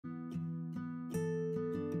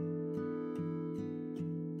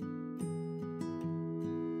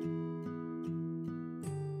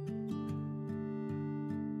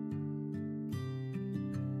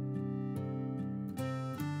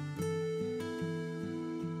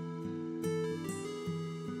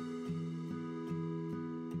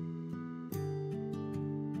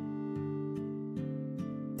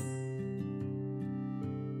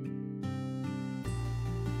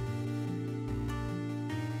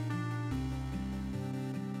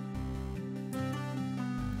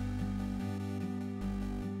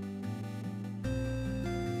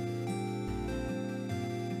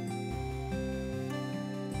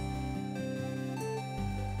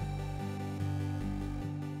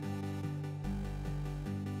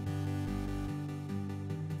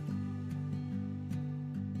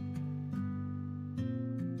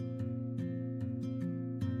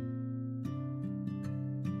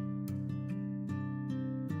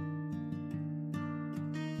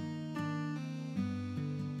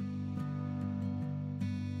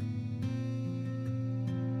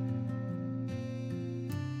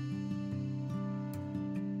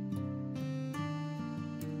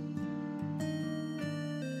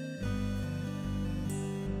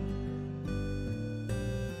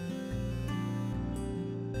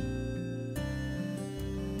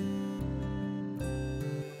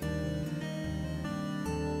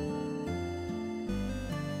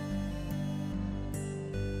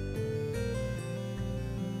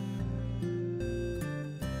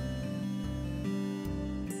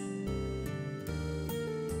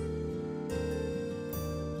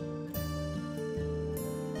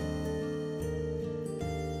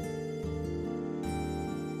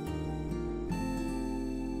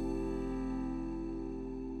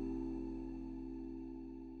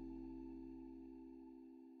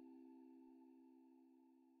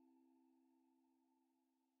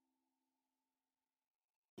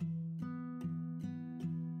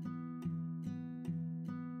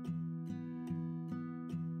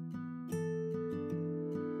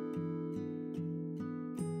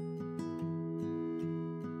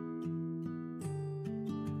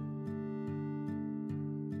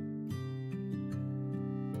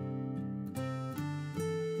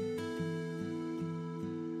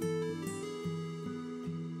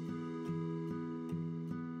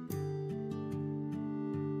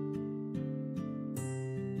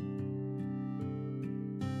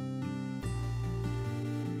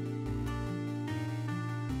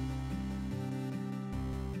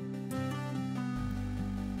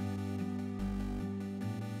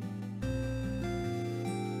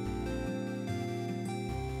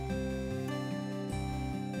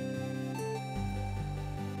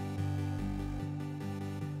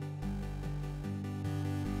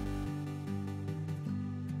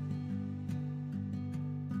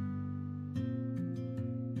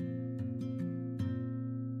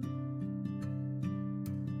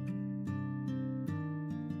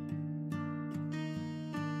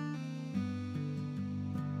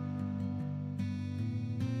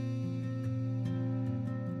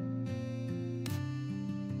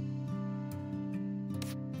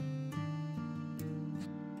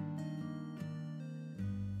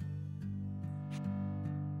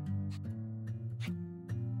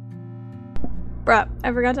Bruh,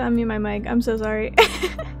 I forgot to unmute my mic. I'm so sorry.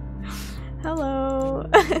 Hello.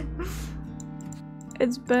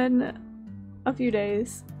 It's been a few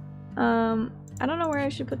days. I don't know where I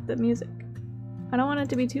should put the music. I don't want it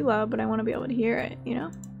to be too loud, but I want to be able to hear it, you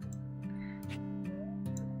know?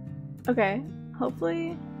 Okay,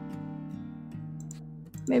 hopefully...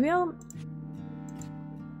 Maybe I'll...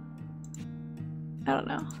 I don't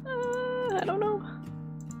know. I don't know.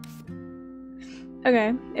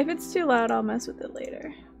 Okay, if it's too loud, I'll mess with it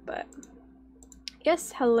later, but...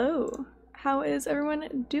 Yes, hello! How is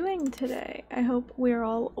everyone doing today? I hope we're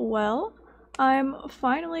all well. I'm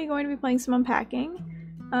finally going to be playing some unpacking.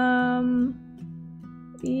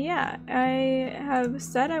 Yeah, I have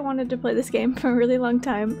said I wanted to play this game for a really long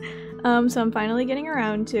time, so I'm finally getting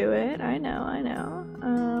around to it. I know.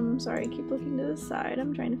 Sorry, I keep looking to the side.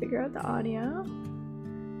 I'm trying to figure out the audio.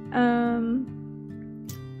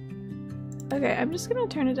 Okay, I'm just gonna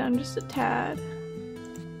turn it down just a tad.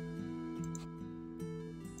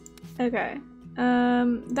 Okay,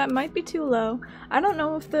 that might be too low. I don't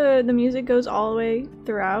know if the music goes all the way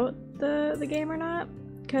throughout the game or not,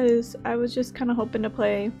 because I was just kind of hoping to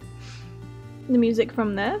play the music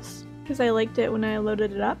from this, because I liked it when I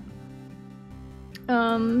loaded it up.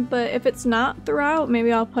 But if it's not throughout,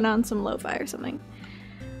 maybe I'll put on some lo-fi or something.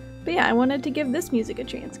 But yeah, I wanted to give this music a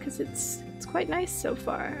chance, because it's quite nice so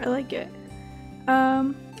far. I like it.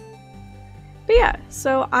 But yeah,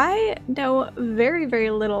 so I know very, very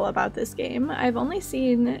little about this game. I've only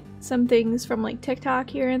seen some things from like TikTok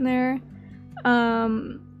here and there.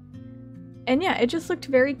 And yeah, it just looked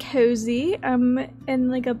very cozy. I'm in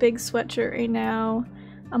like a big sweatshirt right now.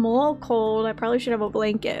 I'm a little cold. I probably should have a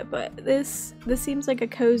blanket, but this seems like a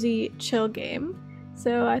cozy, chill game.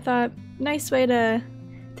 So I thought, nice way to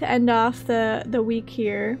end off the week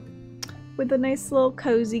here with a nice little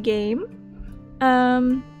cozy game.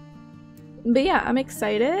 But yeah, I'm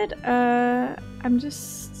excited. I'm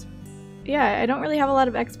just, yeah, I don't really have a lot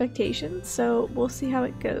of expectations, so we'll see how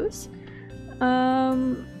it goes.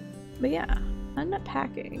 But yeah,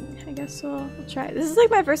 unpacking. I guess we'll try it. This is like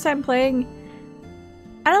my first time playing.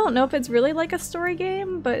 I don't know if it's really like a story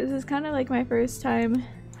game, but this is kind of like my first time.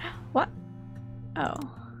 What? Oh.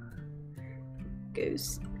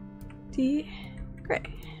 Ghosty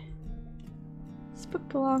Gray. This book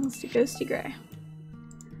belongs to Ghosty Gray.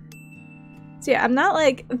 So yeah, I'm not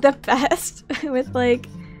like the best with like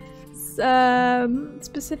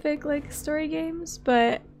specific like story games,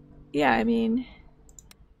 but yeah, I mean,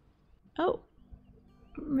 oh,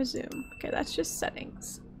 resume. Okay, that's just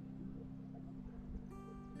settings.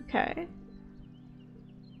 Okay.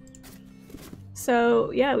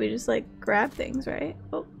 So yeah, we just like grab things, right?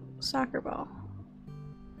 Oh, soccer ball.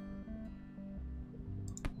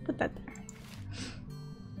 Put that there.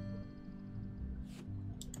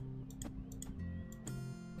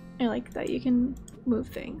 I like that you can move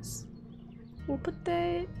things. We'll put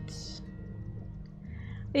that.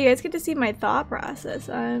 You guys get to see my thought process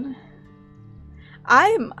on.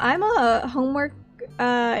 I'm a homework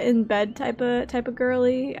in bed type of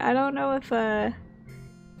girly. I don't know if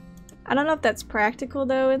that's practical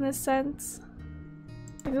though in this sense.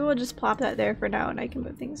 Maybe we'll just plop that there for now and I can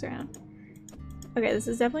move things around. Okay, this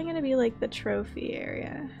is definitely gonna be like the trophy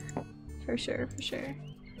area. For sure, for sure.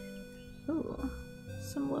 Ooh.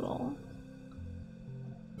 Some little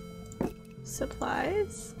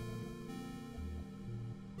supplies.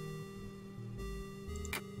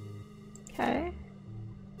 Okay.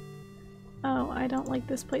 Oh, I don't like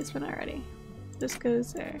this placement already. This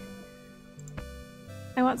goes there.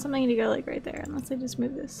 I want something to go like right there, unless I just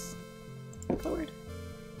move this forward.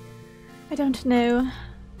 I don't know.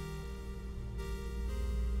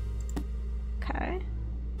 Okay.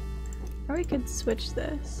 Or we could switch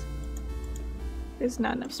this. There's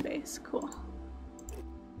not enough space. Cool.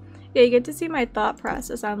 Yeah, you get to see my thought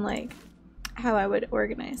process on like how I would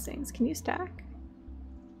organize things. Can you stack?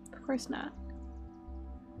 Of course not.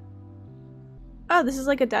 Oh, this is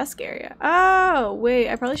like a desk area. Oh, wait.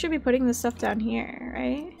 I probably should be putting this stuff down here,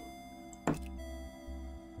 right?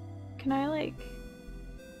 Can I like...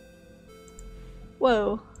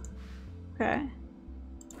 Whoa. Okay.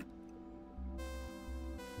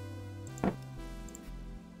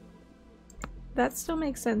 That still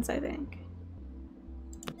makes sense, I think.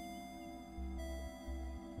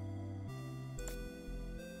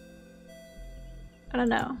 I don't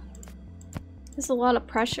know. There's a lot of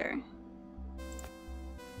pressure.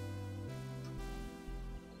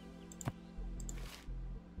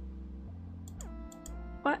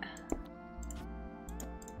 What?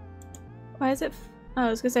 Why is it oh, I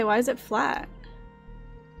was gonna say, why is it flat?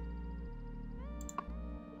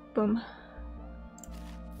 Boom.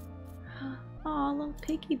 Oh, little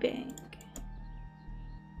piggy bank.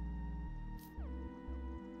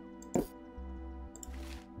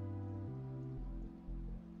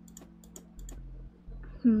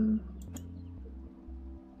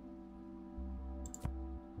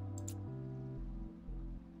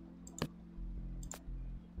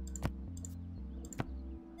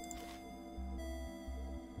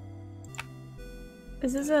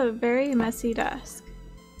 This is a very messy desk.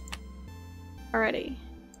 Already.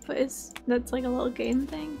 What is that's like a little game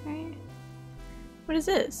thing, right? What is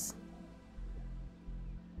this?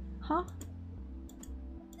 Huh?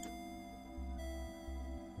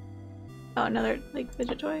 Oh, another like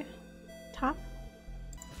fidget toy? Top?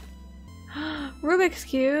 Rubik's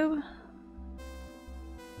Cube!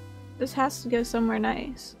 This has to go somewhere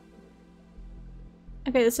nice.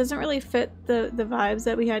 Okay, this doesn't really fit the vibes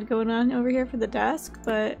that we had going on over here for the desk,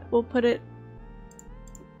 but we'll put it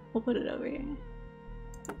over here.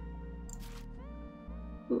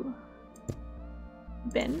 Ooh.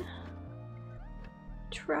 Bin.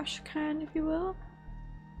 Trash can, if you will.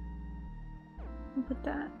 We'll put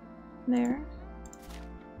that there.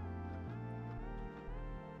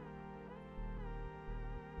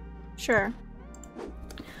 Sure.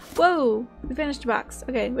 Whoa! We finished a box.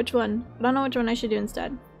 Okay, which one? I don't know which one I should do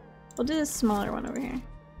instead. We'll do this smaller one over here.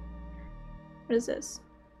 What is this?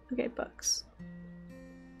 Okay, books.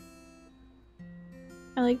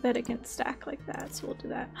 I like that it can stack like that, so we'll do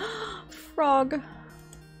that. Frog!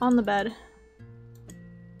 On the bed.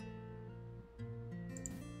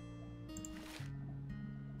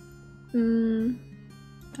 I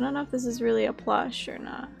don't know if this is really a plush or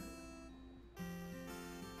not.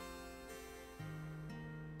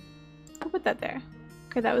 I'll put that there.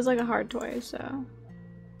 Okay, that was like a hard toy, so.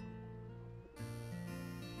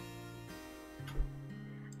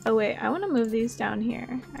 Oh wait, I want to move these down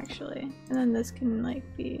here, actually. And then this can like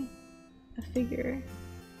be a figure.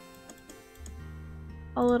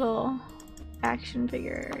 A little action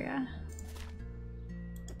figure area.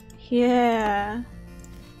 Yeah.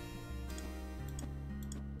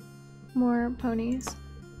 More ponies.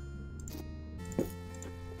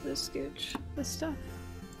 Just scooch this stuff.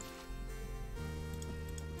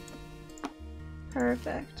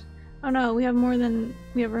 Perfect. Oh no, we have more than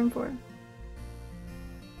we have room for.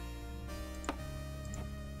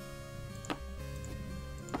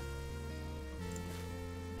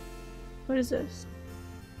 What is this?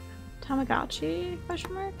 Tamagotchi?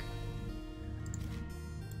 Question mark?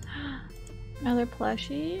 Another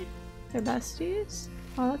plushie. They're besties.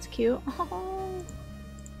 Oh, that's cute. Oh.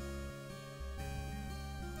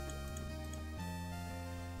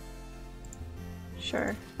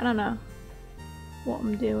 Sure. I don't know what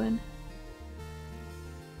I'm doing.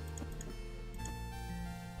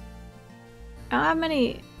 I don't have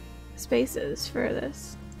many spaces for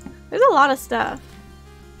this. There's a lot of stuff.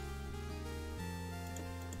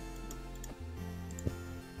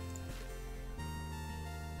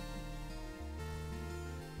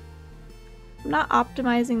 I'm not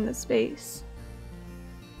optimizing the space.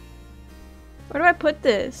 Where do I put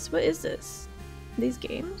this? What is this? These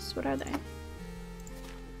games? What are they?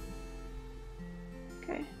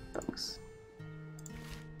 Okay, books.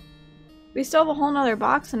 We still have a whole nother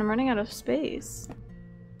box and I'm running out of space.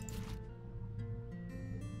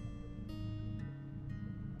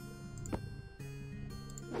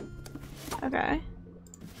 Okay.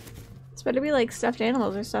 It's better be like stuffed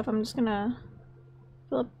animals or stuff. I'm just gonna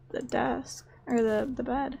fill up the desk. Or the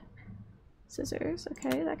bed. Scissors.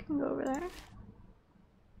 Okay, that can go over there.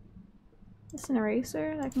 This is an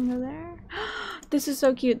eraser. That can go there. This is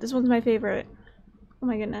so cute. This one's my favorite. Oh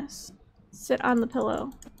my goodness. Sit on the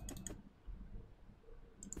pillow.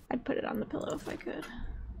 I'd put it on the pillow if I could.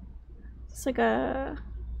 It's like a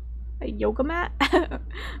yoga mat?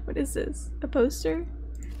 What is this? A poster?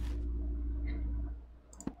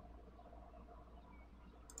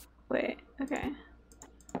 Wait, okay.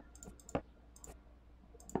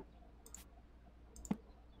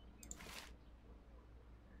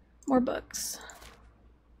 More books.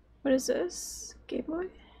 What is this? Game Boy?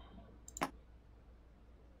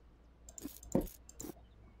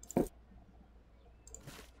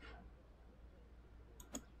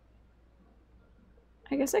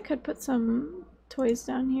 I guess I could put some toys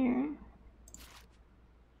down here.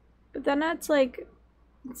 But then that's like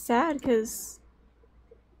it's sad because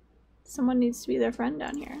someone needs to be their friend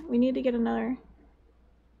down here. We need to get another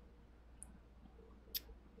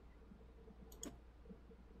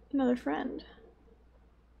friend.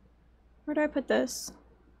 Where do I put this?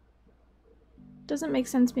 Doesn't make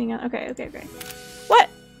sense being on. Okay, okay, okay. What?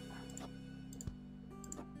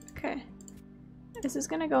 Okay. This is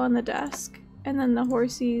gonna go on the desk, and then the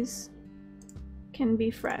horsies can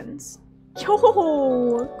be friends. Yo,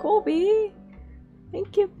 Colby!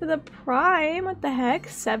 Thank you for the prime. What the heck?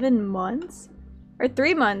 7 months? Or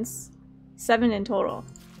 3 months. 7 in total.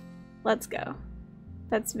 Let's go.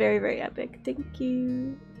 That's very, very epic. Thank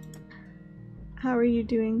you. How are you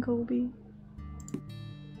doing, Colby?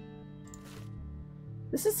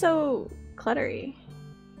 This is so cluttery.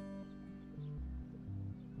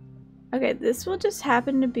 Okay, this will just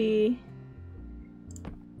happen to be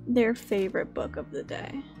their favorite book of the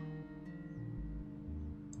day.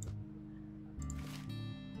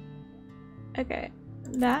 Okay,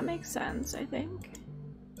 that makes sense, I think.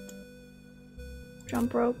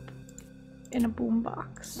 Jump rope in a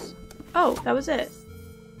boombox. Oh, that was it.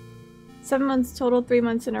 7 months total, 3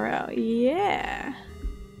 months in a row. Yeah.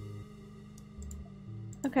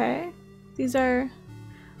 Okay. These are...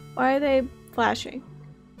 Why are they flashing?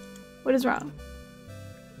 What is wrong?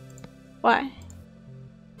 Why?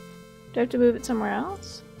 Do I have to move it somewhere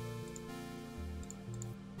else?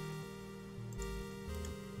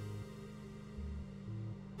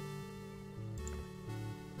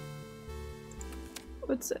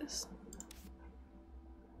 What's this?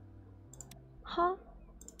 Huh?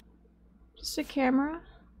 Just a camera?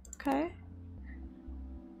 Okay.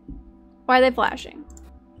 Why are they flashing?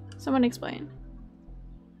 Someone explain.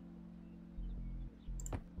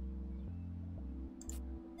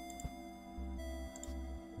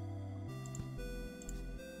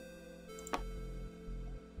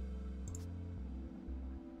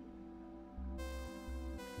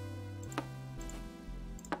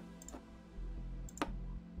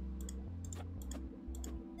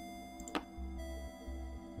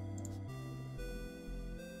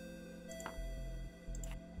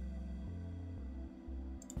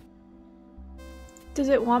 Does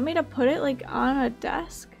it want me to put it like on a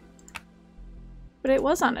desk? But it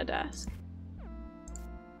was on a desk.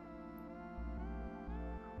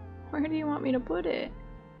 Where do you want me to put it?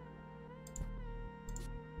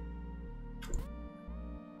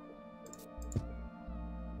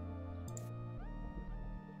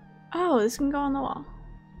 Oh, this can go on the wall.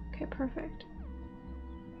 Okay, perfect.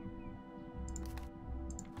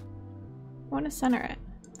 I want to center it.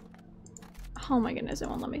 Oh my goodness, it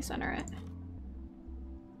won't let me center it.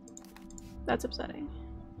 That's upsetting.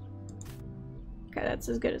 Okay, that's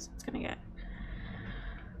as good as it's gonna get.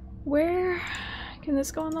 Where can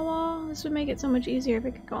this go on the wall? This would make it so much easier if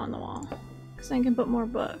it could go on the wall. Because then I can put more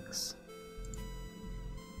books.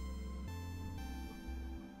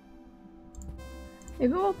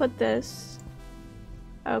 Maybe we'll put this.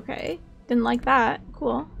 Okay. Didn't like that.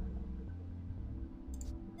 Cool.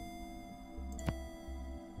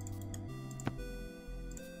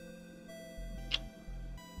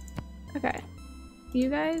 Okay. You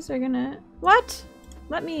guys are gonna... What?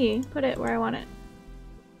 Let me put it where I want it.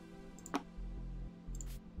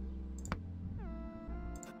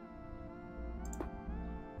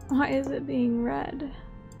 Why is it being red?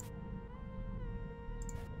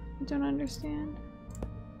 I don't understand.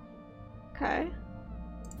 Okay.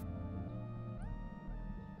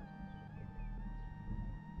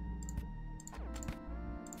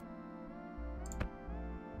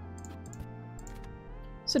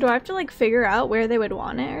 So do I have to like figure out where they would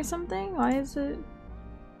want it or something? Why is it?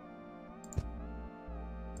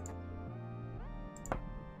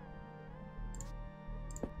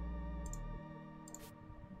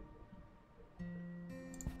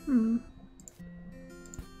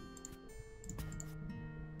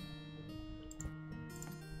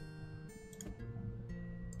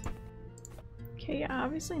 Okay, yeah,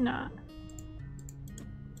 obviously not.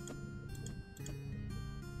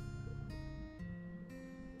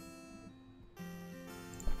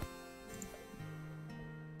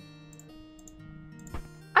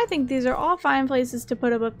 I think these are all fine places to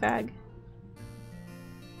put a book bag.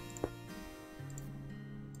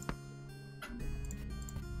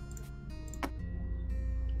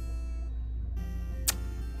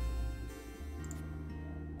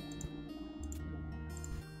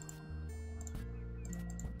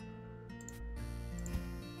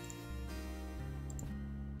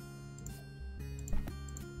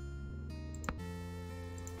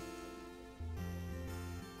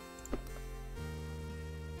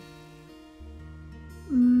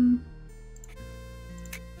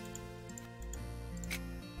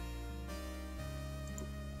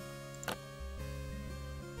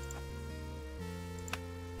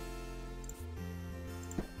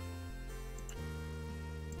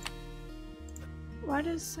 What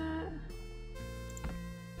is that?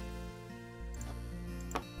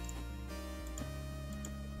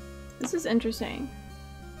 This is interesting.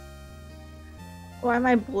 Why am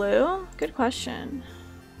I blue? Good question.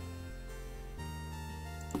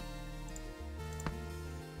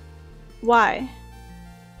 Why?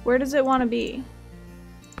 Where does it want to be?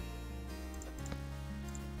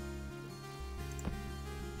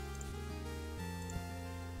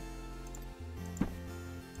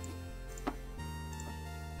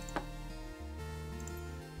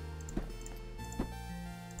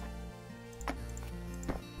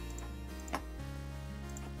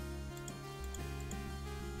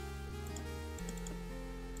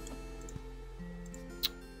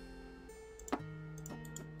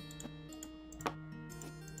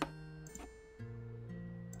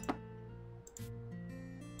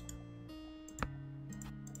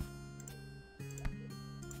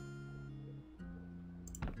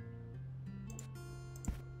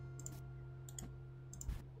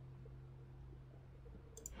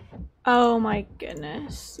 Oh my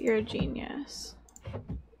goodness, you're a genius.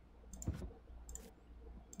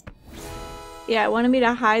 Yeah, it wanted me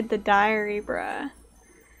to hide the diary, bruh.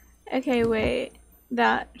 Okay, wait.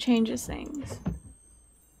 That changes things.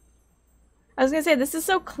 I was gonna say, this is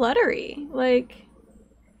so cluttery. Like,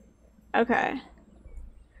 okay.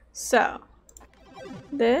 So,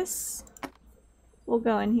 this will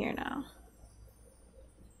go in here now.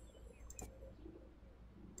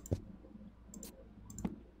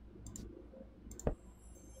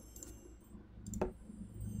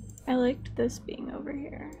 I liked this being over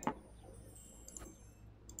here.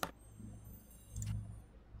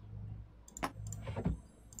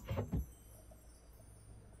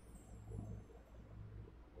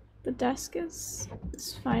 The desk is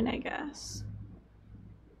fine, I guess.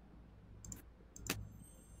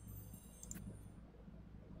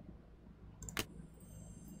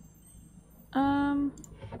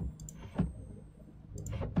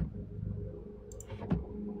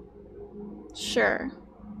 Sure.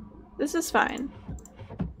 This is fine.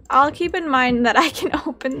 I'll keep in mind that I can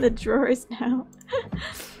open the drawers now.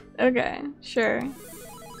 Okay, sure.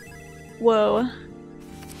 Whoa.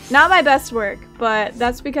 Not my best work, but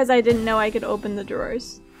that's because I didn't know I could open the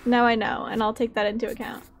drawers. Now I know, and I'll take that into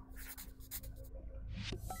account.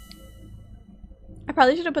 I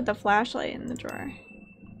probably should have put the flashlight in the drawer.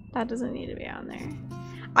 That doesn't need to be on there.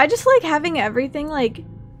 I just like having everything like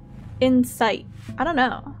in sight. I don't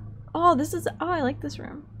know. Oh, this is- oh, I like this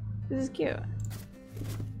room. This is cute.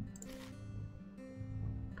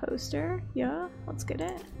 Poster, yeah, let's get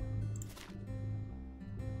it.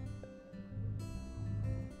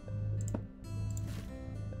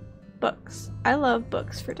 Books. I love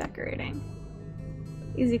books for decorating.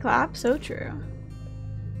 Easy clap, so true.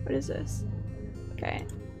 What is this? Okay.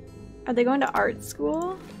 Are they going to art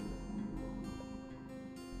school?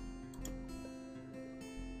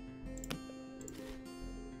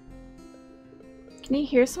 Can you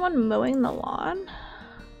hear someone mowing the lawn?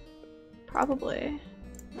 Probably.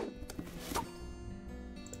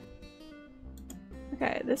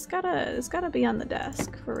 Okay, this gotta be on the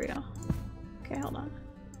desk for real. Okay, hold on.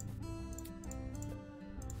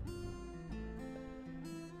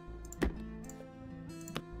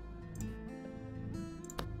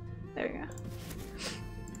 There we go.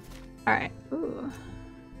 Alright, ooh.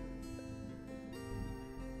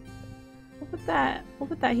 We'll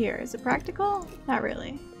put that here. Is it practical? Not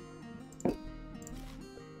really. What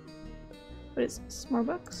is this? More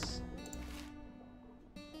books?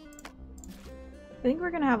 I think we're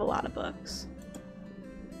gonna have a lot of books.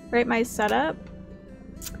 Right, my setup?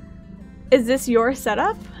 Is this your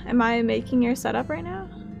setup? Am I making your setup right now?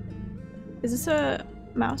 Is this a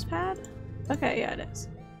mouse pad? Okay, yeah, it is.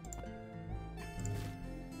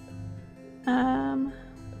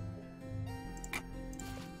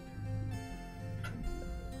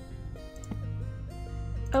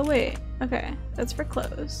 Oh wait, okay, that's for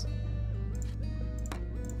clothes.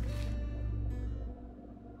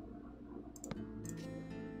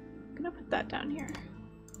 I'm gonna put that down here.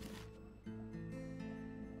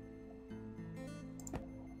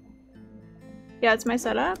 Yeah, it's my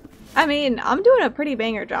setup. I mean, I'm doing a pretty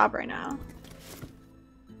banger job right now.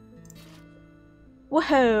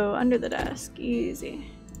 Whoa, under the desk, easy.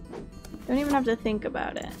 Don't even have to think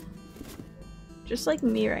about it. Just like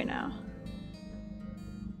me right now.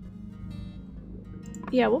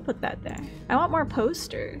 Yeah, we'll put that there. I want more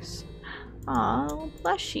posters. Aw,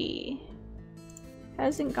 plushie.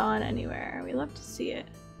 Hasn't gone anywhere. We love to see it.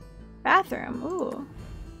 Bathroom, ooh.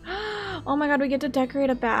 Oh my god, we get to decorate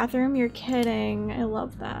a bathroom? You're kidding. I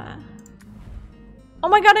love that. Oh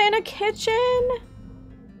my god, in a kitchen?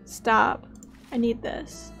 Stop. I need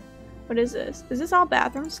this. What is this? Is this all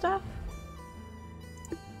bathroom stuff?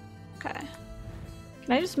 Okay.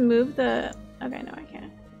 Can I just move the... Okay, no, I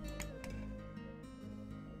can't.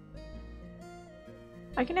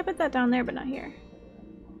 Why can I put that down there but not here?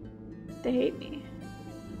 They hate me.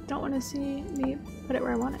 don't want to see me put it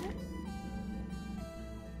where I want it.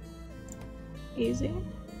 Easy.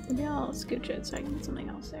 Maybe I'll scooch it so I can put something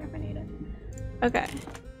else there if I need it. Okay.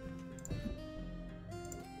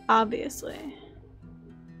 Obviously.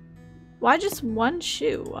 Why just one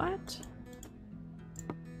shoe? What?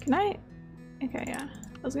 Can I? Okay, yeah.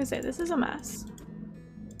 I was gonna say, this is a mess.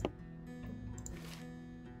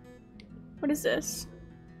 What is this?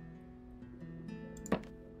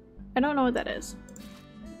 I don't know what that is.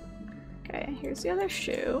 Okay, here's the other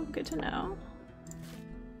shoe. Good to know.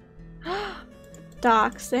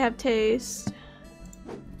 Docs, they have taste.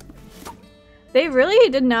 They really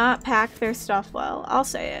did not pack their stuff well. I'll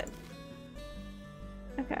say it.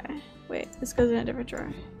 Okay, wait, this goes in a different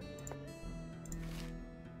drawer.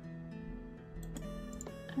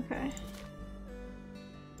 Okay.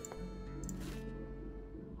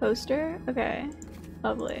 Poster? Okay,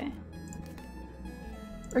 lovely.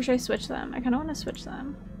 Or should I switch them? I kind of want to switch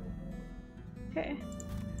them. Okay.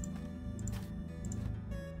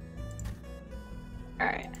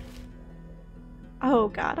 Alright. Oh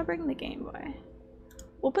god, I'll bring the Game Boy.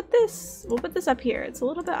 We'll put this up here. It's a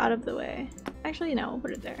little bit out of the way. Actually, no, we'll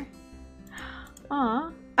put it there.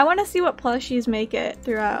 Aw. I want to see what plushies make it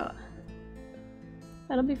throughout.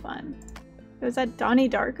 That'll be fun. Was that Donnie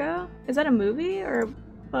Darko? Is that a movie or a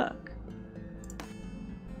book?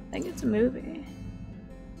 I think it's a movie.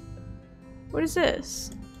 What is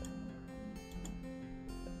this?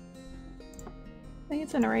 I think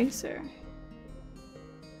it's an eraser.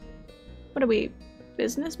 What are we,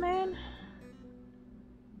 businessman?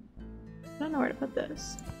 I don't know where to put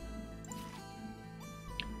this.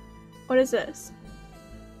 What is this?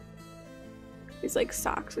 These like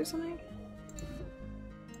socks or something?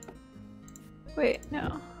 Wait,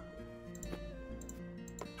 no.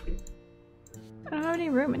 I don't have any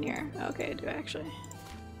room in here. Okay, do I actually?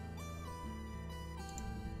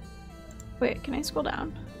 Wait, can I scroll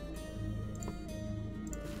down?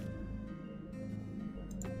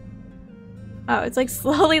 Oh, it's like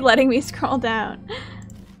slowly letting me scroll down.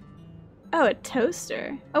 Oh, a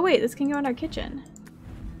toaster. Oh wait, this can go in our kitchen.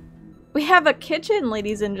 We have a kitchen,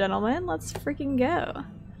 ladies and gentlemen. Let's freaking go.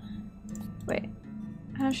 Wait,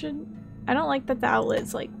 how should... I don't like that the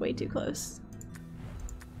outlet's like way too close.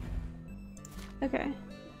 Okay.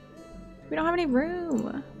 We don't have any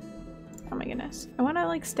room. Oh my goodness. I want to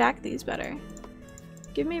like stack these better.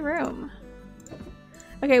 Give me room.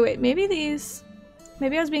 Okay, wait, maybe these...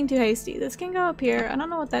 Maybe I was being too hasty. This can go up here. I don't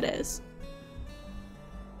know what that is.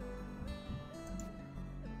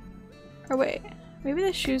 Or wait, maybe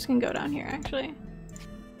the shoes can go down here actually.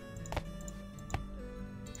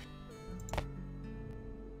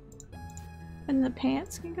 And the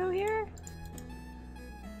pants can go here?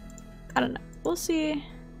 I don't know. We'll see.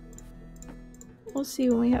 We'll see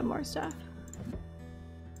when we have more stuff.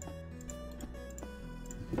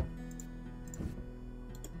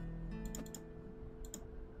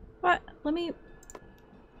 What? Let me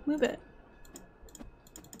move it.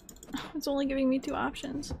 It's only giving me 2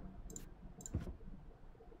 options.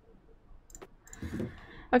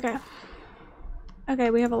 Okay. Okay,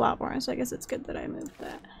 we have a lot more, so I guess it's good that I moved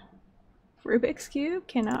that. Rubik's Cube,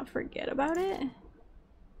 cannot forget about it.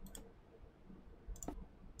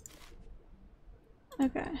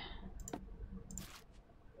 Okay.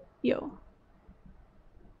 Yo.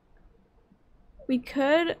 We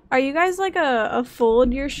could... Are you guys like a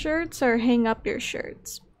fold your shirts or hang up your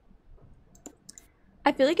shirts?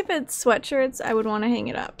 I feel like if it's sweatshirts, I would want to hang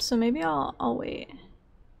it up, so maybe I'll wait.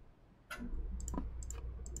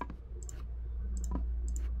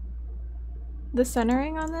 The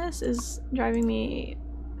centering on this is driving me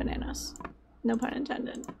bananas. No pun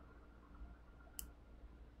intended.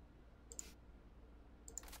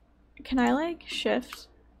 Can I like shift?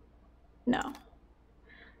 No.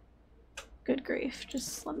 Good grief.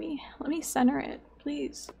 Just let me center it,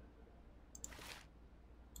 please.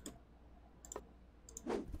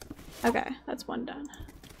 Okay, that's one done.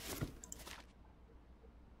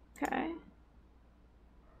 Okay.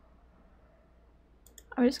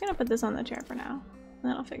 I'm just gonna put this on the chair for now,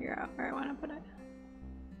 and then I'll figure out where I want to put it.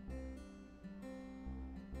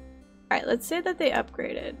 Alright, let's say that they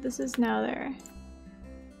upgraded. This is now their...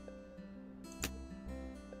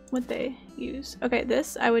 what they use. Okay,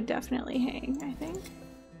 this I would definitely hang, I think.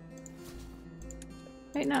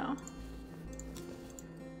 Wait, no.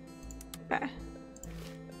 Okay.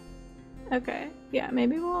 Okay, yeah,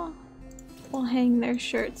 maybe we'll hang their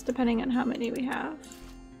shirts depending on how many we have.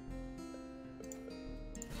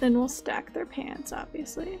 Then we'll stack their pants,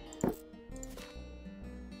 obviously.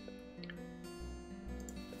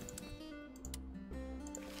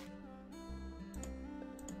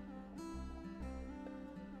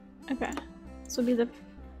 Okay. This will be the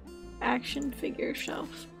action figure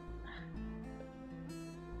shelf.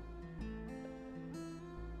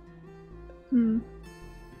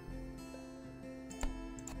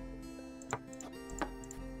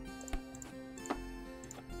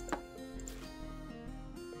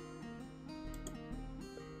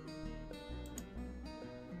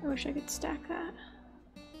 I wish I could stack that.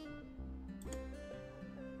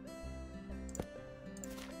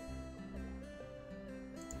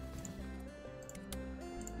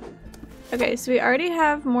 Okay, so we already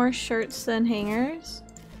have more shirts than hangers.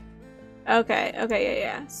 Okay,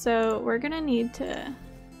 yeah. So we're gonna need to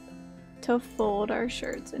fold our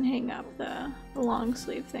shirts and hang up the long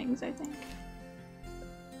sleeve things, I think.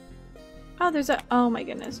 Oh, oh my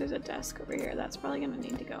goodness, there's a desk over here. That's probably gonna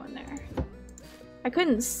need to go in there. I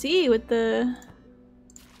couldn't see with the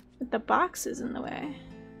boxes in the way.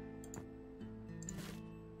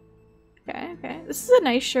 Okay. This is a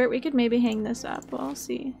nice shirt. We could maybe hang this up. We'll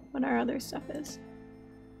see what our other stuff is.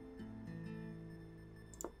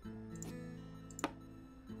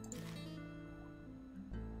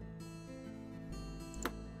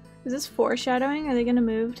 Is this foreshadowing? Are they gonna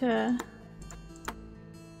move to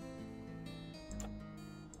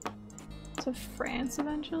France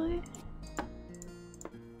eventually?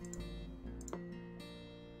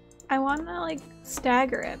 I want to like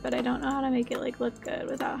stagger it, but I don't know how to make it like look good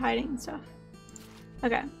without hiding stuff.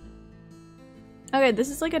 Okay. Okay, this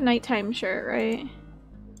is like a nighttime shirt, right?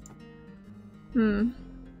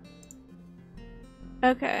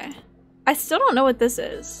 Okay. I still don't know what this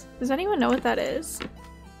is. Does anyone know what that is?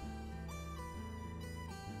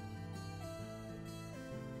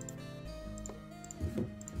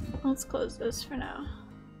 Let's close this for now.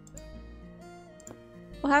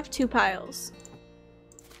 We'll have 2 piles.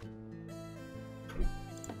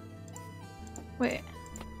 Wait.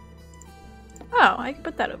 Oh, I can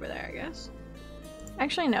put that over there, I guess.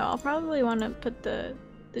 Actually, no. I'll probably want to put the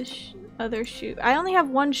other shoe. I only have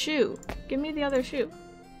 1 shoe. Give me the other shoe.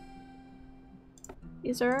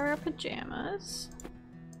 These are our pajamas.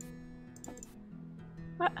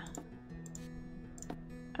 What?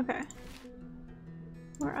 Okay.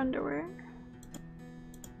 More underwear.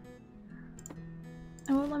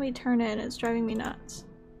 It won't let me turn in. It's driving me nuts.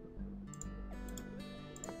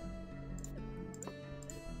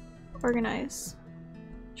 Organize.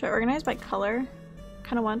 Should I organize by color?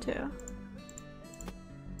 Kind of want to.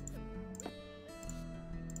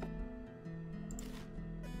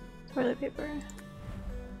 Toilet paper.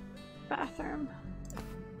 Bathroom.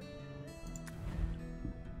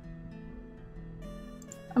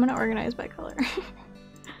 I'm gonna organize by color.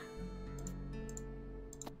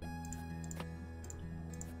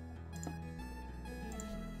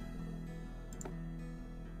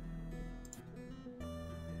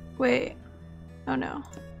 Wait. Oh no.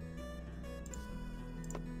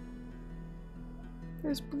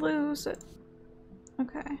 There's blues.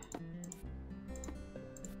 Okay.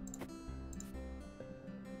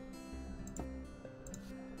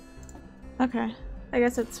 Okay. I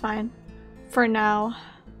guess it's fine. For now.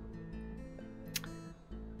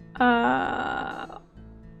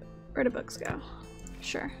 Where do books go?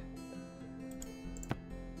 Sure.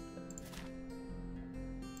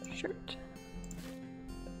 Shirt.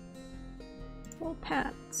 Full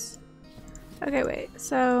pants. Okay, wait,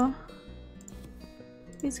 so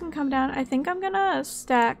these can come down. I think I'm gonna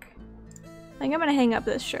stack. I think I'm gonna hang up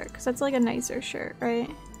this shirt because that's like a nicer shirt, right?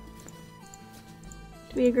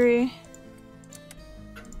 Do we agree?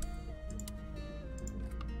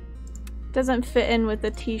 Doesn't fit in with the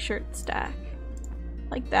t-shirt stack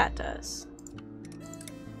like that does.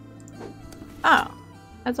 Oh,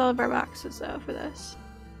 that's all of our boxes though for this.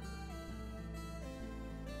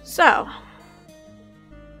 So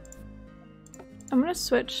I'm gonna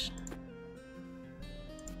switch.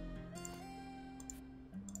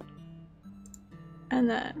 And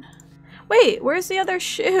then, wait, where's the other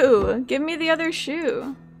shoe? Give me the other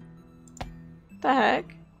shoe. The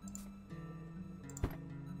heck?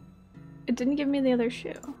 It didn't give me the other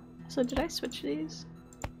shoe. So did I switch these?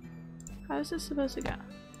 How is this supposed to go?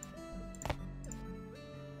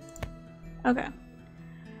 Okay.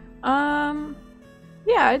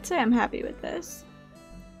 Yeah, I'd say I'm happy with this.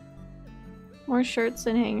 More shirts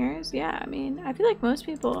and hangers. Yeah, I mean, I feel like most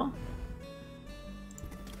people...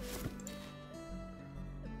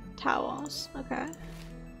 Towels. Okay.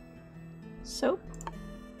 Soap.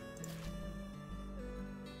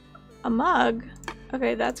 A mug.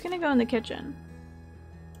 Okay, that's gonna go in the kitchen.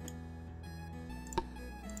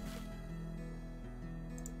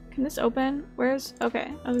 Can this open? Where's...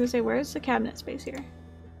 Okay, I was gonna say, where's the cabinet space here?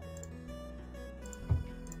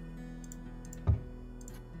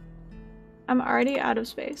 I'm already out of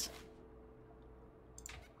space.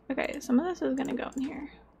 Okay, some of this is gonna go in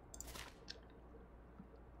here.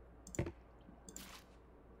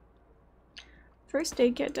 First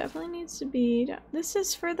aid kit definitely needs to be down. This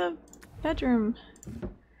is for the bedroom.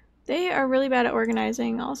 They are really bad at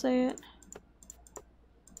organizing, I'll say it.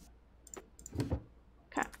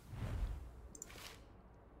 Okay.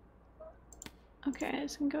 Okay,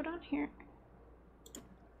 this can go down here.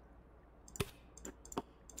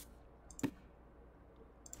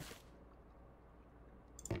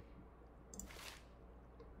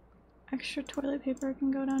 Extra toilet paper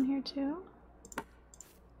can go down here too.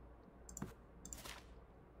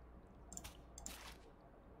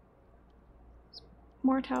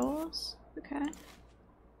 More towels. Okay.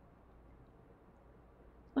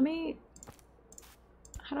 Let me...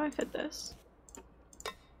 How do I fit this?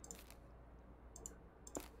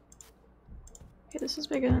 Okay, this is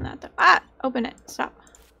bigger than that though. Ah! Open it. Stop.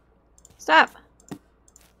 Stop!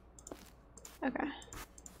 Okay.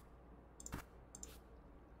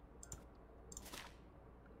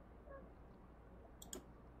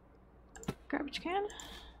 Garbage can.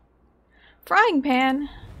 Frying pan!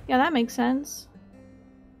 Yeah, that makes sense.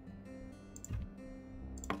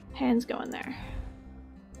 Hands go in there.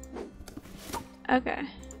 Okay.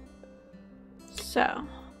 So.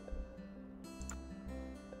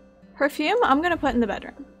 Perfume, I'm gonna put in the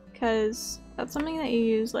bedroom. Because that's something that you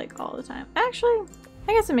use like all the time. Actually,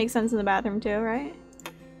 I guess it makes sense in the bathroom too, right?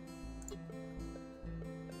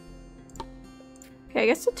 Okay, I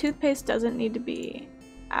guess the toothpaste doesn't need to be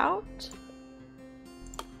out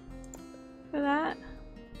for that.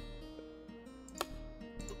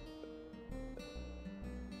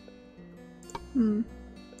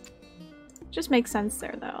 Just makes sense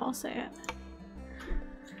there though, I'll say it.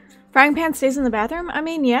 Frying pan stays in the bathroom? I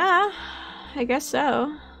mean, yeah. I guess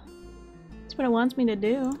so. That's what it wants me to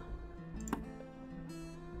do.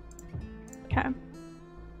 Okay.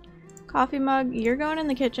 Coffee mug, you're going in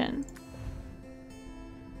the kitchen.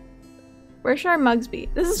 Where should our mugs be?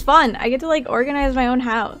 This is fun! I get to like organize my own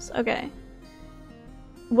house. Okay.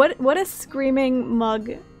 What is screaming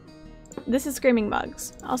mug? This is screaming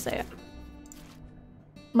mugs. I'll say it.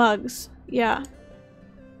 Mugs. Yeah.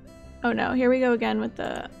 Oh no, here we go again with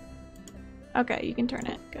the... Okay, you can turn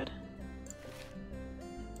it. Good.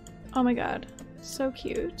 Oh my god. So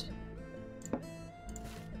cute.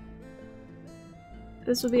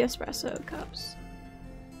 This will be espresso cups.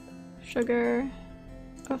 Sugar.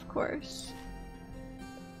 Of course.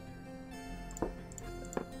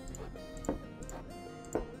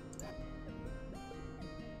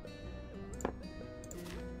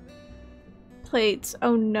 Plates.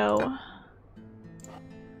 Oh no.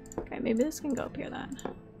 Okay, maybe this can go up here then.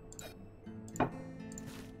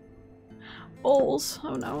 Bowls.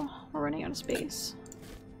 Oh no. We're running out of space.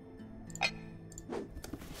 I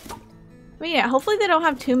mean, yeah, hopefully they don't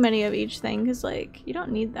have too many of each thing, because, like, you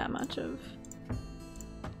don't need that much of...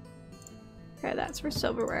 Okay, that's for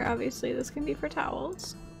silverware. Obviously, this can be for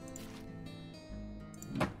towels.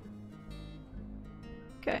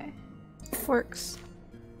 Okay. Forks.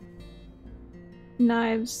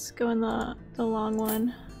 Knives go in the long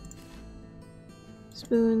one.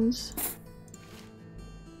 Spoons.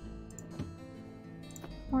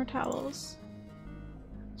 More towels.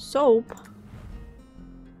 Soap.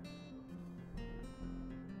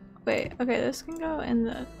 Wait, okay, this can go in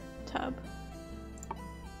the tub.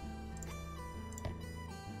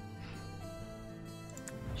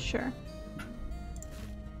 Sure.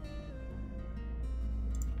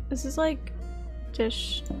 This is like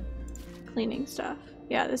dish cleaning stuff.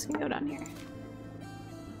 Yeah, this can go down here.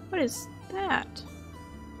 What is that?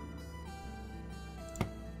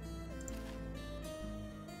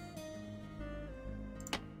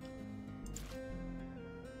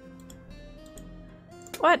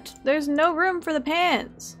 What? There's no room for the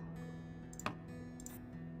pans!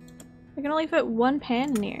 I can only fit one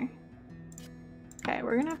pan in here. Okay,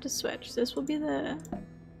 we're gonna have to switch. This will be the...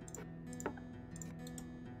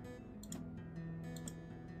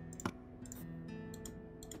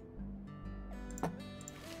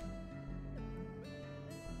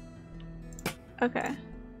 Okay.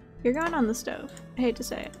 You're going on the stove. I hate to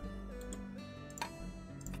say it.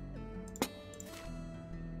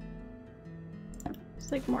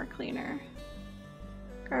 It's like more cleaner.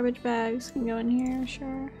 Garbage bags can go in here,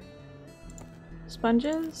 sure.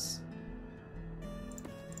 Sponges.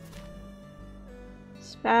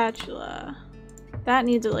 Spatula. That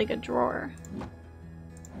needs like a drawer.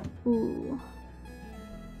 Ooh.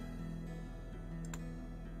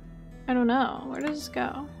 I don't know. Where does this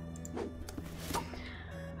go?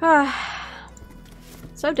 Ah.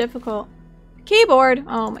 So difficult. Keyboard!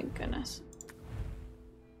 Oh my goodness.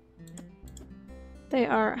 They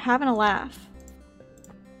are having a laugh.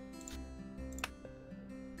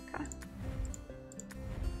 Okay.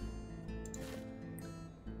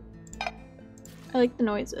 I like the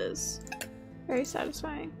noises. Very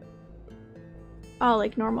satisfying. Oh,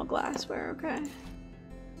 like normal glassware, okay.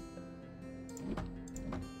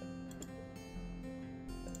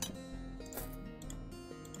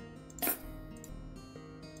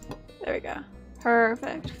 There we go.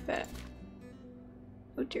 Perfect fit.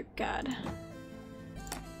 Oh dear God.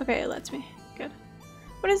 Okay, it lets me. Good.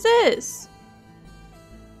 What is this?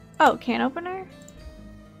 Oh, can opener?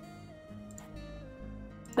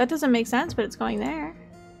 That doesn't make sense, but it's going there.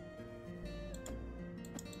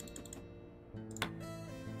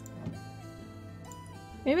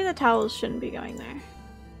 Maybe the towels shouldn't be going there.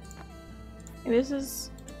 Maybe this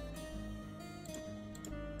is...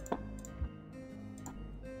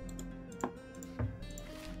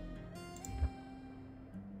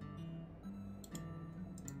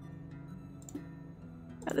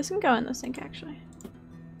 Oh, this can go in the sink, actually.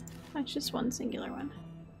 That's just one singular one.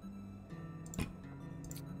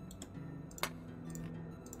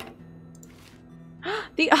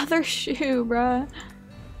 The other shoe, bruh.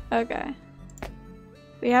 Okay.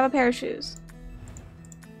 We have a pair of shoes.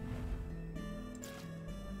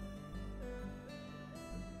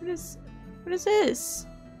 What is this?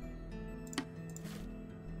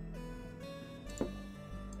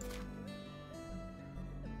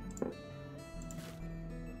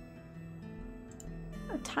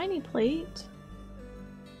 A tiny plate?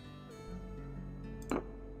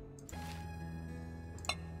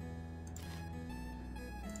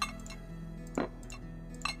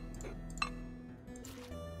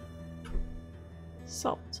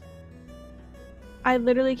 Salt. I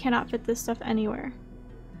literally cannot fit this stuff anywhere.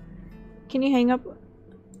 Can you hang up?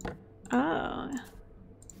 Oh.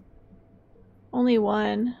 Only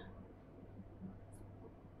one.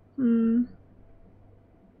 Hmm.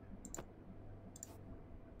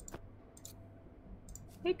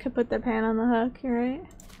 You could put the pan on the hook, you're right.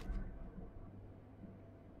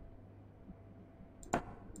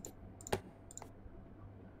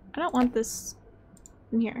 I don't want this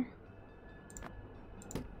in here.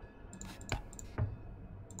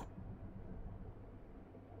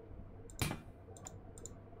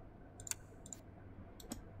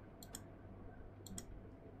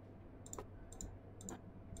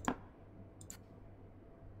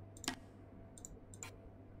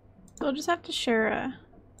 We'll just have to share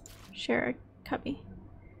a cubby.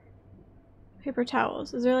 Paper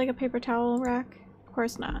towels. Is there like a paper towel rack? Of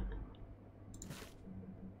course not.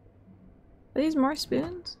 Are these more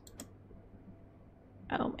spoons?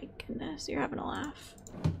 Oh my goodness, you're having a laugh.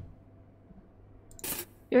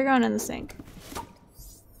 You're going in the sink.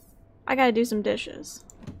 I gotta do some dishes.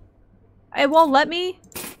 It won't let me?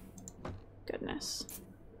 Goodness.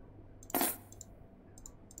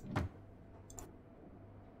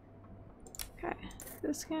 Okay,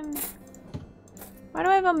 this can... Why do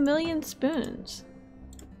I have a million spoons?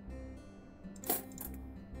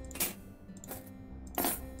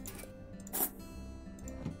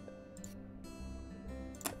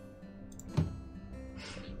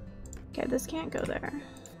 Okay, this can't go there.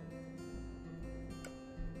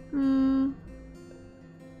 Hmm.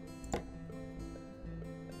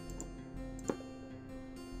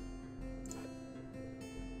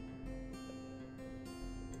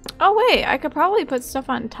 Oh wait, I could probably put stuff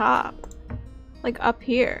on top. Like up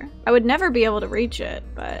here. I would never be able to reach it,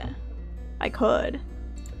 but I could.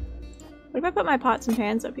 What if I put my pots and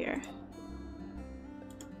pans up here?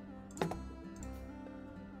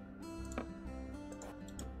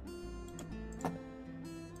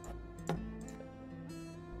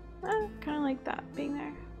 Kind of like that being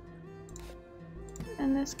there.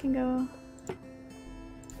 And this can go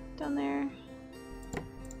down there.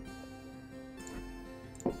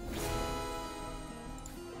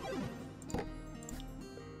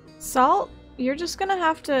 Salt, you're just gonna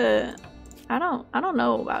have to... I don't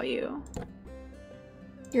know about you.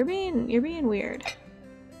 You're being weird.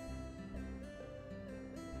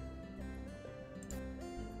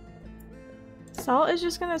 Salt is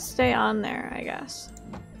just gonna stay on there, I guess.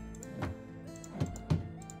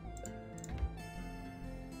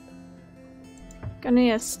 Gonna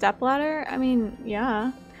need a stepladder? I mean,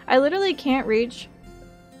 yeah. I literally can't reach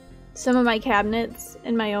some of my cabinets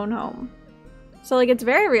in my own home. So, like, it's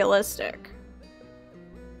very realistic.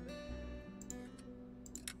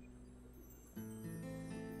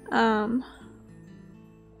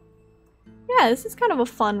 Yeah, this is kind of a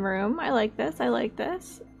fun room. I like this. I like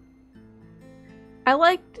this.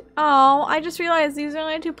 Oh, I just realized these are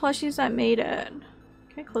only 2 plushies that made it.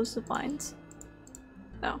 Can I close the blinds?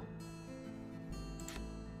 No.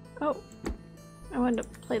 Oh, I wanted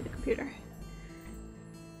to play the computer.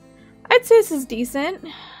 I'd say this is decent.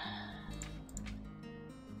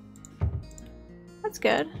 That's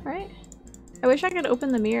good, right? I wish I could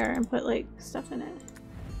open the mirror and put like stuff in it.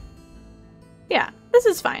 Yeah, this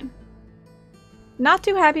is fine. Not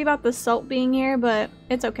too happy about the salt being here, but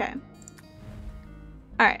it's okay.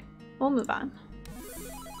 Alright, we'll move on.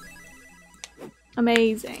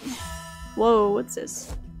 Amazing. Whoa, what's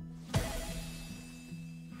this?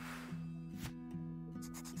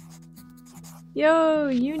 Yo,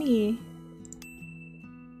 uni.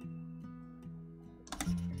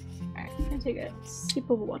 Alright, I'm gonna take a sip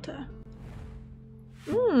of water.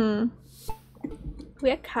 We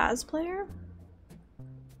a cosplayer?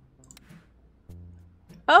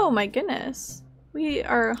 Oh my goodness. We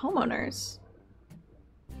are homeowners.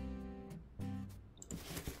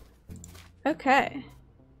 Okay.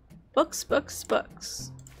 Books, books,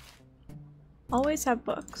 books. Always have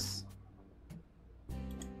books.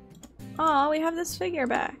 Oh, we have this figure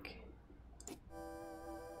back.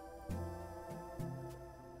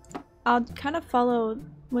 I'll kind of follow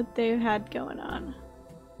what they had going on.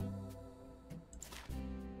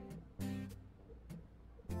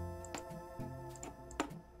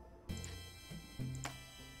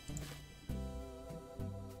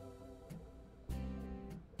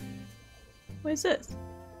 What is this?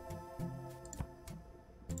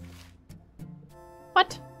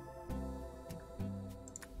 What?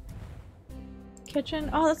 Kitchen?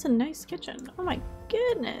 Oh, that's a nice kitchen. Oh my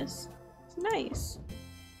goodness. It's nice.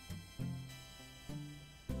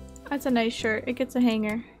 That's a nice shirt. It gets a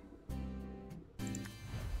hanger.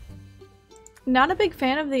 Not a big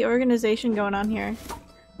fan of the organization going on here.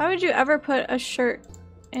 Why would you ever put a shirt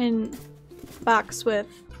in a box with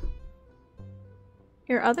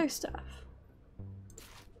your other stuff?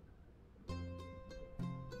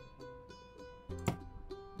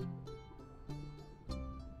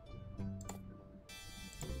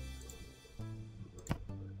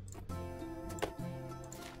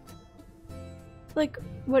 Like,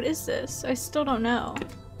 what is this? I still don't know.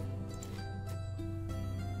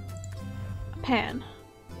 A pan.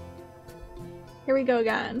 Here we go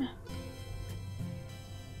again.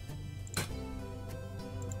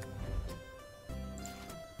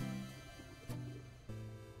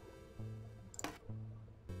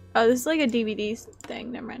 Oh, this is like a DVD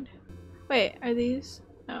thing. Never mind. Wait, are these?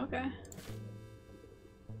 Oh, okay.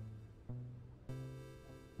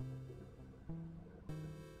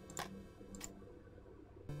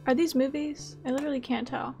 Are these movies? I literally can't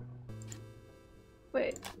tell.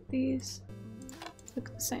 Wait, these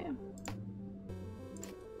look the same.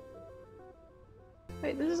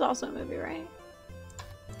 Wait, this is also a movie, right?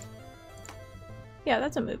 Yeah,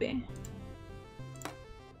 that's a movie.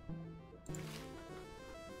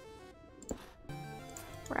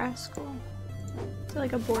 Rascal. Is it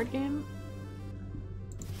like a board game?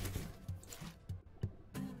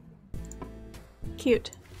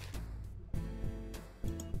 Cute.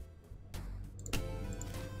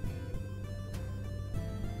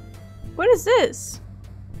 What is this?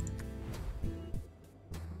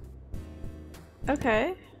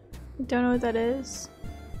 Okay. Don't know what that is.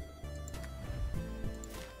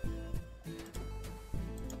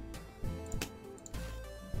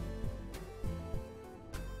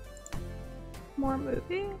 More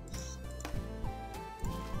movies?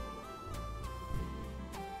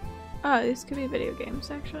 Oh, these could be video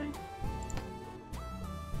games, actually.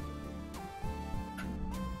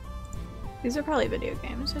 These are probably video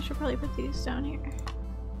games. I should probably put these down here.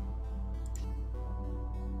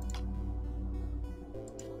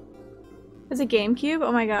 It's a GameCube?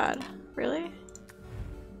 Oh my god. Really?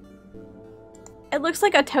 It looks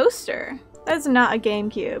like a toaster. That's not a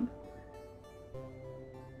GameCube.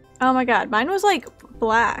 Oh my god. Mine was like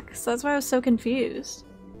black, so that's why I was so confused.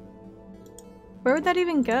 Where would that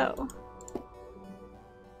even go?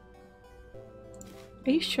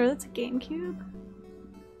 Are you sure that's a GameCube?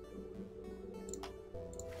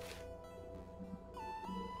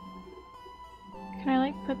 Can I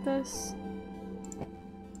like put this?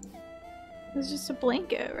 It's just a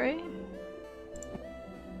blanket, right?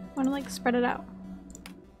 I want to like spread it out.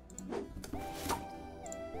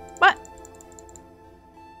 What?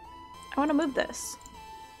 I want to move this.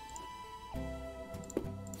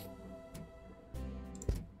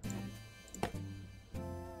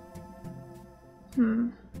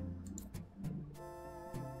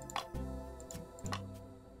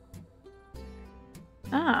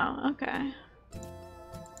 Oh, okay.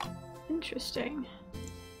 Interesting.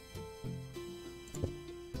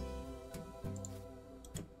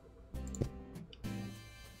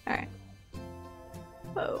 Alright.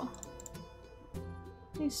 Whoa.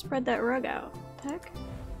 You spread that rug out. Heck.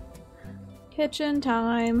 Kitchen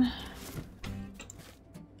time.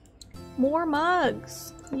 More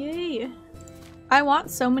mugs! Yay! I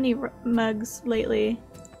want so many mugs lately.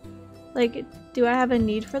 Like, do I have a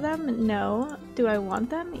need for them? No. Do I want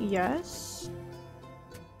them? Yes.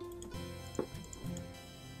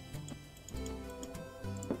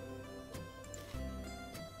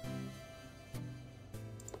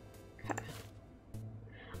 Okay.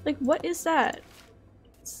 Like, what is that?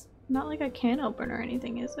 It's not like a can opener or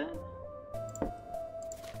anything, is it?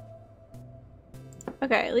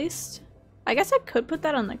 Okay, at least... I guess I could put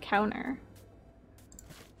that on the counter.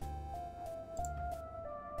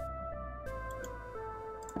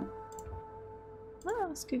 Oh,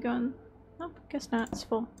 let's keep going. Nope, guess not. It's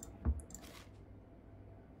full.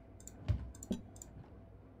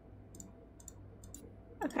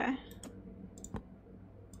 Okay.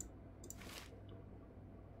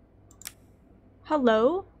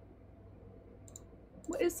 Hello?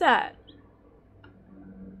 What is that?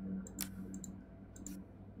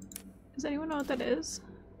 Does anyone know what that is?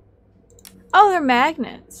 Oh, they're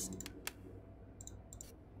magnets.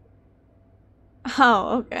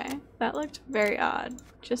 Oh, okay. That looked very odd,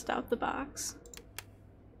 just out the box.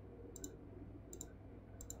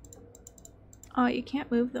 Oh, you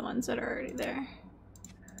can't move the ones that are already there.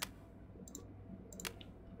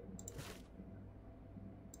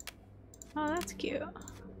 Oh, that's cute.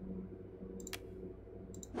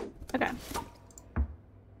 Okay.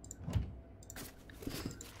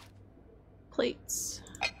 Plates.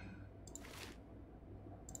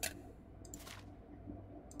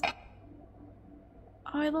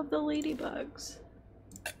 Oh, I love the ladybugs.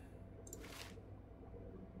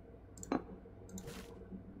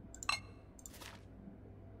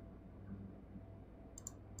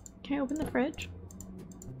 Can I open the fridge?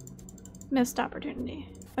 Missed opportunity.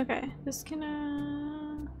 Okay, this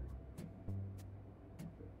can,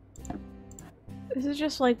 this is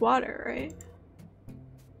just like water, right?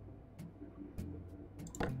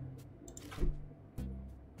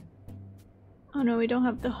 Oh no, we don't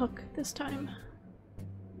have the hook this time.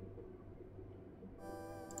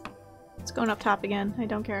 It's going up top again. I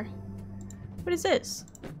don't care. What is this?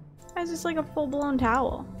 Why is this like a full-blown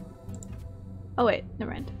towel? Oh wait,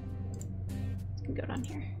 never mind. It's gonna go down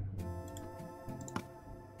here.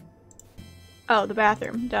 Oh, the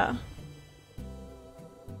bathroom. Duh.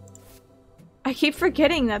 I keep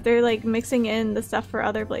forgetting that they're like mixing in the stuff for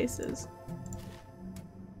other places.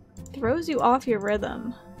 Throws you off your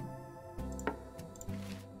rhythm.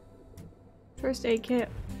 First aid kit.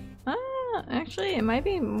 Actually, it might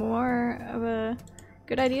be more of a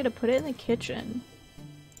good idea to put it in the kitchen.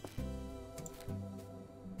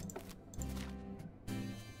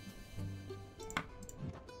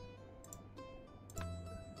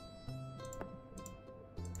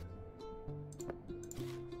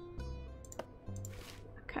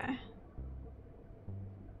 Okay.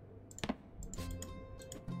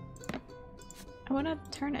 I want to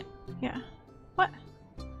turn it. Yeah. What?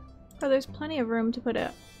 Oh, there's plenty of room to put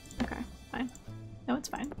it. Okay, fine. No, it's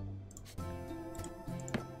fine.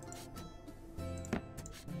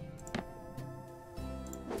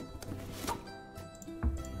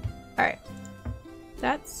 Alright.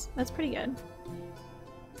 That's pretty good.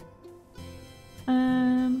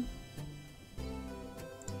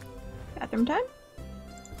 Bathroom time?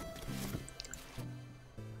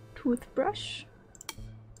 Toothbrush?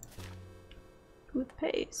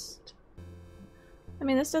 Toothpaste. I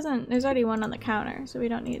mean, this doesn't, there's already one on the counter, so we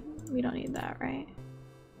don't need that, right?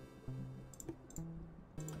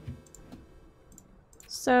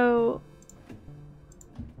 So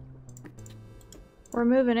we're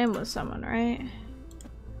moving in with someone, right?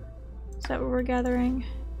 Is that what we're gathering?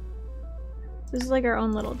 This is like our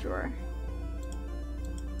own little drawer.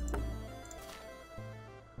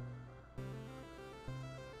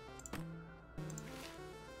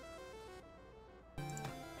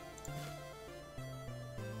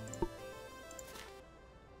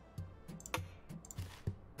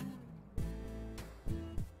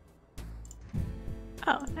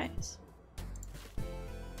 Oh, nice.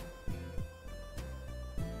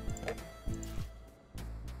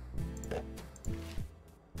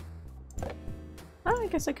 Oh, I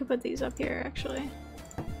guess I could put these up here, actually.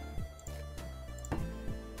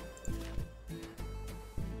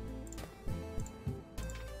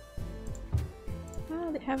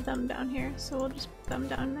 Oh, they have them down here, so we'll just put them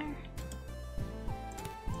down there.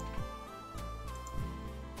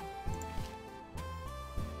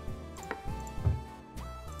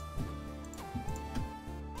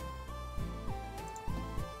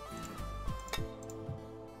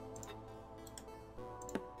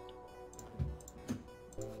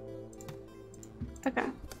 Okay.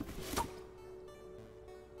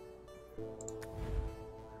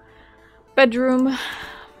 Bedroom.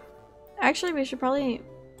 Actually, we should probably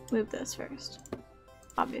move this first.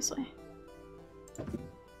 Obviously.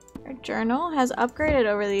 Our journal has upgraded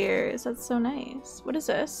over the years. That's so nice. What is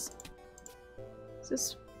this? Is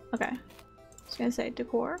this... Okay. I was gonna say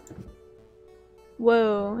decor.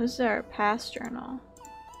 Whoa, this is our past journal.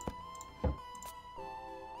 I'll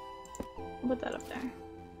put that up there.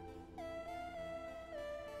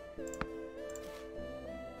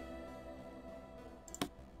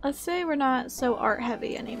 Let's say we're not so art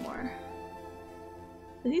heavy anymore.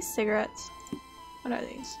 Are these cigarettes? What are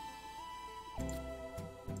these?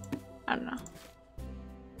 I don't know.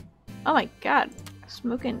 Oh my god,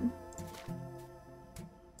 smoking.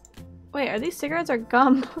 Wait, are these cigarettes or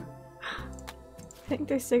gum? I think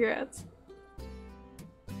they're cigarettes.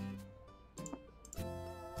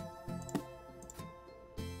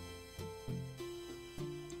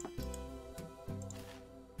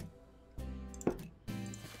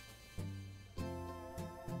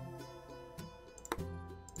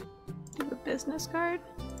 Business card?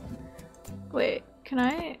 Wait, can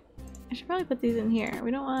I should probably put these in here.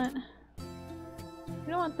 We don't want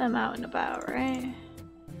them out and about, right?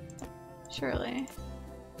 Surely.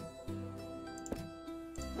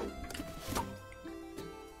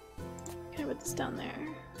 Can I put this down there?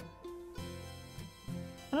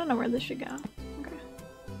 I don't know where this should go. Okay.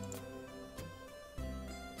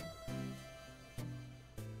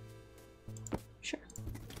 Sure.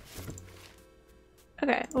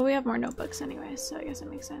 Okay, well we have more notebooks anyway, so I guess it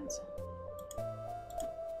makes sense.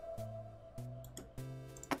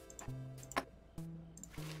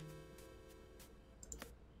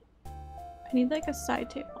 I need like a side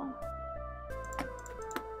table.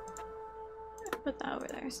 Put that over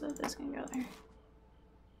there so that this can go there.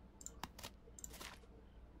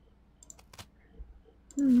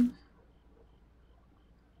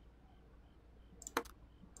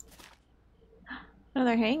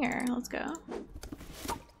 Another hanger, let's go.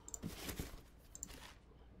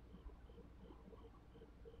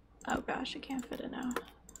 Oh gosh, I can't fit it now.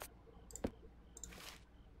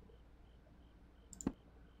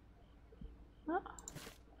 Oh,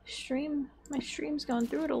 my stream's going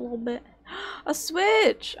through it a little bit. A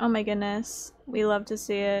switch! Oh my goodness. We love to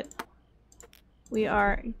see it. We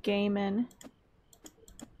are gaming.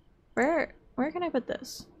 Where can I put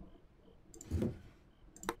this?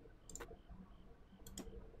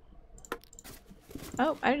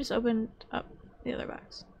 Oh, I just opened up the other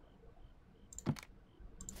box.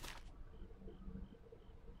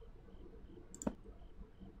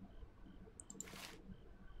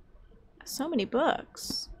 So many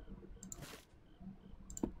books.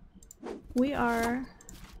 We are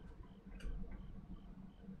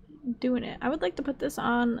doing it. I would like to put this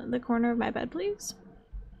on the corner of my bed, please.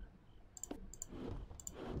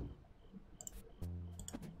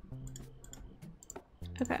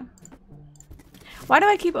 Okay. Why do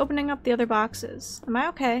I keep opening up the other boxes? Am I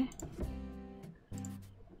okay?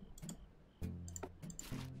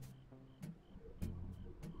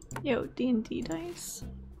 Yo, D&D dice.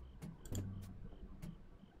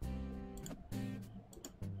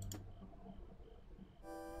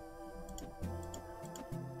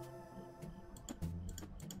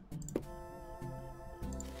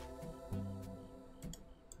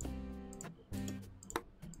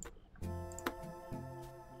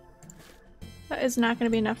 That is not going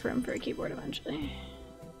to be enough room for a keyboard eventually.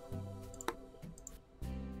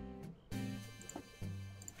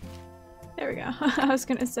 There we go. I was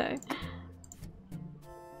going to say.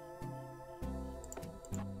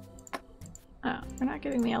 Oh, they're not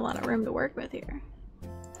giving me a lot of room to work with here.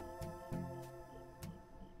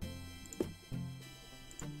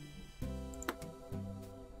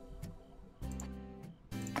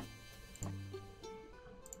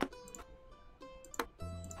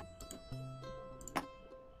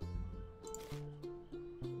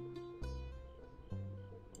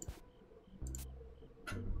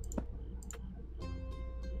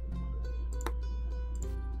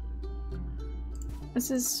 This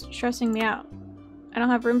is stressing me out. I don't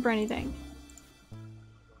have room for anything.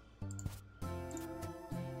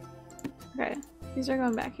 Okay, these are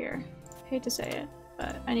going back here. Hate to say it,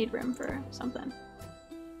 but I need room for something.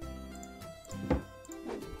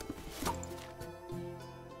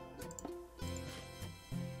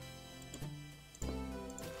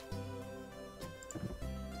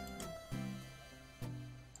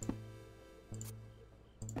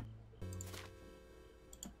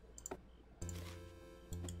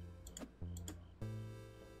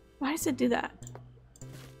 Why does it do that?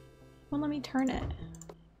 Won't let me turn it.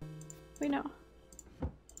 Wait, no.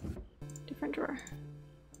 different drawer.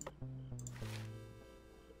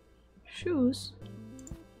 Shoes?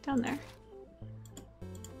 Down there.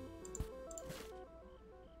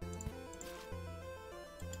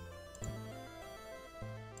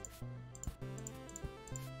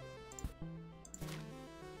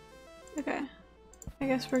 Okay. I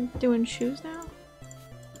guess we're doing shoes now?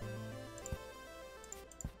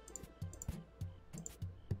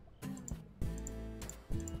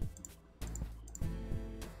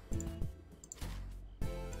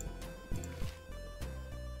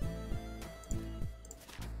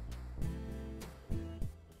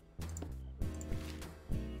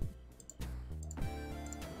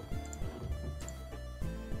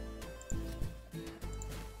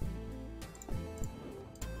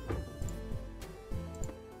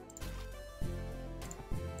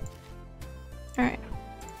 Alright.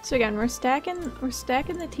 So again, we're stacking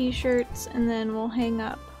the t-shirts and then we'll hang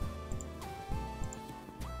up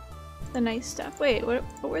the nice stuff. Wait, what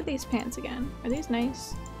were these pants again? Are these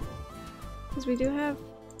nice? Because we do have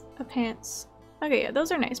a pants. Okay, yeah, those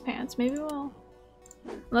are nice pants. Maybe we'll...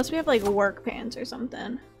 Unless we have like work pants or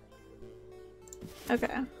something.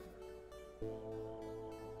 Okay.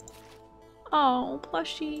 Oh,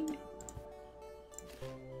 plushie.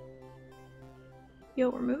 Yo,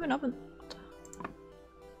 we're moving up and...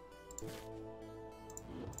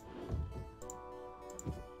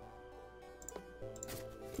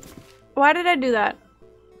 Why did I do that?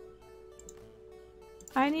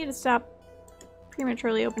 I need to stop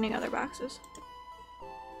prematurely opening other boxes.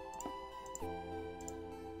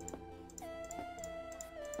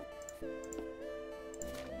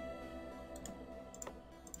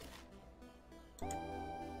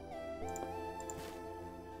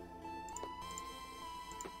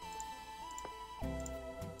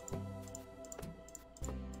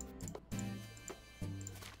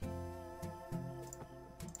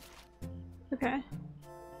 Okay.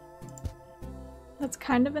 That's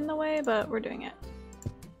kind of in the way, but we're doing it.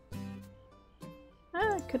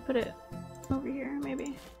 I could put it over here,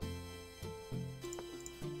 maybe.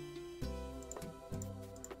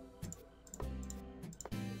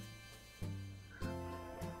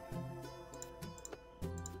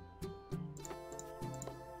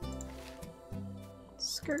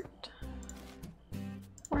 Skirt.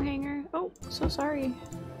 Or hanger. Oh, so sorry.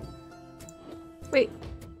 Wait,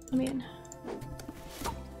 let me in.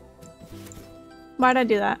 Why'd I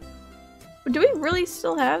do that? Do we really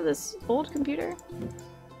still have this old computer?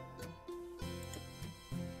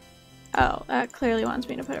 Oh, that clearly wants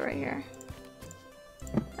me to put it right here.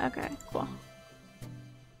 Okay, cool.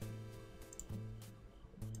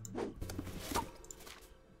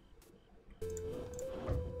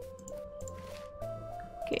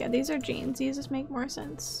 Okay, yeah, these are jeans. These just make more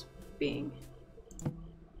sense being.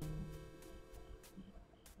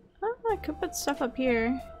 Oh, I could put stuff up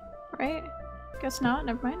here, right? Guess not,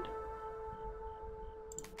 never mind.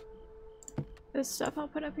 This stuff I'll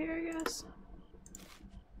put up here, I guess.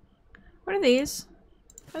 What are these?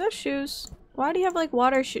 Are those shoes? Why do you have like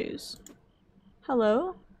water shoes?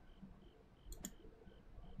 Hello?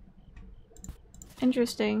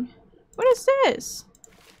 Interesting. What is this?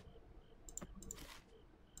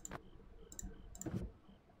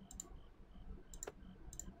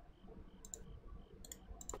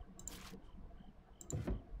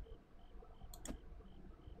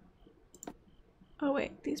 Oh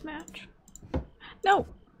wait, these match. No!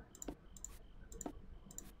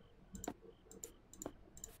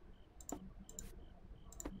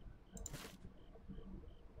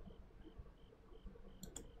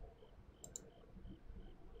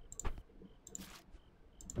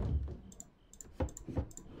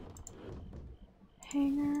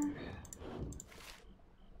 Hanger.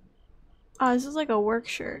 Oh, this is like a work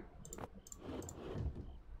shirt.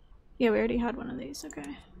 Yeah, we already had one of these,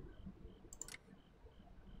 okay.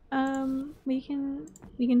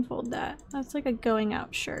 We can fold that. That's like a going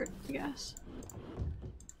out shirt, I guess.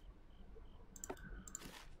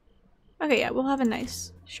 Okay, yeah, we'll have a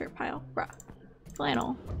nice shirt pile. Bruh.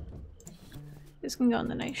 Flannel. This can go in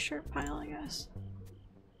the nice shirt pile, I guess.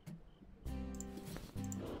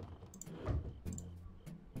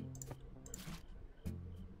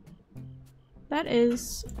 That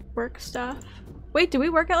is work stuff. Wait, do we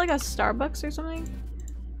work at like a Starbucks or something?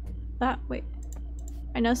 Wait.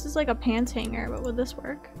 I know this is like a pants hanger, but would this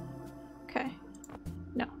work? Okay.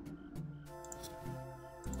 No.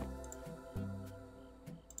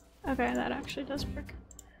 Okay, that actually does work.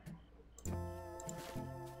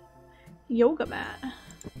 Yoga mat.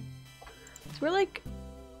 So we're like...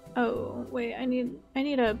 Oh, wait, I need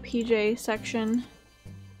a PJ section.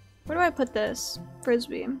 Where do I put this?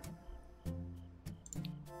 Frisbee.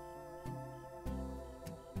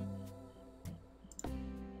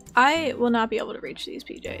 I will not be able to reach these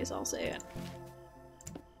PJs, I'll say it.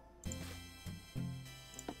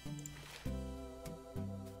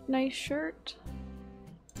 Nice shirt.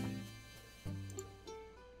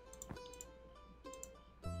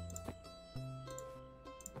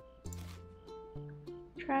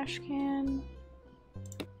 Trash can.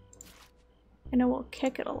 I know we'll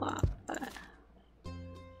kick it a lot, but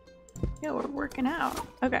yeah, we're working out.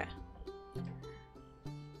 Okay.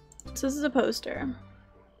 So this is a poster.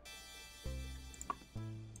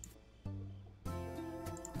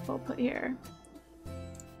 We'll put here.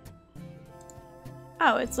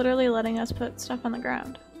 Oh, it's literally letting us put stuff on the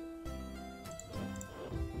ground.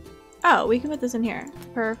 Oh, we can put this in here.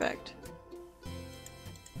 Perfect.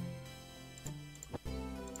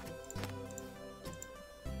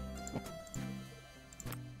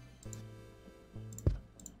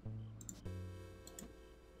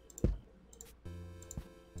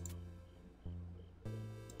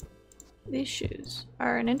 These shoes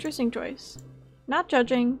are an interesting choice. Not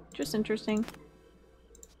judging, just interesting.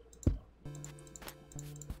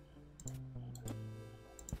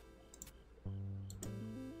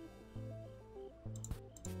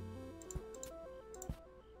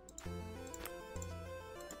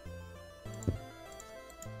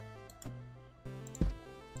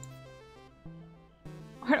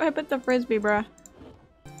 Where do I put the frisbee, bruh?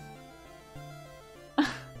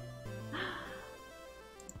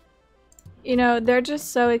 You know, they're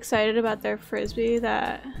just so excited about their frisbee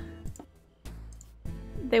that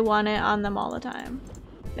they want it on them all the time.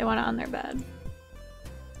 They want it on their bed.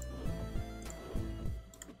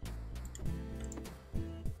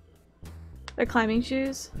 They're climbing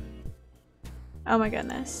shoes? Oh my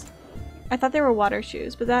goodness. I thought they were water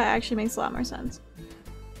shoes, but that actually makes a lot more sense.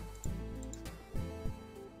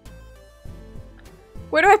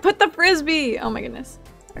 Where do I put the frisbee? Oh my goodness.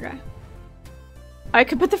 Okay. I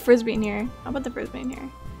could put the frisbee in here. I'll put the frisbee in here.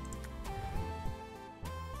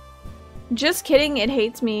 Just kidding, it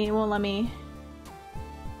hates me. It won't let me.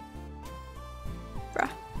 Bruh.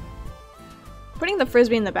 Putting the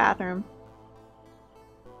frisbee in the bathroom.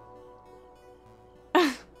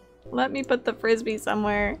 Let me put the frisbee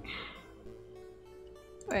somewhere.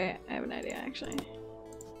 Wait, I have an idea actually.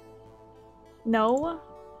 No.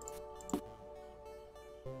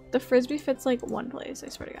 The frisbee fits like one place, I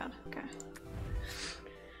swear to God. Okay.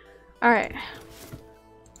 Alright.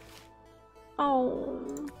 Oh,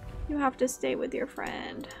 you have to stay with your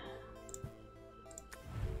friend.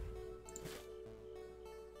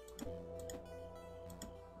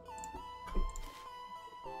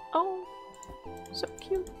 Oh, so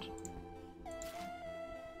cute.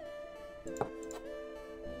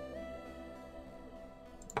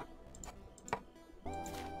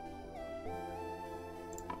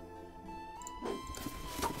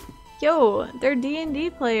 Yo, they're D&D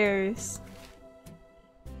players.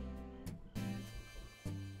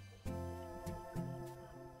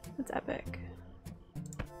 That's epic.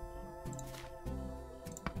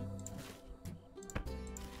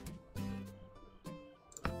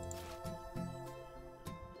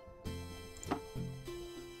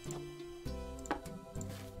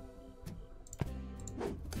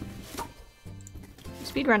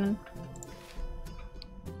 Speedrunning.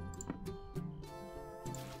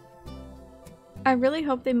 I really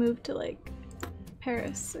hope they move to like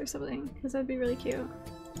Paris or something, because that'd be really cute.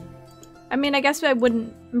 I mean, I guess I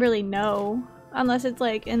wouldn't really know unless it's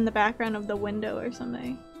like in the background of the window or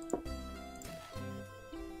something.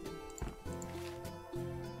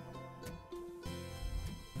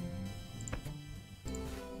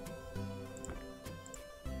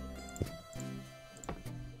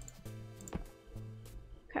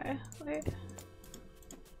 Okay, wait.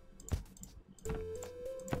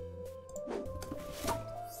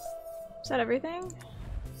 Is that everything?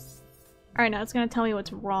 Alright, now it's gonna tell me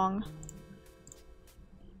what's wrong.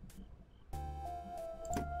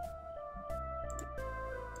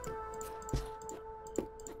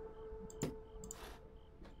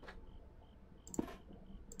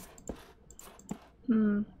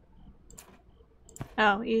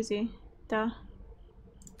 Oh, easy. Duh.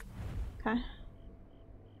 Okay.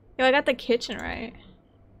 Yo, I got the kitchen right.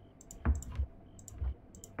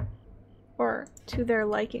 Or to their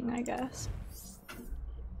liking, I guess.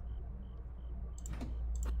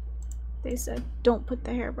 They said, don't put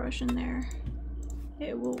the hairbrush in there.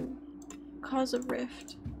 It will cause a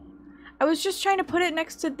rift. I was just trying to put it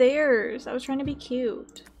next to theirs. I was trying to be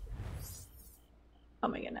cute. Oh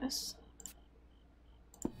my goodness.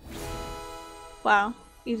 Wow,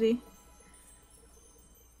 easy.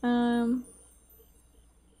 That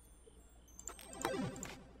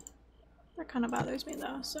kind of bothers me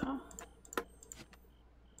though, so.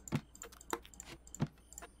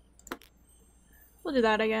 We'll do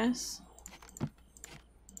that, I guess.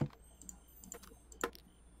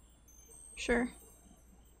 Sure.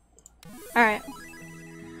 Alright.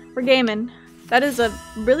 We're gaming. That is a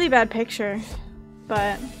really bad picture,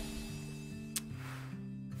 but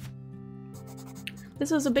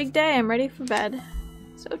this was a big day. I'm ready for bed.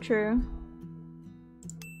 So true.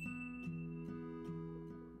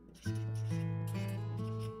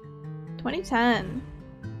 $2010.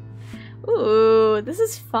 Ooh, this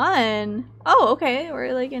is fun. Oh, okay.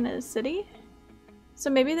 We're like in a city. So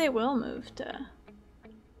maybe they will move to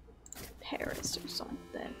Paris or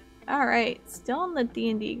something. Alright, still on the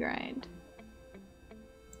D&D grind.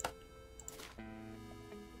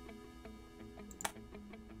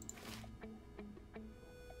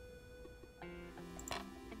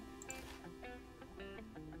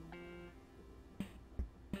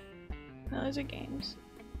 No, those are games.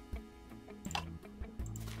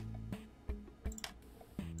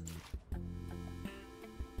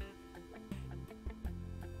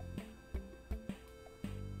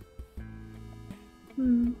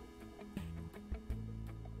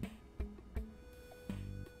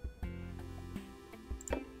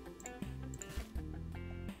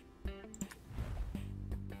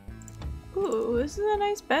 Ooh, this is a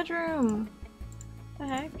nice bedroom. The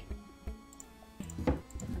heck?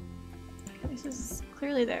 This is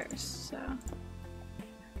clearly theirs, so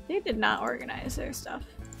they did not organize their stuff.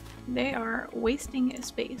 They are wasting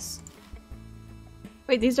space.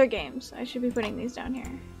 Wait, these are games. I should be putting these down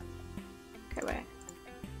here. Okay, wait.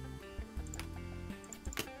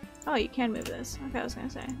 Oh, you can move this. Okay, I was gonna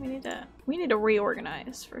say we need to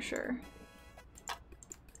reorganize for sure.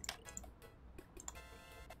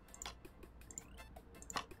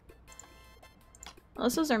 Well,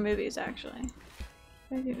 those are movies actually.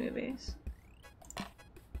 Maybe movies.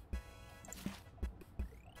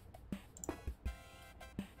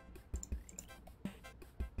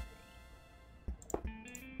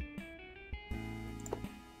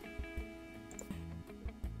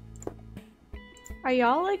 Are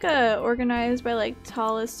y'all like a organized by like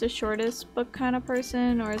tallest to shortest book kind of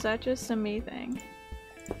person, or is that just a me thing?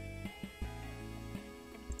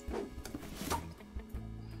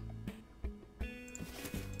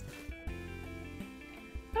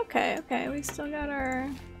 Okay, we still got our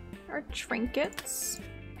trinkets.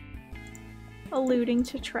 Alluding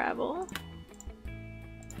to travel.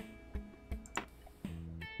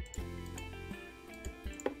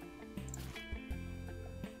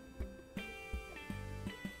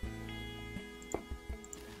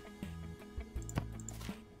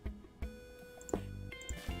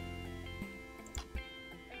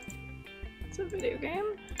 It's a video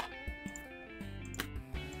game.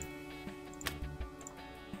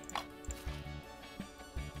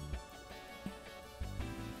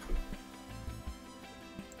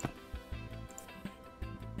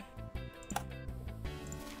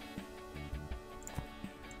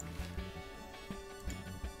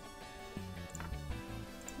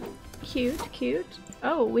 Cute, cute.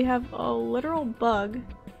 Oh, we have a literal bug.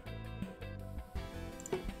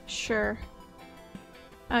 Sure.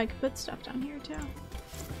 I could put stuff down here too.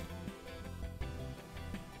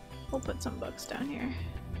 We'll put some books down here.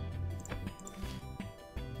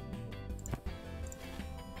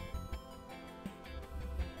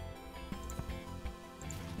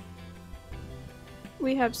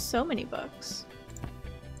 We have so many books.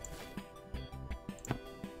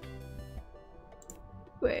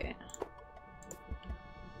 Wait.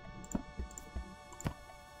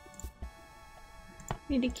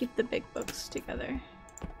 Need to keep the big books together.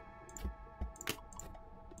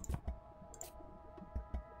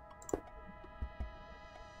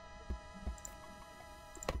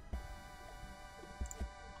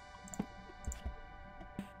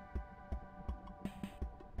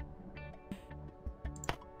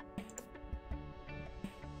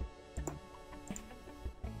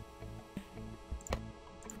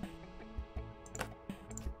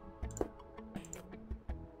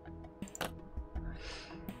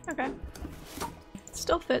 Okay.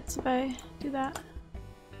 Still fits if I do that.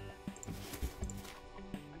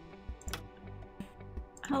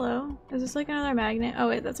 Hello? Is this like another magnet? Oh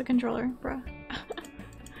wait, that's a controller, bruh.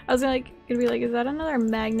 I was gonna be like, is that another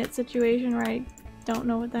magnet situation where I don't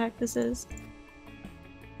know what the heck this is?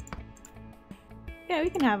 Yeah, we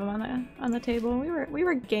can have them on the table. We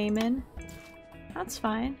were gaming. That's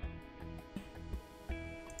fine.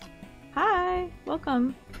 Hi!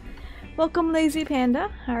 Welcome. Welcome, Lazy Panda.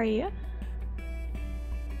 How are you?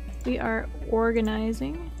 We are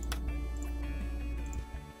organizing.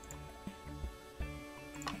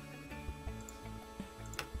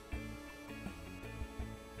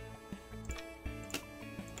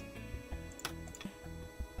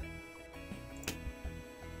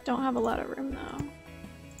 don't have a lot of room though.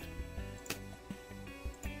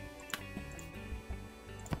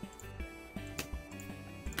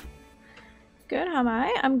 Good, how am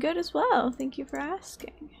I? I'm good as well. Thank you for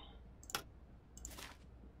asking.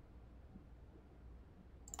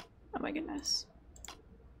 Oh my goodness.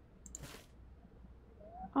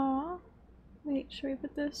 Aw. Wait, should we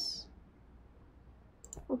put this?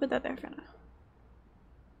 We'll put that there for now.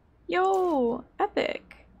 Yo!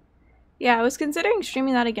 Epic! Yeah, I was considering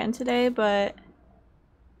streaming that again today, but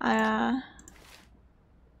I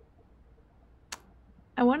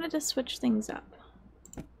wanted to switch things up.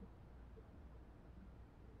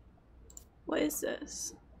 What is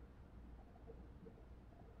this?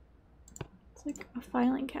 It's like a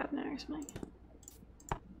filing cabinet or something.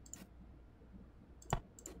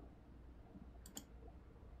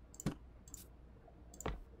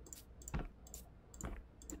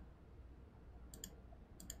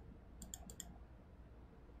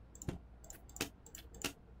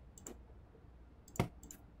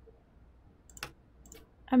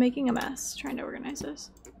 I'm making a mess trying to organize this.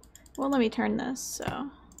 Well, let me turn this, so.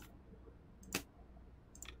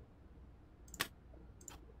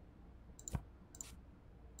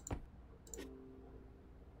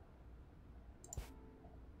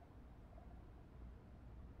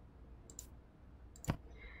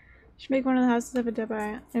 Should make one of the houses have a dead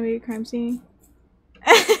by maybe a crime scene.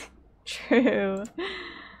 True.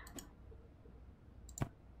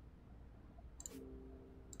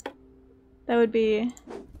 That would be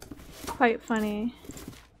quite funny.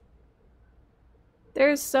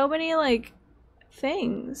 There's so many like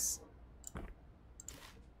things.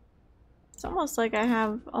 It's almost like I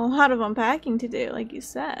have a lot of unpacking to do, like you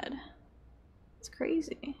said. It's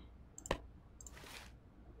crazy.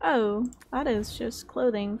 Oh, that is just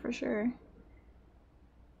clothing for sure.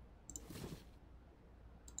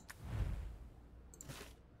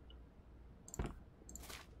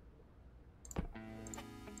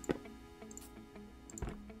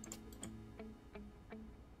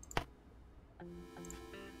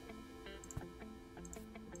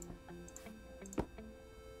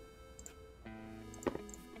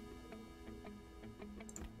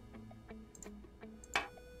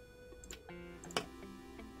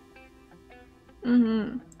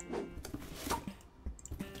 Mm-hmm.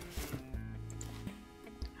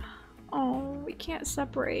 Oh, we can't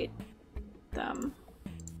separate them.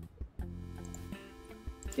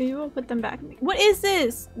 Maybe we'll put them back. What is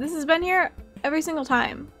this? This has been here every single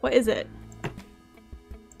time. What is it?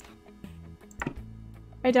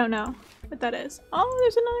 I don't know what that is. Oh,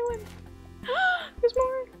 there's another one. There's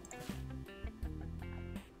more.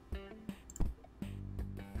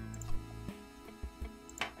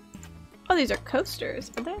 Oh, these are coasters,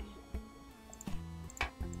 are they?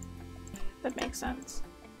 That makes sense.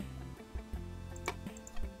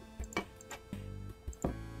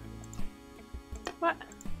 What?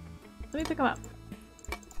 Let me pick them up.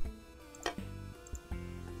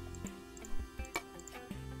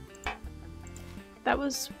 That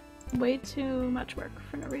was way too much work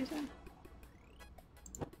for no reason.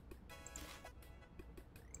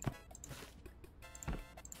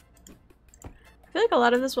 I feel like a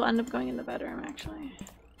lot of this will end up going in the bedroom, actually.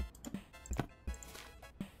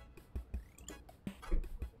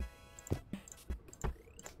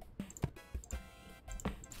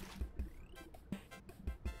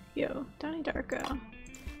 Yo, Donnie Darko.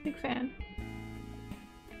 Big fan.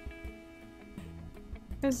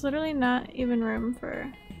 There's literally not even room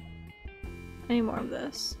for any more of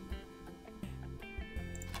this.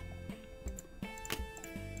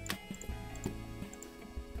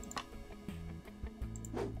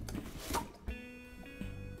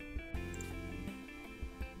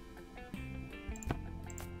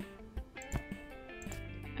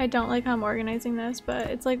 I don't like how I'm organizing this, but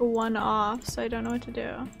it's like one off, so I don't know what to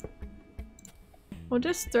do. We'll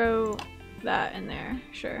just throw that in there,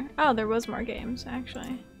 sure. Oh, there was more games,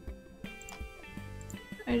 actually.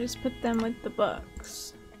 I just put them with the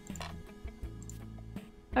books.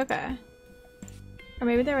 Okay. Or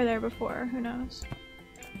maybe they were there before, who knows.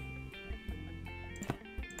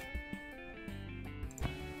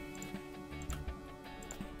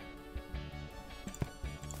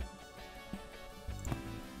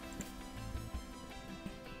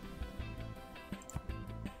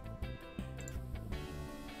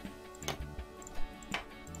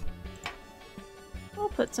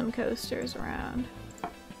 Put some coasters around.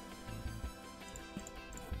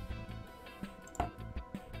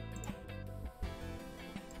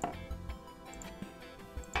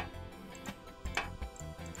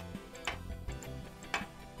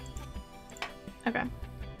 Okay.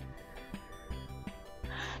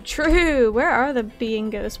 True! Where are the bee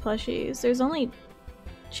and ghost plushies? There's only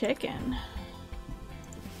chicken.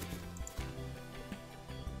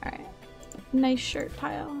 Alright. Nice shirt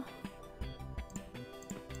pile.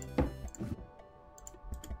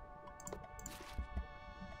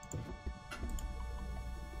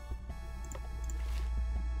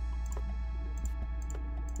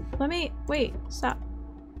 Let me- wait, stop.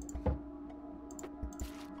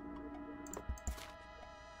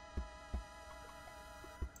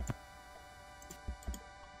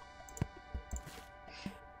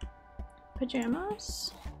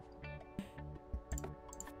 Pajamas?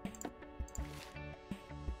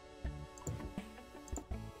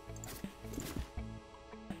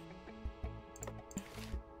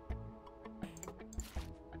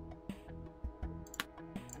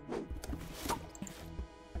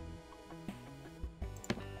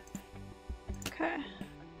 Okay.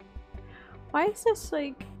 Why is this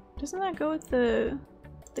like, doesn't that go with the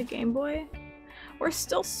Game Boy? We're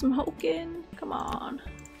still smoking? Come on.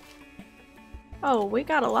 Oh, we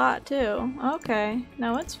got a lot too. Okay.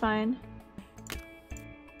 No, it's fine.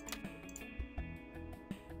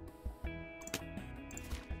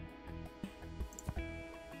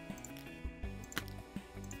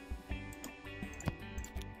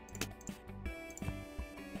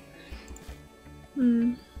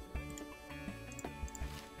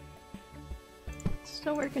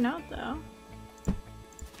 Still working out though.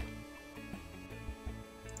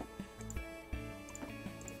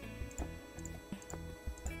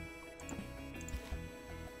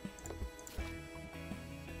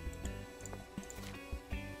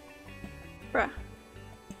 Bruh.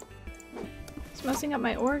 It's messing up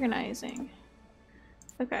my organizing.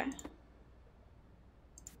 Okay.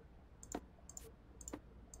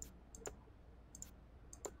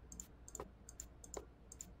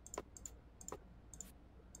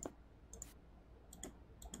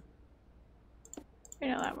 You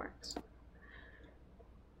know that works.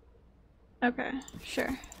 Okay,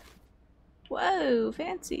 sure. Whoa,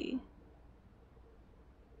 fancy.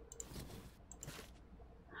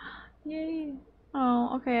 Yay.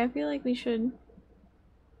 Oh, okay, I feel like we should...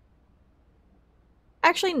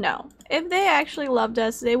 Actually, no. If they actually loved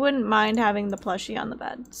us, they wouldn't mind having the plushie on the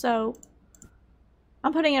bed. So,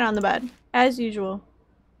 I'm putting it on the bed, as usual.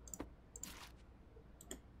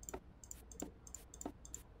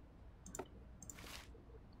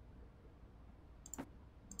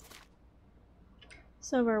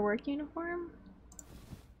 So, our work uniform?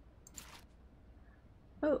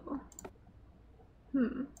 Oh.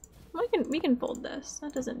 We can fold this.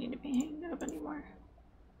 That doesn't need to be hanged up anymore.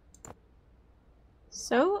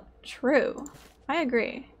 So true. I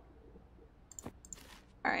agree.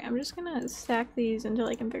 Alright, I'm just gonna stack these until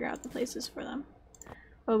I can figure out the places for them.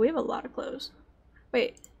 Oh, we have a lot of clothes.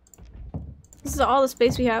 Wait. This is all the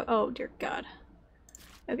space we have? Oh, dear God.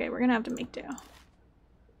 Okay, we're gonna have to make do.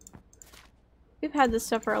 We've had this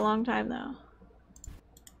stuff for a long time, though.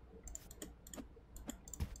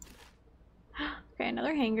 Okay,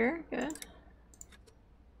 another hanger. Good.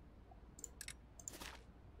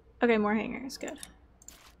 Okay, more hangers. Good.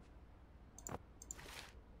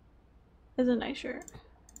 This is a nice shirt.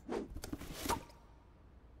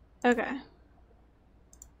 Okay.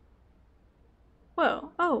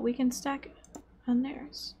 Whoa. Oh, we can stack it on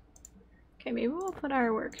theirs. Okay, maybe we'll put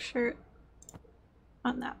our work shirt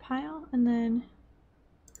on that pile, and then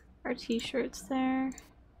our t-shirts there.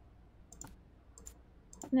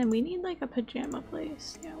 And then we need like a pajama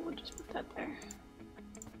place. Yeah, we'll just put that there.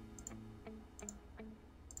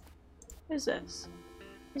 What is this?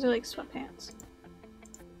 These are like sweatpants.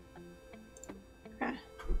 Okay.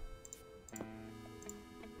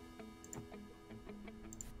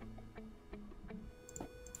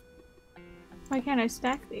 Why can't I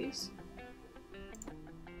stack these?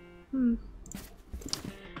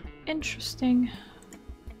 Interesting.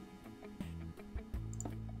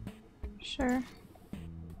 Sure.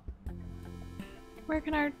 Where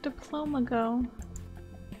can our diploma go?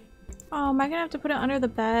 Oh, am I gonna have to put it under the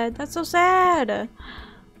bed? That's so sad!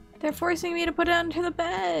 They're forcing me to put it under the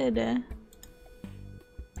bed!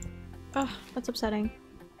 Ugh, that's upsetting.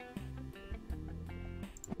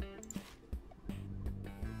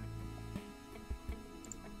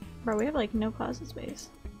 Bro, we have like no closet space.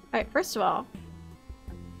 Alright, first of all,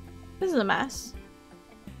 this is a mess.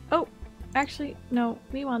 Oh, actually, no,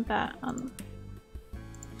 we want that.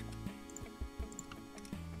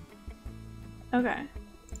 Okay.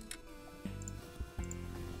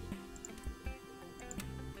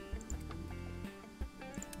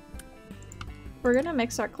 We're gonna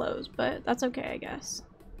mix our clothes, but that's okay, I guess.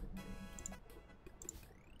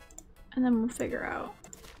 And then we'll figure out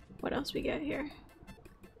what else we get here.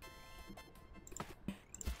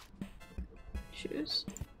 shoes.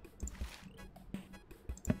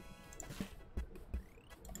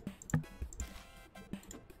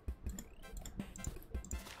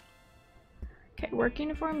 Okay, work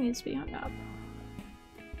uniform needs to be hung up.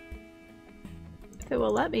 If it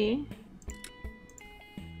will let me.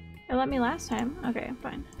 It let me last time. Okay,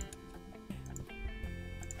 fine.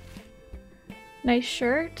 Nice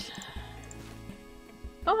shirt.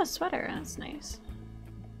 Oh, a sweater. That's nice.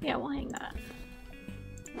 Yeah, we'll hang that.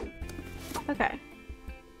 Okay.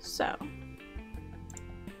 So.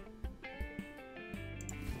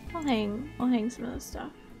 We'll hang some of this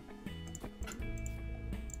stuff.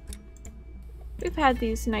 We've had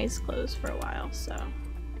these nice clothes for a while, so.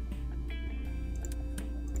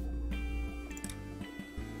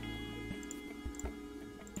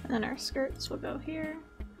 And then our skirts will go here.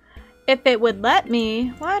 If it would let me.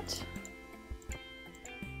 What?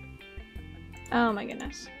 Oh my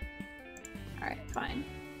goodness. Alright, fine.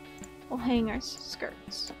 We'll hang our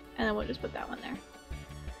skirts. And then we'll just put that one there.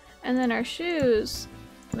 And then our shoes,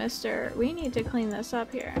 mister, we need to clean this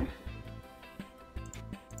up here.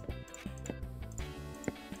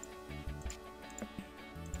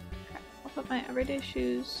 Okay, I'll put my everyday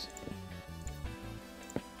shoes.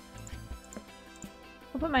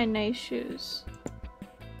 I'll put my nice shoes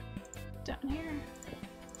down here.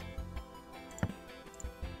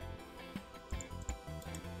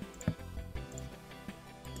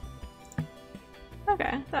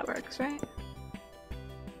 Okay, that works, right?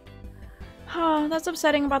 Oh, that's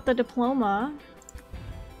upsetting about the diploma.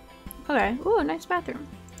 Okay, ooh, nice bathroom.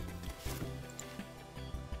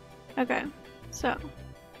 Okay, so.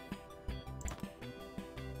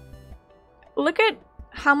 Look at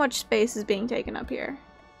how much space is being taken up here.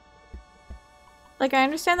 Like, I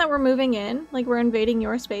understand that we're moving in, like we're invading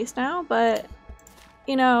your space now, but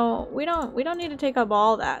you know, we don't need to take up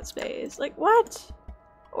all that space. Like, what?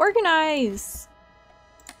 Organize.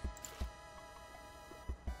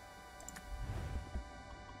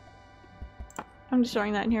 I'm just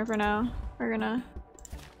throwing that in here for now.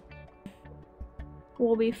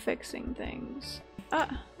 We'll be fixing things.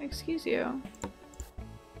 Ah, excuse you.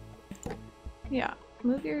 Yeah,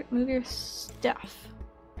 move your stuff.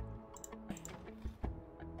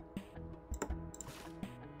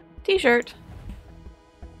 T-shirt.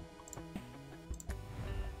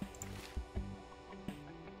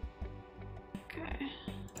 Okay.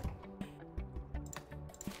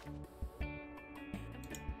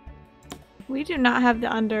 We do not have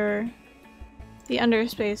the under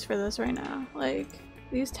space for this right now. Like,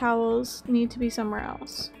 these towels need to be somewhere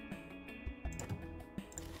else.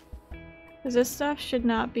 Because this stuff should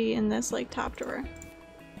not be in this, like, top drawer.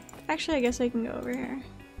 Actually, I guess I can go over here.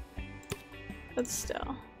 But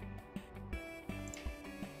still.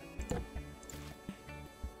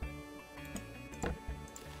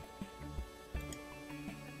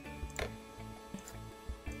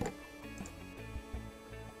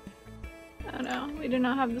 Oh no, we do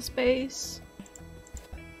not have the space.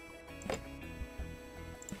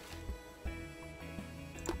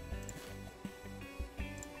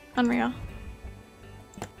 Unreal.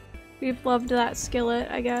 We've loved that skillet,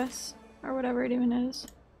 I guess. Or whatever it even is.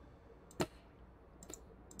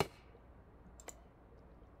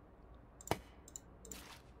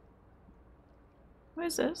 What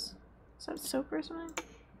is this? Is that soap or something?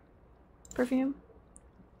 Perfume?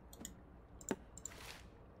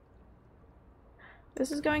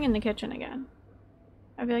 This is going in the kitchen again.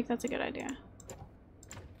 I feel like that's a good idea.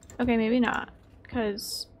 Okay, maybe not.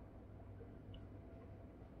 Because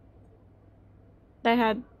they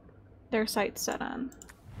had their sights set on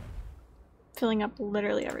filling up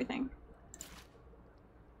literally everything.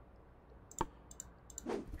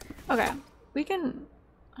 Okay, we can...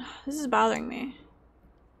 This is bothering me.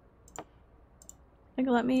 Like,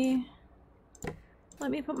 let me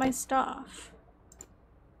put my stuff.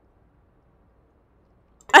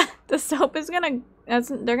 The soap is gonna...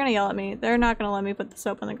 they're gonna yell at me. They're not gonna let me put the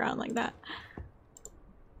soap on the ground like that.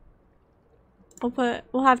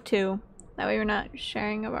 We'll have two. That way we're not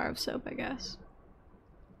sharing a bar of soap, I guess.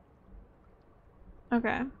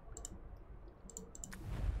 Okay.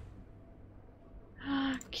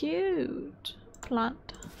 Cute.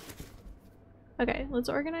 Plant. Okay, let's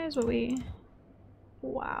organize what we...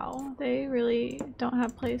 Wow, they really don't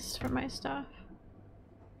have place for my stuff.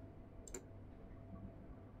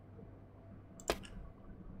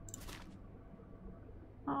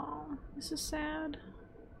 Oh, this is sad.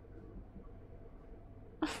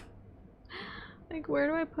 Like, where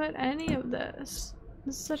do I put any of this?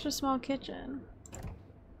 This is such a small kitchen.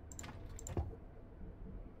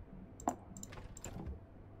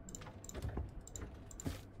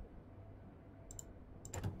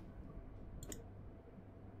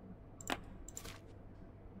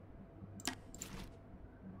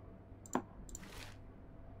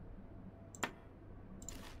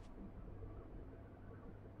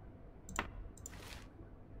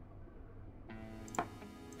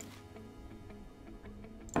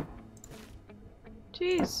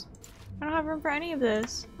 Jeez. I don't have room for any of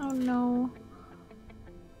this. Oh no.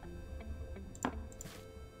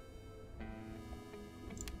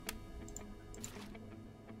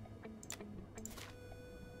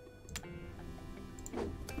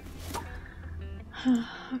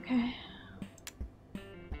 Okay.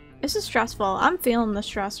 This is stressful. I'm feeling the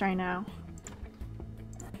stress right now.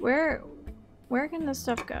 Where can this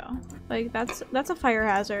stuff go? Like that's a fire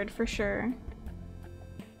hazard for sure.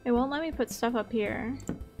 It won't let me put stuff up here.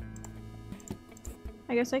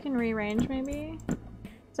 I guess I can rearrange maybe?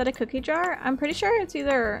 Is that a cookie jar? I'm pretty sure it's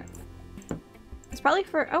either... It's probably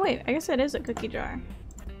for... Oh wait, I guess it is a cookie jar.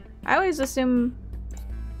 I was assuming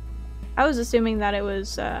that it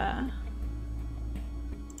was,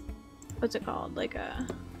 what's it called? Like a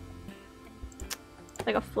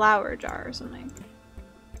flour jar or something.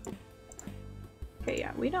 Okay,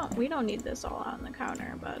 yeah, we don't need this all on the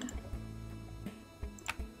counter, bud.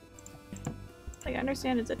 Like, I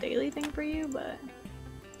understand it's a daily thing for you, but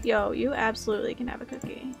yo, you absolutely can have a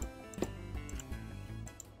cookie.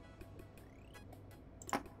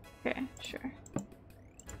 Okay, sure.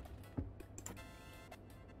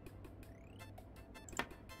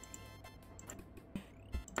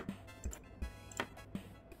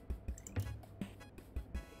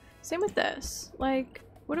 Same with this. Like,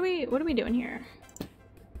 what are we doing here?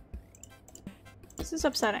 This is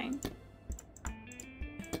upsetting.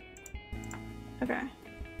 Okay.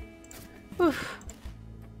 Oof.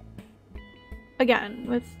 Again,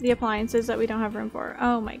 with the appliances that we don't have room for.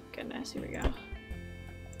 Oh my goodness, here we go.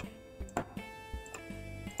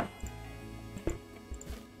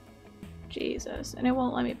 Jesus, and it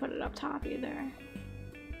won't let me put it up top either.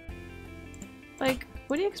 Like,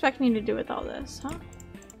 what do you expect me to do with all this, huh?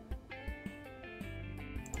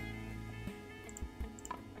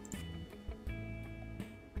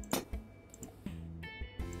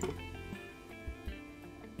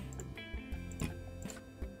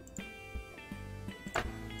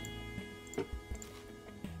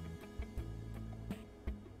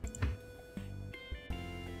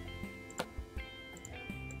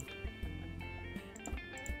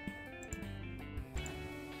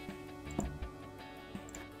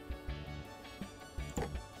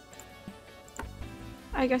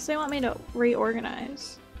 I guess they want me to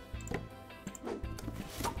reorganize.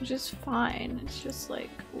 Which is fine. It's just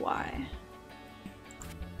like, why?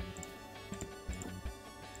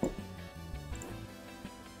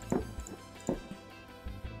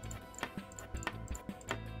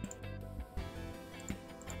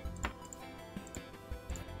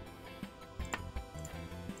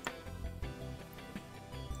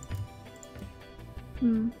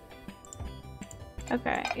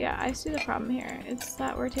 Okay, yeah, I see the problem here. It's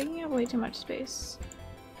that we're taking up way too much space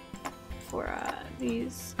for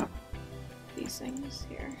these things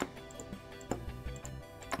here.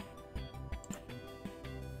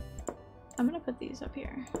 I'm gonna put these up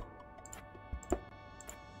here.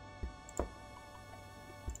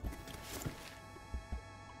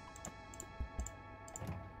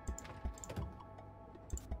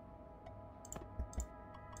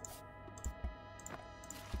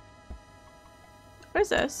 What is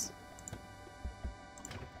this?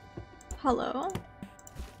 Hello?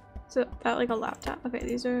 Is that like a laptop? Okay,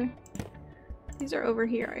 these are over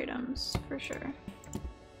here items for sure.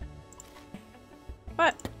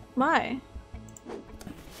 What? Why?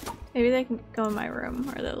 Maybe they can go in my room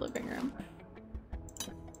or the living room.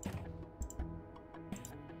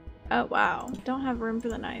 Oh wow, don't have room for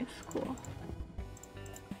the knife. Cool.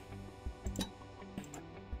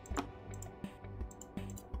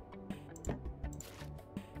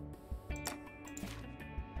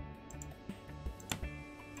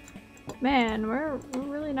 Man, we're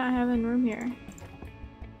really not having room here.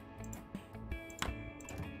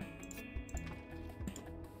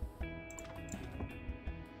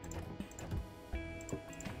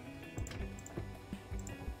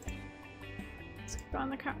 Let's go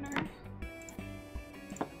on the counter.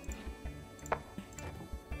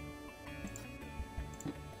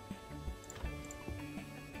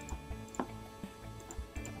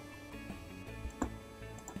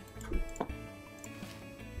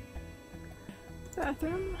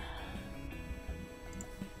 Bathroom.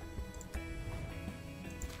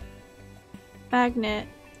 Magnet.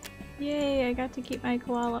 Yay, I got to keep my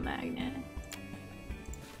koala magnet.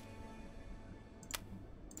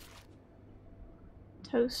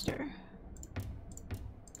 Toaster.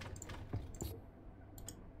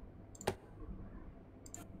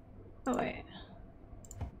 Oh wait.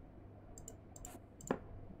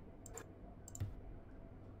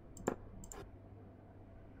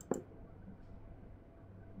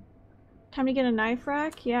 Time to get a knife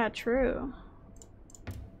rack? Yeah, true.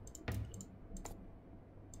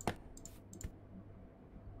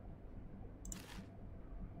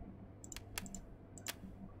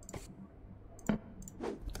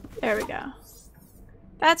 There we go.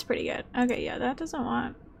 That's pretty good. Okay, yeah, that doesn't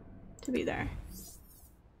want to be there.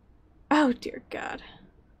 Oh, dear God.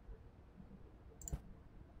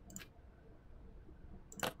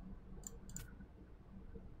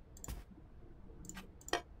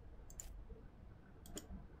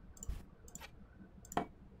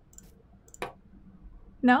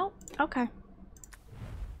 No? Okay.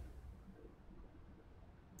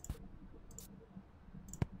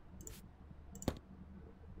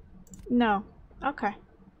 No. Okay.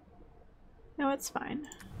 No, it's fine.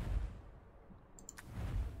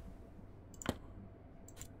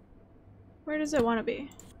 Where does it want to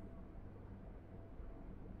be?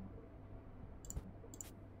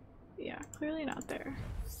 Yeah, clearly not there.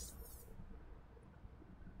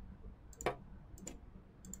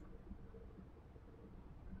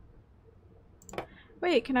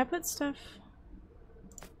 Wait, can I put stuff?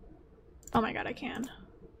 Oh my god, I can.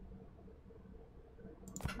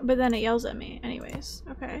 But then it yells at me anyways.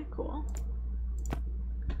 Okay, cool.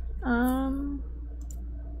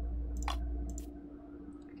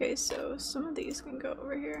 Okay, so some of these can go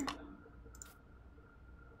over here.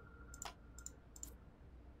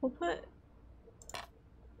 We'll put...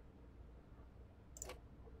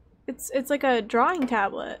 It's like a drawing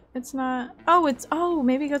tablet. It's not... Oh, it's... Oh,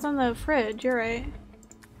 maybe it goes on the fridge. You're right.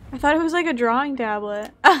 I thought it was like a drawing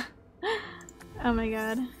tablet. Oh my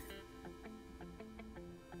god.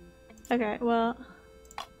 Okay, well...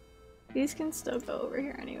 These can still go over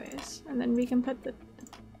here anyways. And then we can put the...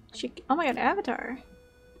 Oh my god, Avatar!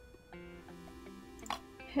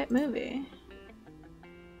 Hit movie.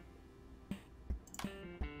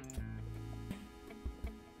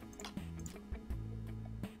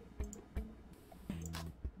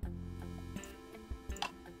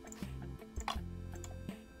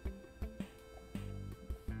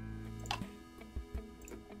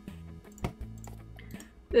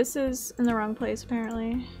 This is in the wrong place,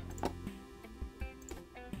 apparently.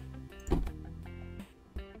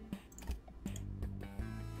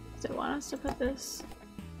 Does it want us to put this?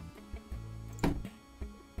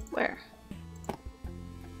 Where?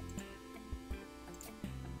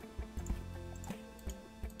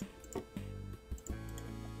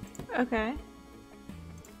 Okay.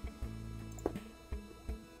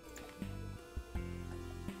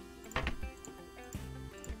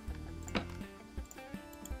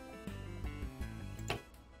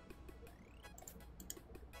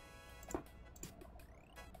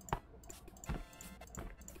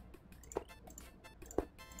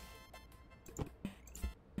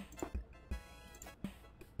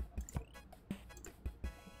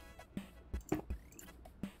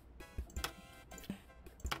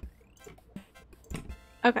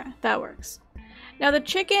 Okay, that works. Now the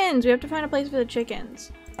chickens! We have to find a place for the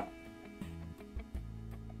chickens.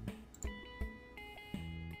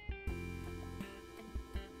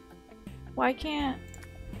 Why can't...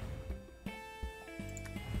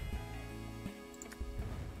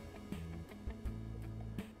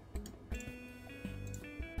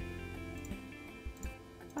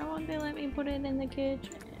 Why won't they let me put it in the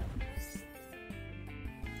kitchen?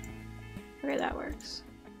 Okay, that works.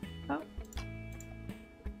 Oh.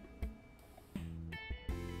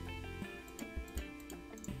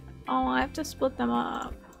 Oh, I have to split them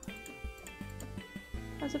up.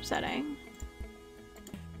 That's upsetting.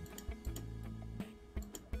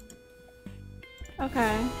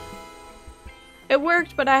 Okay. It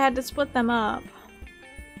worked, but I had to split them up.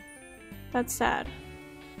 That's sad.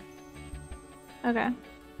 Okay.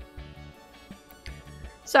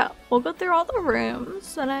 So, we'll go through all the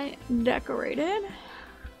rooms that I decorated.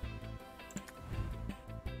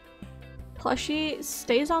 Plushie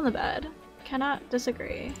stays on the bed. Cannot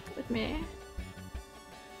disagree with me.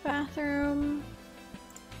 Bathroom.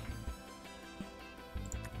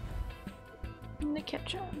 In the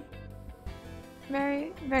kitchen.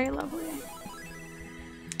 Very, very lovely.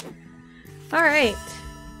 Alright.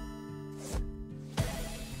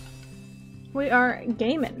 We are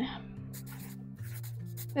gaming.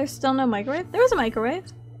 There's still no microwave? There was a microwave.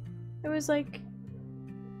 It was like...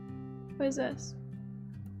 What is this?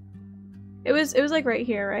 It was like right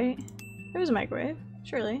here, right? There was a microwave,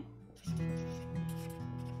 surely.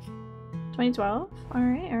 2012?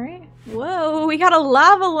 Alright, alright. Whoa, we got a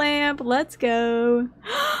lava lamp! Let's go!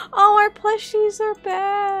 Oh, our plushies are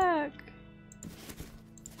back!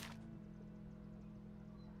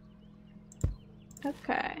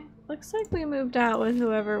 Okay. Looks like we moved out with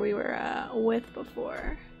whoever we were with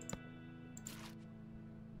before.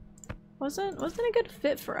 Wasn't a good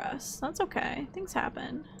fit for us. That's okay. Things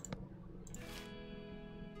happen.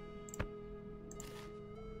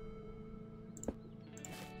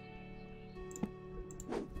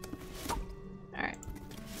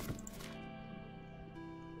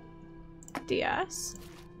 DS.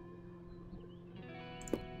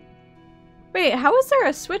 Wait, how was there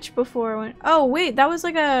a Switch before when— oh wait, that was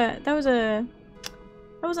like a— that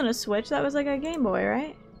wasn't a Switch, that was like a Game Boy,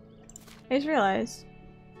 right? I just realized.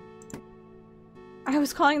 I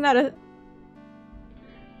was calling it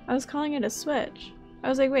a Switch. I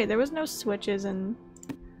was like, wait, there was no Switches in—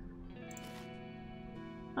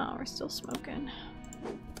 oh, we're still smoking.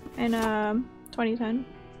 In 2010.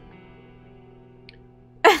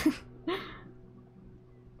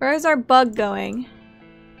 Where is our bug going?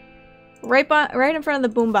 Right in front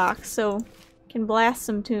of the boombox, so can blast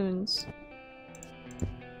some tunes.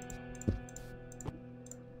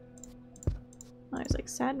 Oh, there's like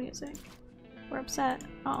sad music. We're upset.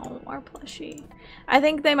 Oh, our plushie. I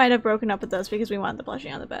think they might have broken up with us because we want the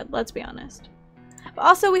plushie on the bed, let's be honest. But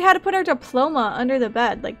also, we had to put our diploma under the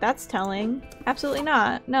bed. Like, that's telling. Absolutely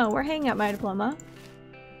not. No, we're hanging up my diploma.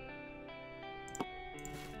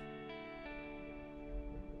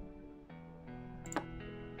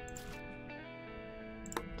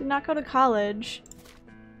 Did not go to college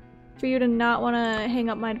for you to not want to hang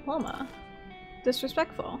up my diploma.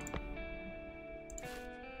 Disrespectful.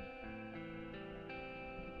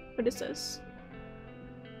 What is this?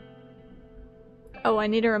 Oh, I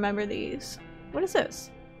need to remember these. What is this?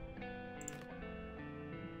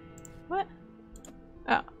 What?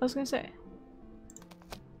 Oh, I was gonna say.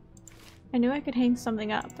 I knew I could hang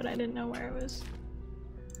something up, but I didn't know where it was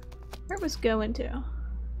going to.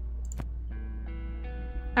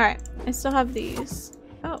 Alright, I still have these.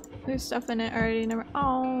 Oh, there's stuff in it already. Never—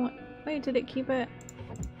 oh, wait, did it keep it?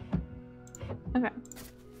 Okay.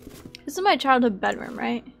 This is my childhood bedroom,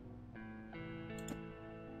 right?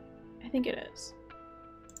 I think it is.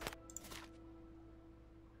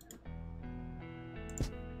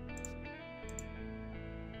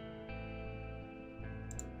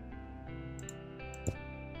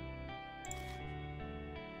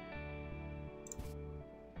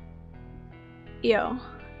 Yo.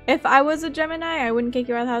 If I was a Gemini, I wouldn't kick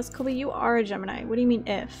you out of the house. Kobe, you are a Gemini. What do you mean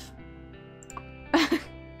if?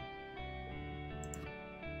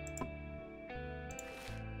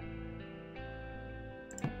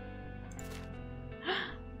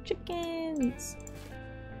 Chickens!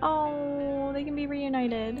 Oh, they can be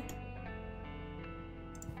reunited.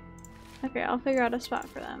 Okay, I'll figure out a spot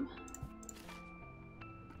for them.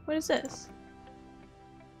 What is this?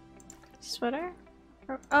 Sweater?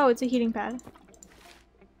 Or— oh, it's a heating pad.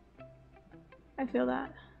 I feel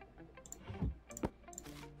that.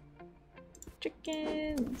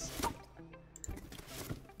 Chickens!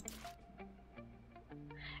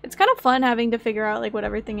 It's kind of fun having to figure out like what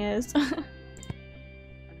everything is. I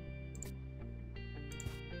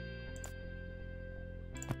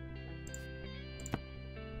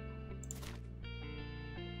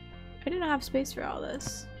didn't have space for all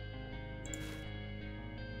this.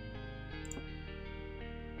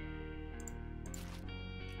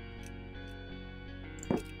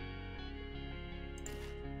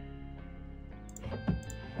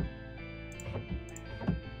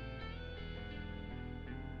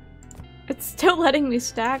 It's still letting me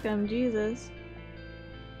stack them, Jesus.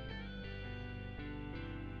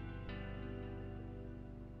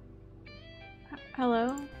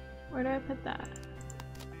 Hello? Where do I put that?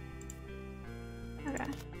 Okay.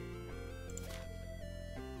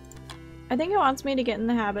 I think it wants me to get in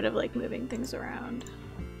the habit of like moving things around.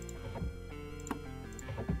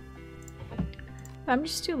 But I'm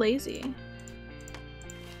just too lazy.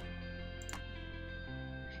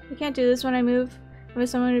 I can't do this when I move. With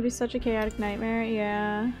someone to be such a chaotic nightmare,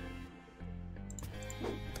 yeah.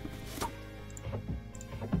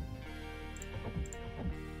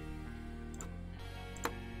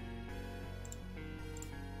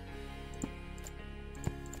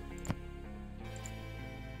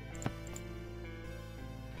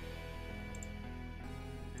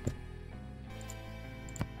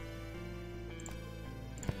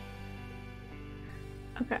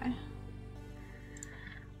 Okay.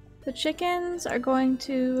 The chickens are going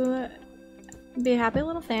to be a happy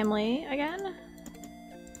little family again.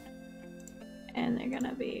 And they're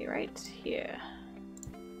gonna be right here.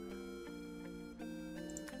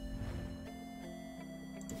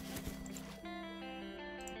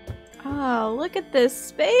 Oh, look at this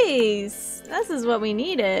space! This is what we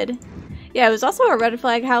needed. Yeah, it was also a red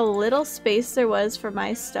flag how little space there was for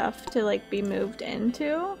my stuff to like be moved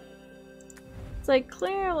into. It's like,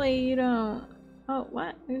 clearly you don't— oh,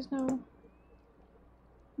 what? There's no—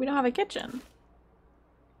 we don't have a kitchen.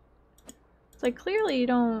 It's like, clearly you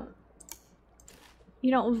don't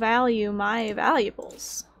value my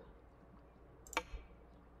valuables.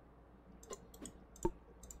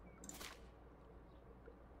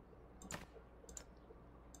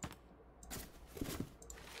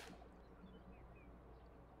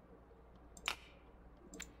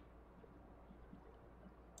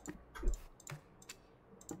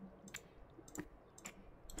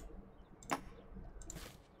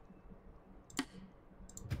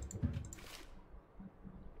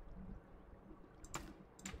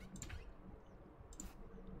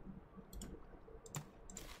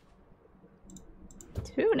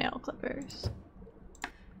 2 nail clippers.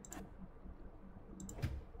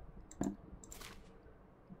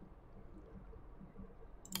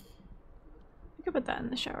 I could put that in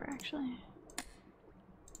the shower, actually.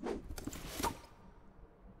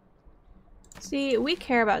 See, we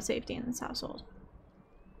care about safety in this household.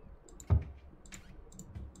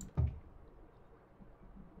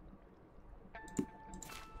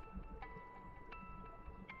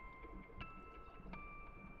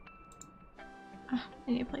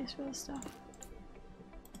 I need a place for this stuff.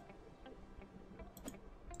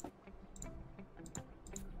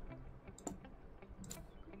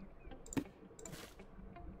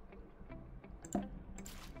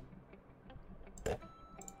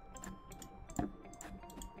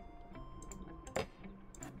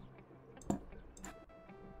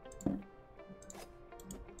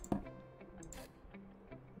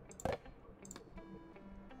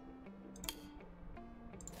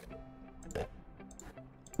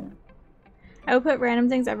 I would put random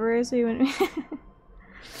things everywhere so you wouldn't.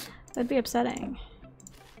 That'd be upsetting.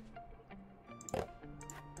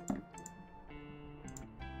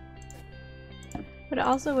 But it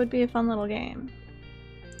also would be a fun little game.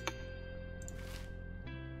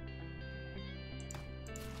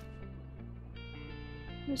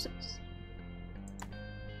 Who's this?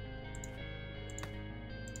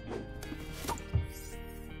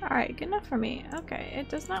 Alright, good enough for me. Okay, it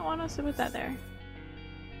does not want us to put that there.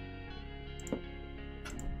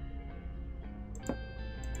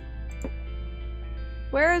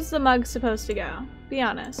 Where is the mug supposed to go? Be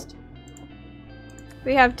honest.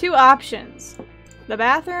 We have 2 options. The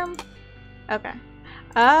bathroom? Okay.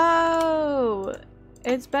 Oh!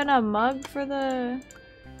 It's been a mug for the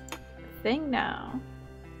thing now.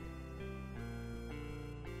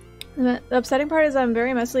 The upsetting part is I'm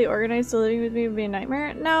very messily organized, so living with me would be a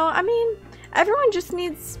nightmare. No, I mean, everyone just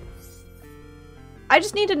needs... I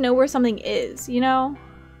just need to know where something is, you know?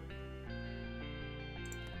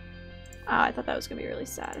 Oh, I thought that was gonna be really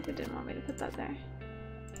sad if it didn't want me to put that there.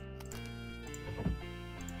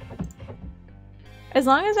 As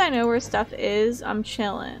long as I know where stuff is, I'm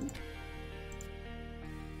chillin'.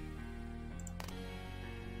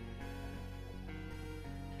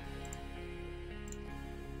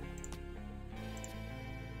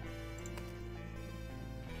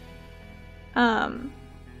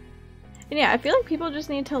 And yeah, I feel like people just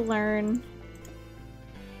need to learn.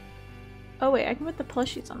 Oh wait, I can put the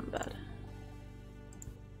plushies on the bed.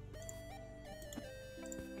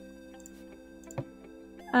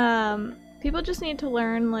 People just need to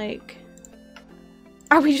learn, like...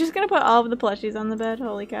 Are we just gonna put all of the plushies on the bed?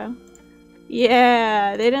 Holy cow.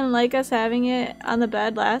 Yeah, they didn't like us having it on the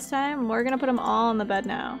bed last time. We're gonna put them all on the bed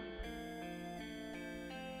now.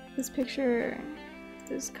 This picture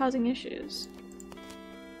is causing issues.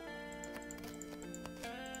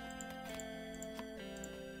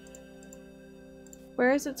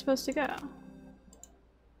 Where is it supposed to go?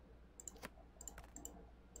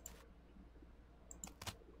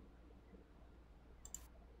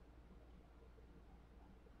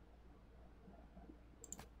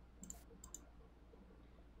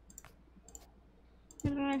 I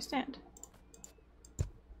don't understand.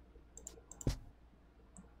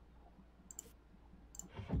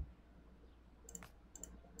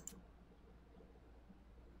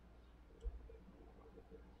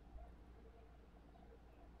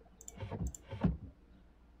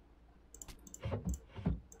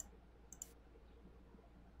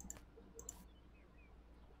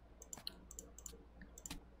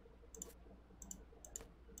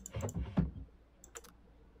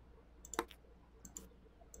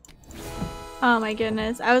 Oh my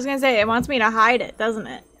goodness. I was gonna say, it wants me to hide it, doesn't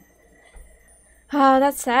it? Oh,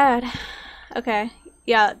 that's sad. Okay.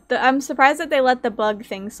 Yeah, I'm surprised that they let the bug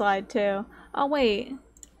thing slide too. Oh wait.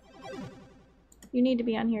 You need to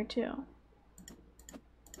be on here too.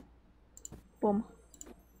 Boom.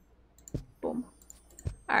 Boom.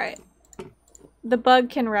 Alright. The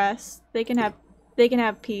bug can rest. They can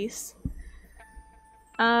have peace.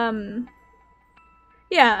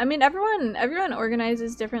 Yeah, I mean, everyone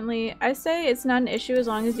organizes differently. I say it's not an issue as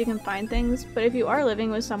long as you can find things, but if you are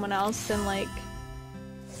living with someone else, then like,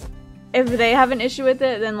 if they have an issue with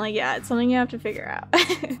it, then like, yeah, it's something you have to figure out.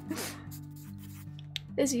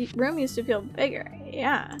 This room used to feel bigger.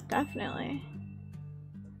 Yeah, definitely.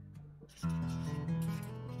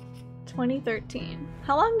 2013.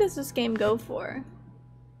 How long does this game go for?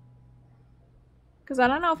 Because I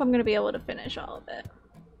don't know if I'm going to be able to finish all of it,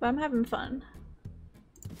 but I'm having fun.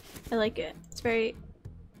 I like it. It's very...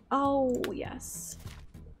 Oh, yes.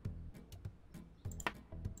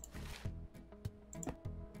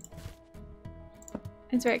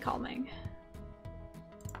 It's very calming.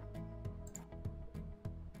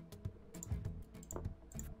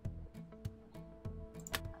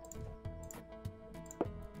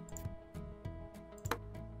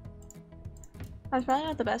 That's probably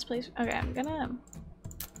not the best place. Okay, I'm gonna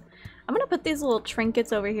put these little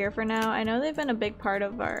trinkets over here for now. I know they've been a big part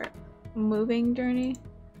of our moving journey.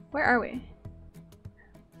 Where are we?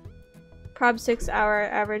 Prob 6 hour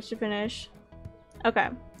average to finish. Okay.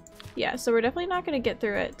 Yeah, so we're definitely not gonna get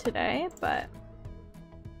through it today, but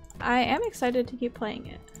I am excited to keep playing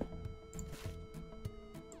it.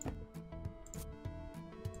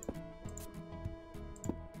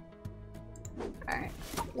 Alright,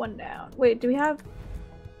 one down. Wait, do we have...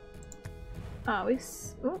 Oh,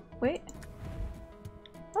 oh, wait.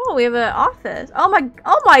 Oh, we have an office. Oh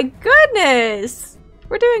my goodness!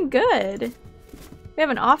 We're doing good. We have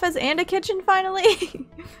an office and a kitchen finally.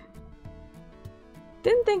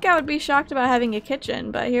 Didn't think I would be shocked about having a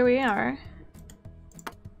kitchen, but here we are.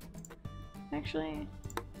 Actually...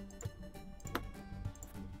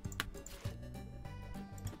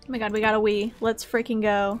 Oh my god, we got a Wii. Let's freaking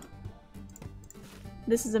go.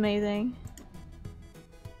 This is amazing.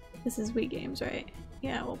 This is Wii games, right?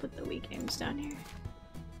 Yeah, we'll put the Wii games down here.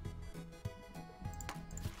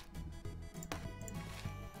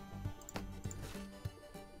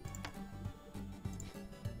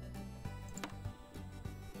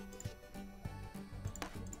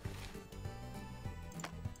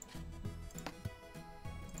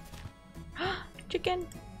 Chicken!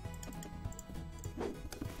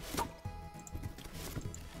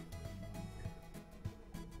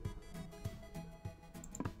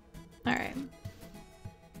 Alright.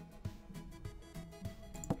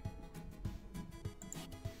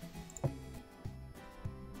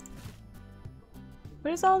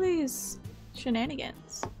 What is all these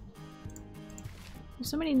shenanigans? There's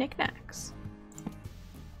so many knickknacks.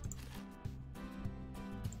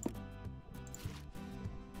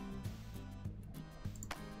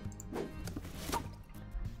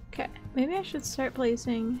 Okay, maybe I should start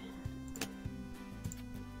placing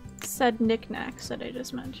said knickknacks that I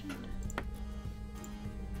just mentioned.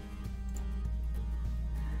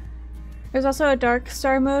 There's also a dark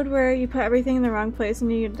star mode where you put everything in the wrong place and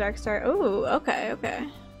you get a dark star. Oh, okay, okay.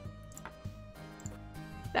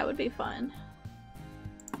 That would be fun.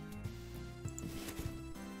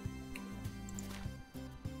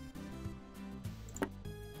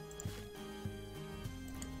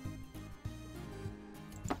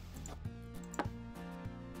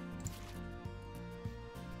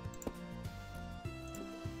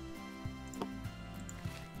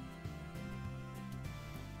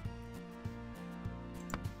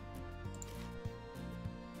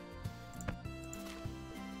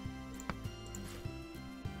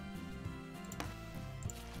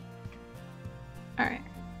 Alright.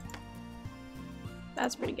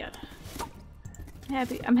 That's pretty good.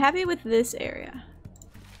 I'm happy with this area.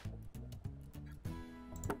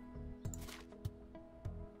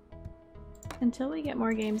 Until we get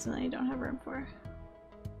more games than I don't have room for.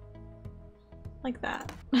 Like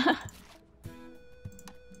that.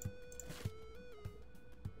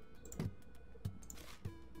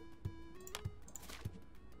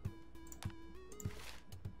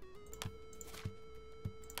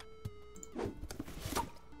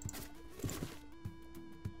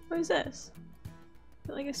 What is this? Is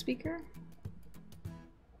it like a speaker?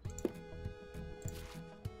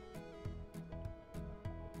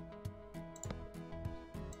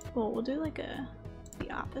 Well, we'll do like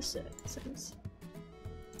the opposite since...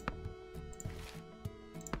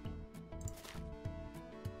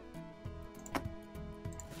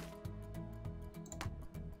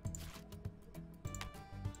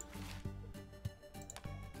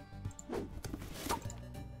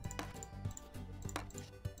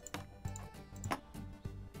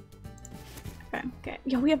 Okay.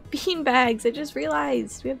 Yo, we have bean bags. I just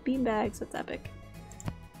realized we have bean bags. That's epic.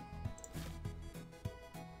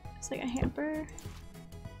 It's like a hamper.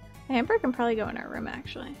 A hamper can probably go in our room,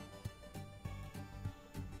 actually.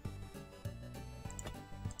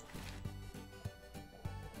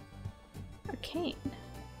 A cane.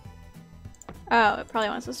 Oh, it probably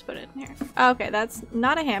wants us to put it in here. Oh, okay, that's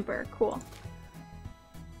not a hamper. Cool.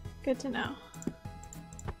 Good to know.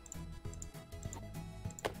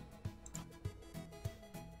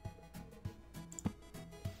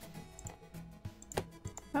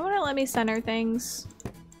 Why won't it let me center things?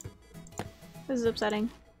 This is upsetting.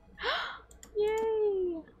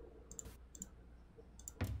 Yay!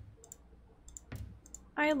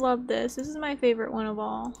 I love this. This is my favorite one of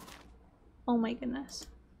all. Oh my goodness.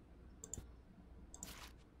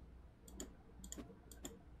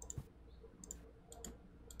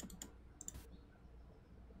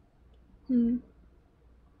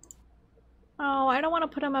 Oh, I don't want to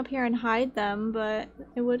put them up here and hide them, but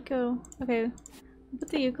it would go. Okay, put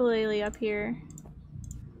the ukulele up here.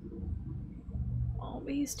 Oh,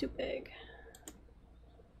 but he's too big.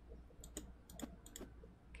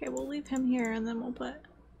 Okay, we'll leave him here and then we'll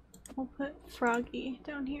put Froggy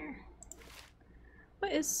down here.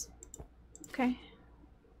 What is... Okay.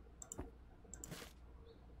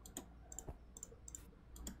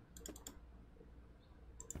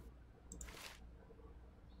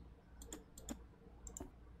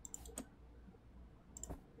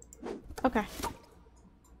 Okay.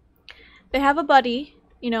 They have a buddy,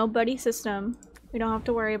 you know, buddy system. We don't have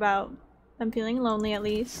to worry about them feeling lonely, at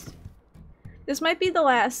least. This might be the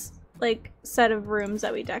last, like, set of rooms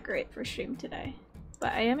that we decorate for stream today.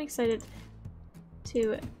 But I am excited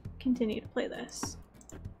to continue to play this.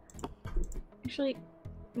 Actually,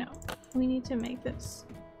 no. We need to make this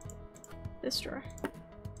drawer.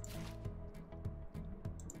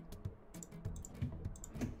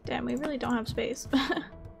 Damn, we really don't have space.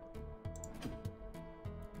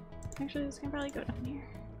 Actually, this can probably go down here.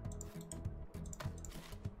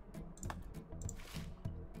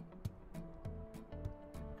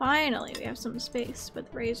 Finally, we have some space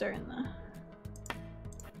with Razor in the...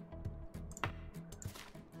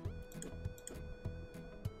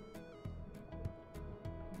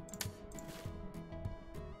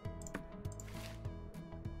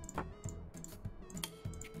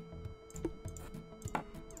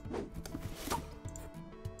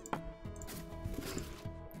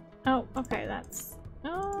 Oh, okay, that's...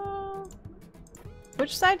 Oh...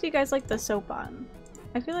 Which side do you guys like the soap on?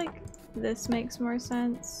 I feel like this makes more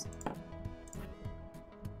sense.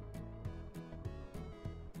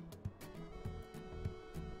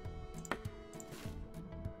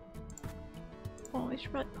 Well, we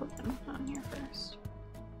should probably put them on here first.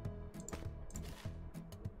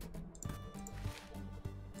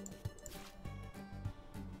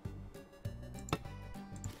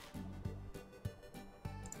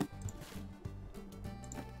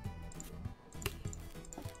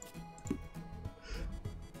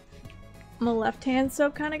 I'm a left-hand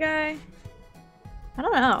soap kind of guy. I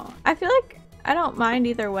don't know. I feel like I don't mind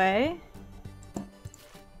either way.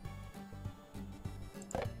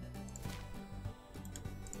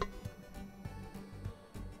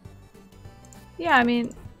 Yeah, I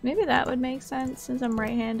mean, maybe that would make sense since I'm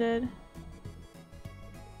right-handed.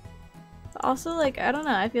 But also, like, I don't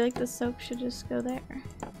know. I feel like the soap should just go there.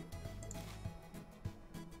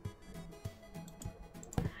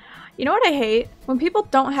 You know what I hate? When people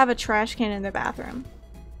don't have a trash can in their bathroom.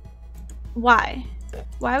 Why?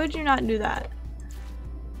 Why would you not do that?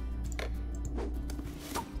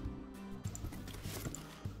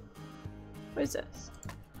 What is this?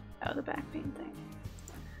 Oh, the back pain thing.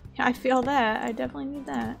 Yeah, I feel that. I definitely need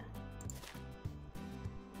that.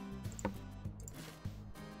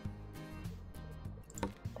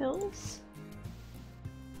 Pills?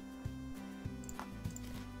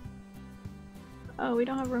 Oh, we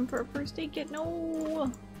don't have room for a first aid kit.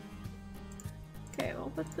 No! Okay,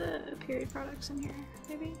 we'll put the period products in here,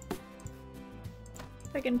 maybe?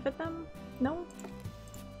 If I can fit them? No?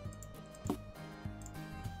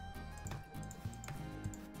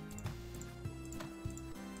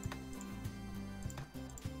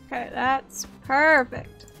 Okay, that's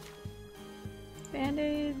perfect.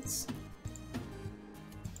 Band-aids.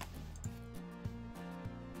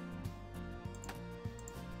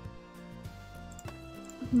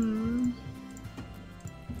 Hmm.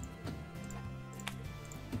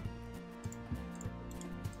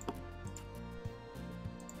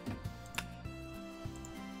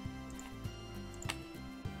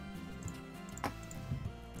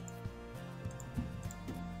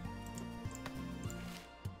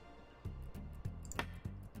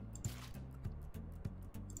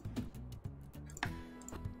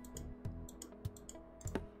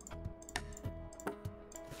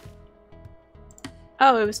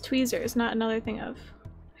 Oh, it was tweezers, not another thing of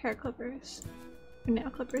hair clippers. Or nail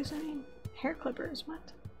clippers, I mean. Hair clippers,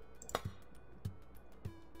 what?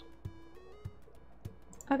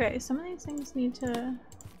 Okay, some of these things need to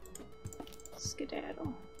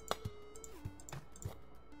skedaddle.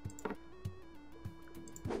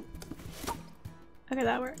 Okay,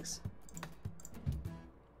 that works.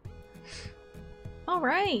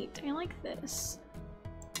 Alright, I like this.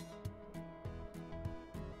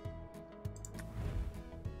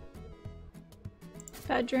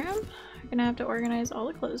 Bedroom. We're gonna have to organize all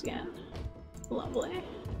the clothes again. Lovely.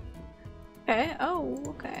 Okay, oh,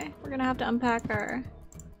 okay. We're gonna have to unpack our...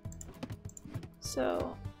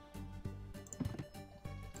 So...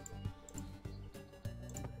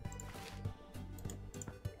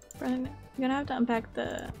 We're gonna have to unpack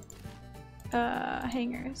the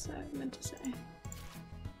hangers, I meant to say.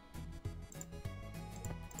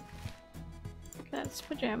 Okay, It's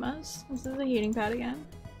pajamas. This is a heating pad again.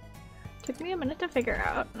 Took me a minute to figure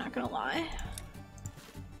out, not gonna lie.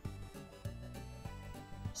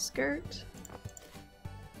 Skirt.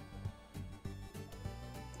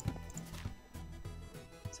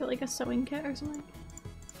 Is it like a sewing kit or something?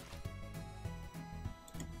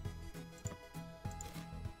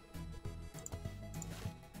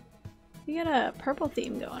 You got a purple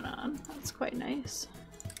theme going on. That's quite nice.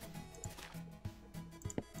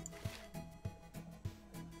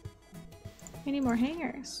 I need more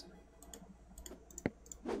hangers.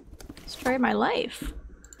 Let's try my life.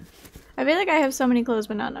 I feel like I have so many clothes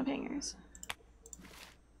but not enough hangers.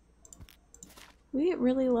 We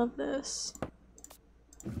really love this.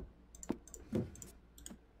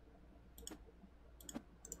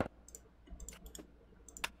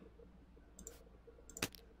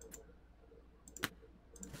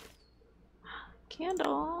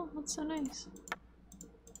 Candle, that's so nice.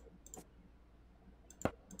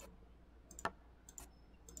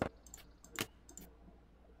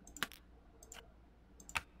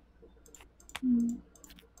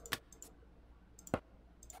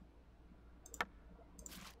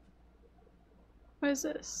 What is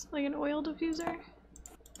this? Like an oil diffuser?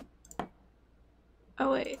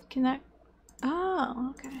 Oh wait, can that...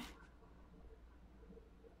 Oh, okay.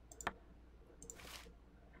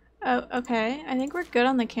 Oh, okay. I think we're good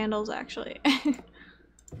on the candles, actually.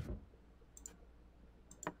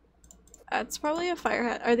 That's probably a fire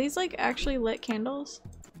hat. Are these, like, actually lit candles?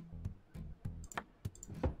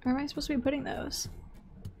 Where am I supposed to be putting those?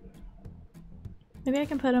 Maybe I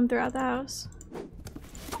can put them throughout the house.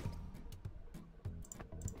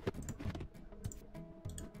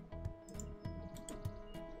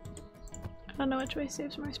 I don't know which way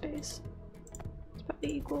saves more space. It's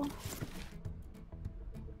probably equal.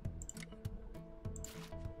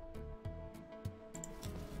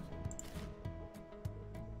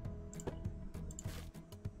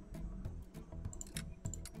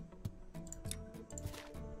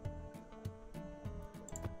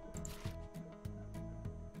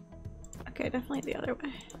 Okay, definitely the other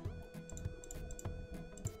way.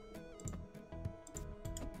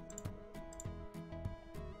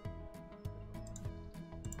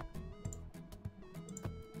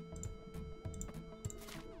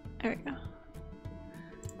 There we go.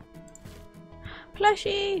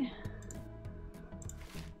 Plushie!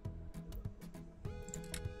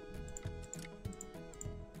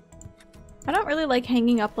 I don't really like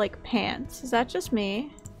hanging up like pants. Is that just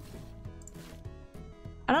me?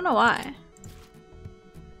 I don't know why.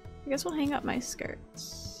 I guess we'll hang up my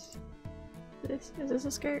skirts. Is this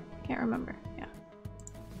a skirt? Can't remember. Yeah.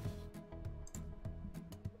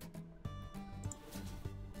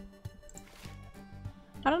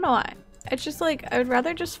 I don't know why. It's just like, I would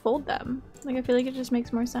rather just fold them. Like, I feel like it just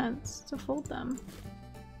makes more sense to fold them.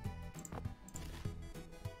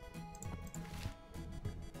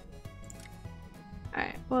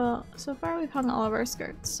 Alright, well, so far we've hung all of our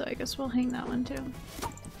skirts, so I guess we'll hang that one too.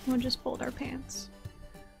 We'll just fold our pants.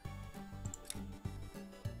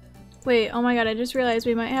 Wait, oh my god, I just realized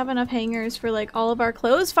we might have enough hangers for like all of our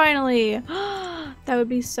clothes finally! That would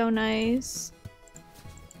be so nice.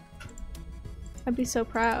 I'd be so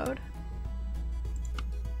proud.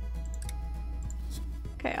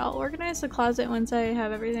 Okay, I'll organize the closet once I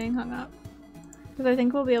have everything hung up. Because I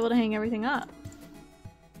think we'll be able to hang everything up.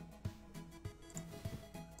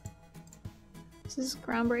 This is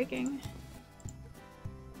groundbreaking.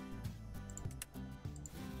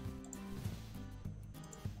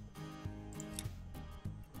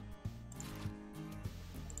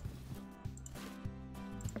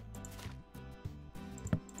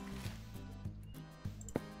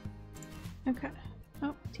 Okay.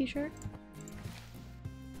 Oh, t-shirt.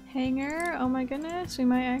 Hanger. Oh my goodness, we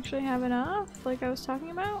might actually have enough, like I was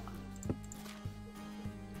talking about.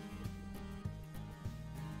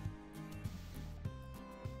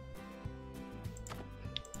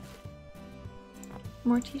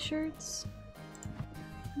 More t-shirts.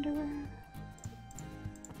 Underwear.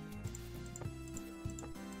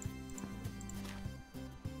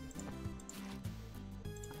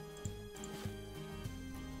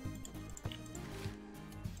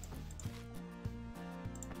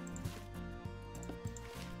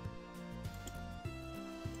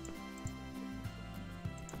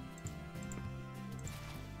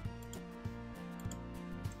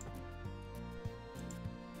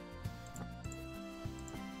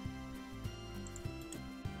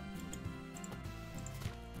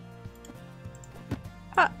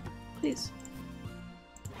 Please.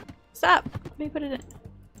 Stop! Let me put it in.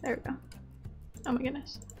 There we go. Oh my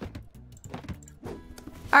goodness.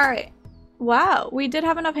 Alright. Wow, we did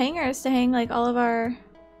have enough hangers to hang like all of our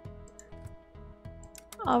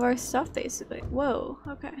stuff basically. Whoa,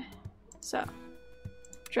 okay. So,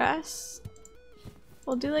 dress.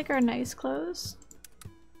 We'll do like our nice clothes.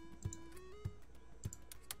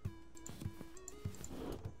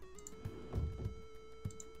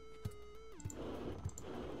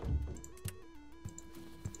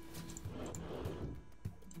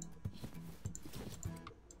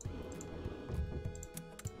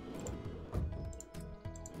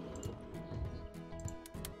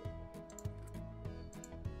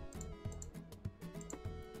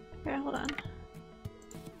 Okay, hold on.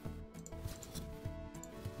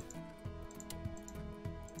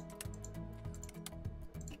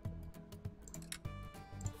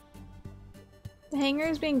 The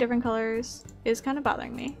hangers being different colors is kind of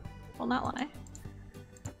bothering me. Will not lie.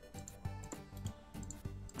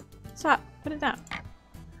 Stop. Put it down.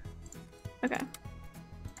 Okay.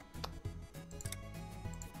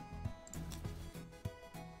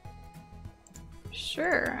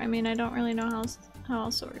 Sure. I mean, I don't really know how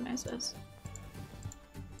else to organize this.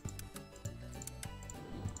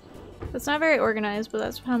 It's not very organized, but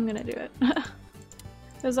that's how I'm gonna do it.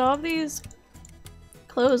 Because all of these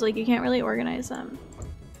clothes, like, you can't really organize them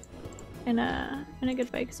in a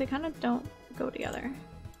good way because they kind of don't go together.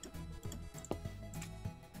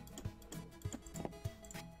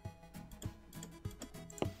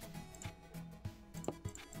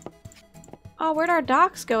 Oh, where'd our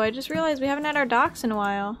docks go? I just realized we haven't had our docks in a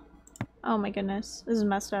while. Oh my goodness, this is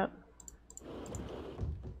messed up.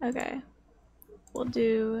 Okay, we'll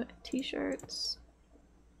do t-shirts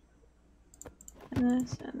and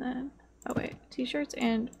this, and then oh wait, t-shirts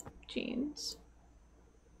and jeans.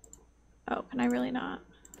 Oh, can I really not?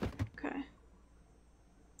 Okay.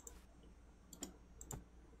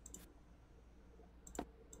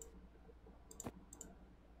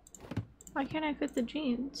 Why can't I fit the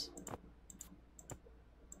jeans?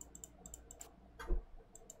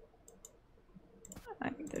 I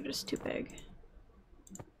think they're just too big.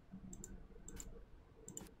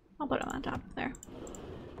 I'll put them on top of there.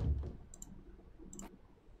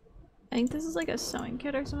 I think this is like a sewing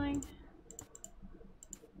kit or something.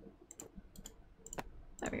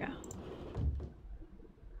 There we go.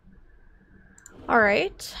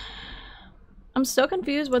 Alright. I'm still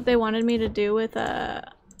confused what they wanted me to do with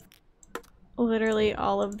literally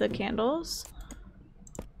all of the candles.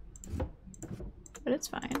 But it's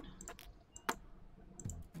fine.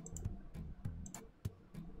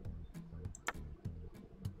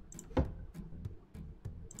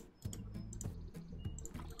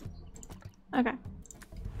 Okay.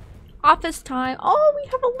 Office time. Oh, we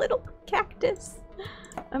have a little cactus.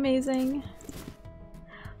 Amazing.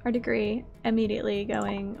 Our degree immediately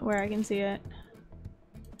going where I can see it.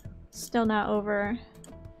 Still not over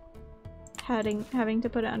having to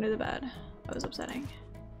put it under the bed. That was upsetting.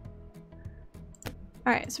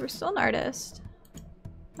 Alright, so we're still an artist.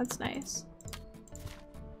 That's nice.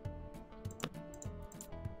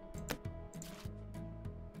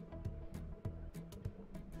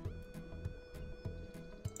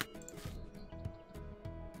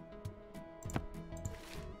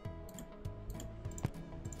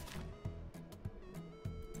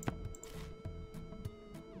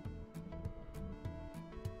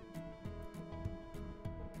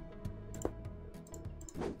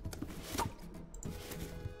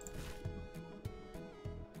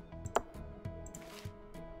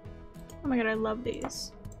 Oh my god, I love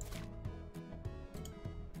these.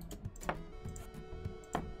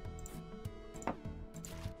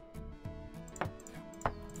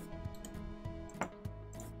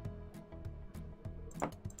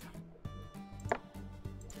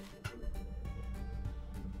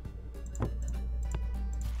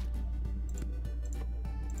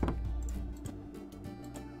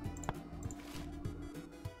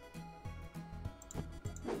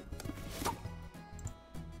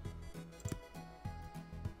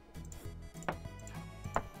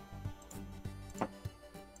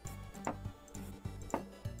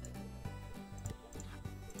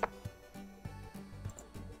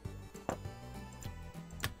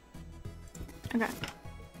 Okay.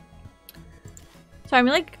 So I'm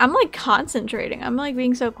like concentrating. I'm like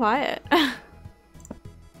being so quiet.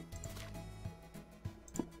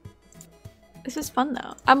 This is fun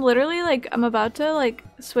though. I'm literally like, I'm about to like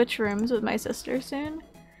switch rooms with my sister soon.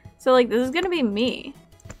 So like this is gonna be me.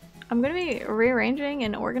 I'm gonna be rearranging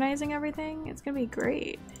and organizing everything. It's gonna be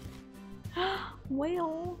great.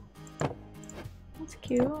 Whale. That's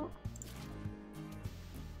cute.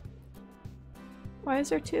 Why is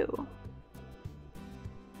there two?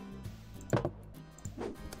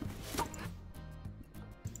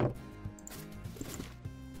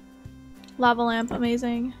 Lava lamp,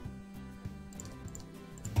 amazing.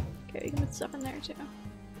 Okay, we can put stuff in there too.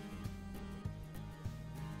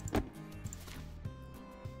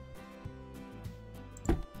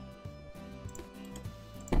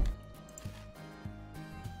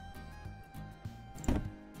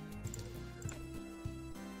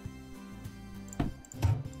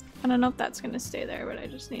 I don't know if that's gonna stay there, but I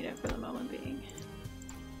just need it for the moment being.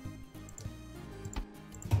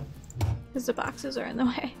 Because the boxes are in the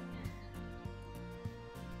way.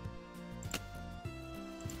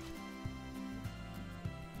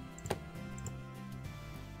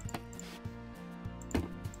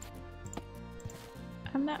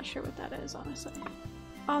 I'm not sure what that is, honestly.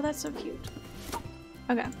 Oh, that's so cute.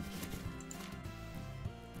 Okay.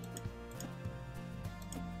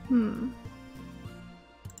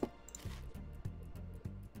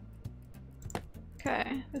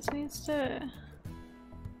 Okay, this needs to...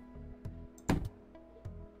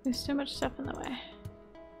 There's too much stuff in the way.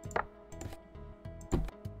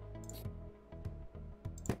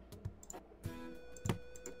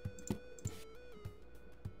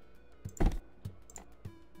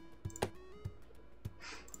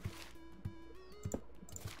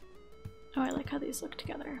 Oh, I like how these look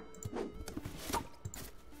together.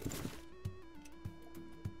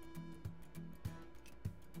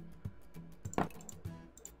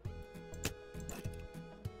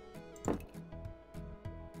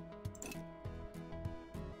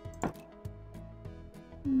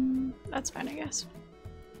 That's fine, I guess.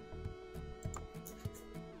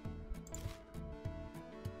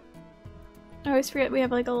 I always forget we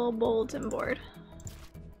have like a little bulletin board.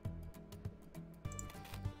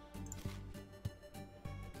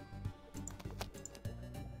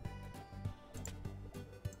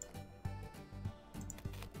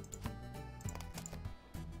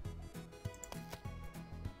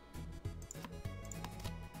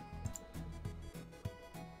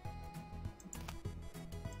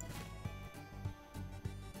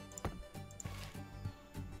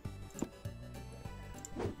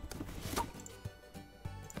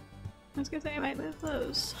 I was gonna say I might move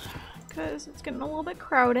those because it's getting a little bit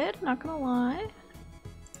crowded, not gonna lie.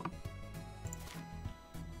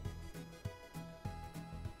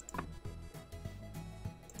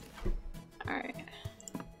 Alright.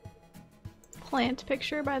 Plant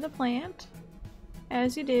picture by the plant,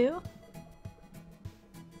 as you do.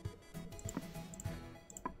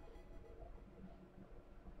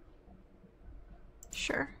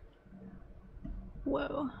 Sure.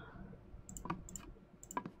 Whoa.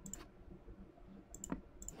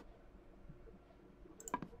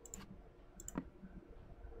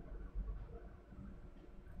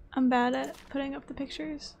 I'm bad at putting up the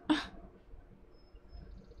pictures.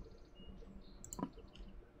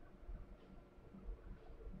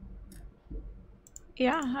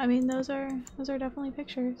 Yeah, I mean those are definitely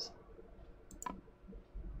pictures.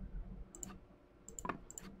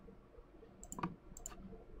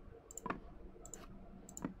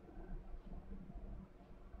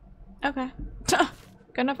 Okay. Good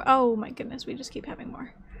enough. Oh my goodness, we just keep having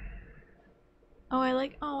more. Oh, I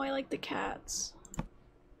like the cats.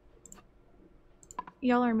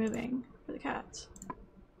 Y'all are moving for the cats.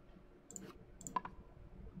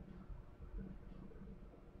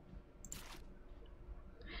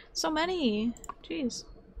 So many! Jeez.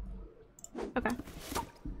 Okay.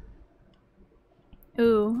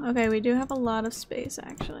 Ooh, okay, we do have a lot of space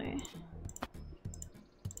actually.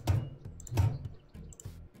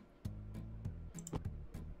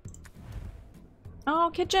 Oh,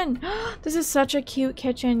 kitchen! This is such a cute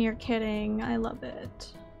kitchen, you're kidding. I love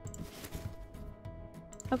it.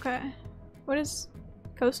 Okay. What is...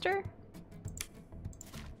 coaster?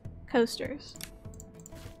 Coasters.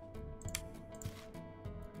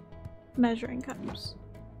 Measuring cups.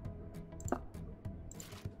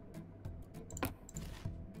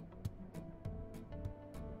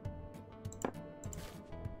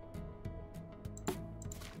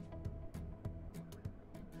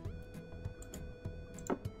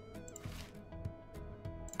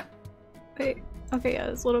 Wait, okay, yeah,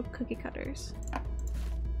 those little cookie cutters.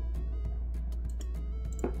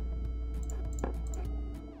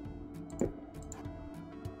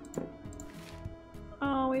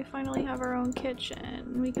 Oh, we finally have our own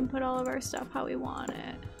kitchen. We can put all of our stuff how we want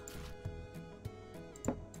it.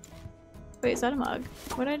 Wait, is that a mug?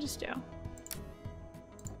 What did I just do?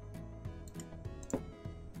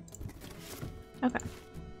 Okay.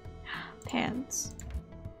 Pans.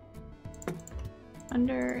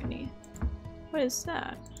 Underneath. What is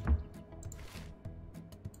that?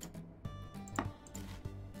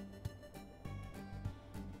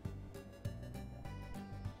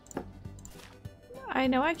 I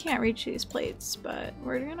know I can't reach these plates, but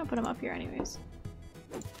we're gonna put them up here anyways.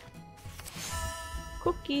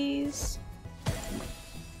 Cookies.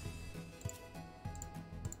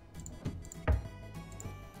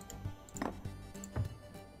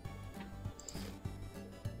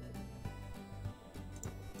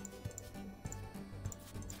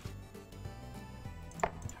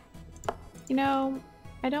 You know,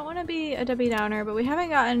 I don't want to be a Debbie Downer, but we haven't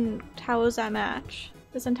gotten towels that match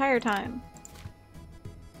this entire time.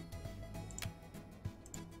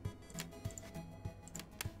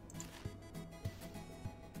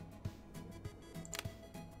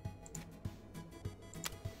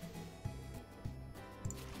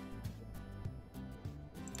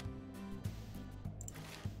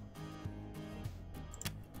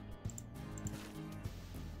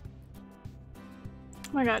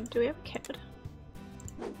 Oh my god, do we have a kid?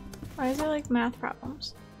 Why is there like math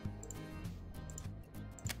problems?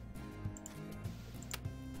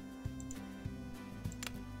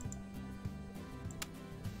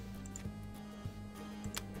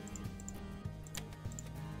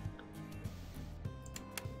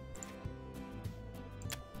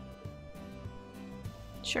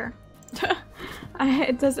 Sure.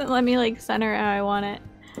 It doesn't let me like center how I want it.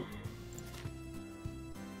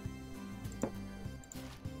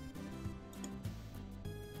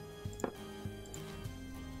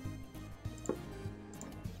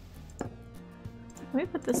 Let me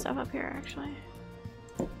put this stuff up here, actually.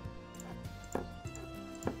 Okay.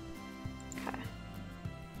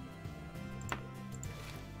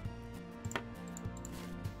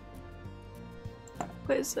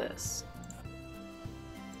 What is this?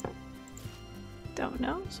 Don't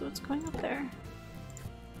know, so it's going up there.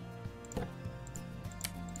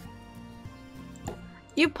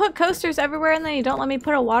 You put coasters everywhere and then you don't let me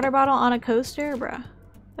put a water bottle on a coaster? Bruh.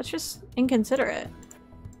 That's just inconsiderate.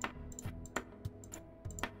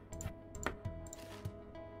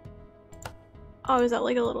 Oh, is that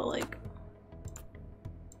like a little like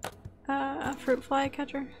fruit fly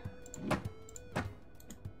catcher?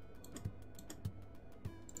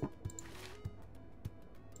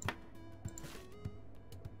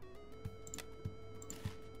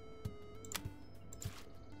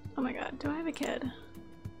 Oh my god, do I have a kid?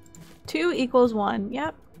 2 equals 1.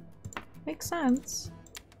 Yep. Makes sense.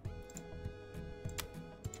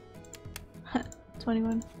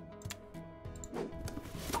 21.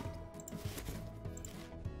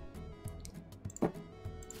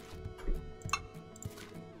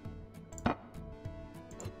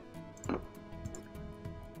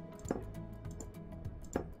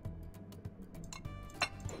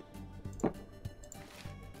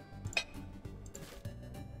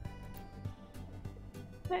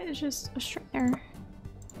 That is just a strainer.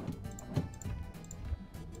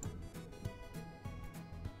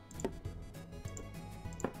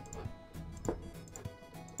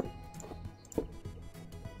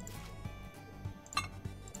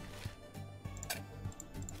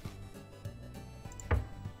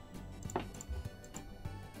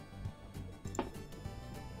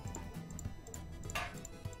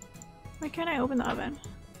 Why can't I open the oven?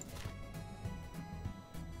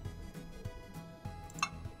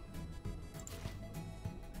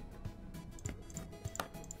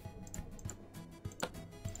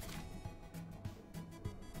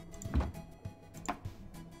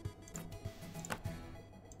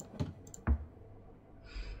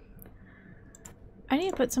 I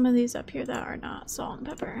need to put some of these up here that are not salt and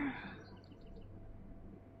pepper.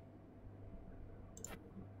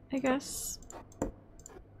 I guess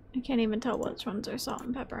I can't even tell which ones are salt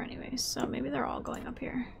and pepper anyways, so maybe they're all going up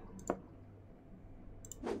here.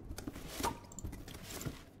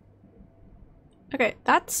 Okay,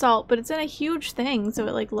 that's salt, but it's in a huge thing, so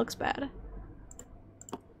it like looks bad.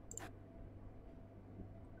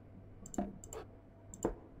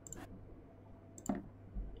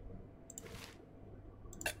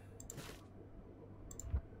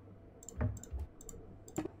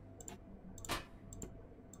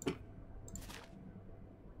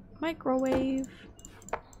 Microwave.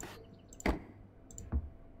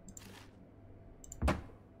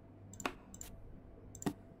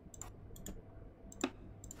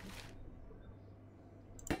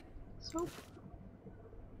 Soap.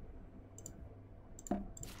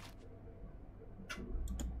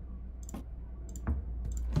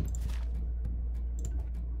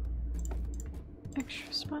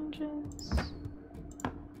 Extra sponges.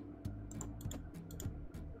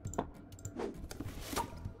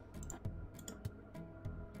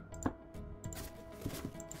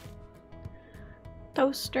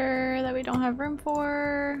 Toaster that we don't have room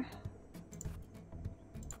for.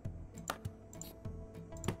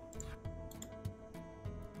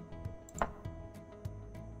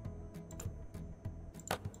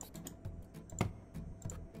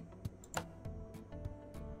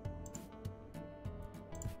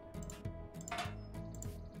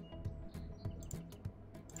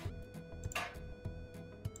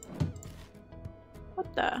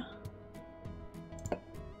 What the? Oh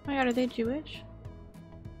my god, are they Jewish?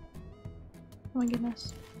 Oh my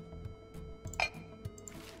goodness.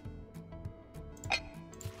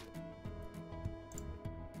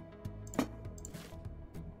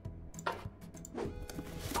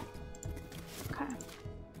 Okay.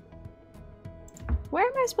 Where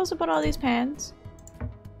am I supposed to put all these pans?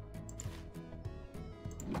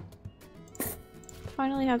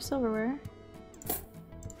 Finally have silverware.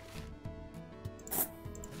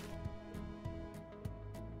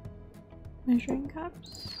 Measuring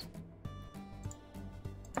cups.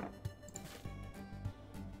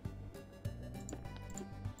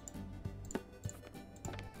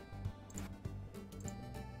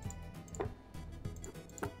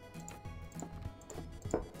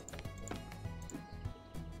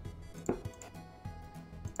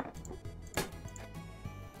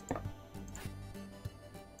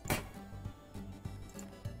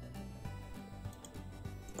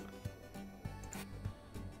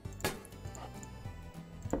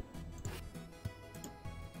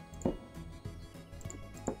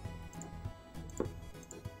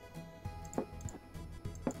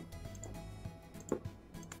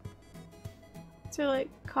 So like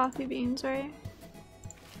coffee beans, right?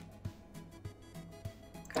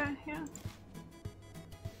 Okay, yeah.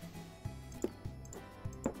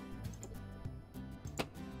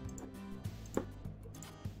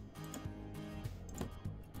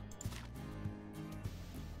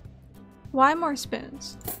 Why more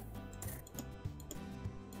spoons?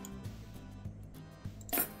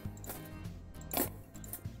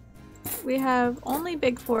 We have only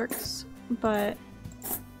big forks, but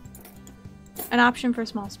an option for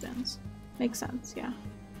small spoons. Makes sense, yeah.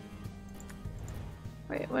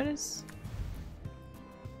 Wait, what is...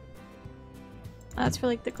 That's for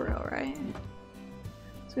like the grill, right?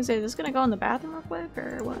 I was gonna say, is this gonna go in the bathroom real quick,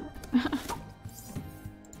 or what?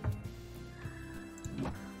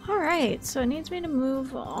 Alright, so it needs me to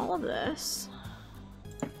move all of this.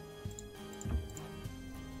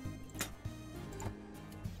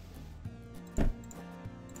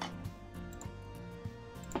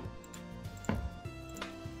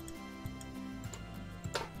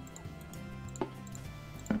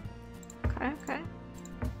 Okay.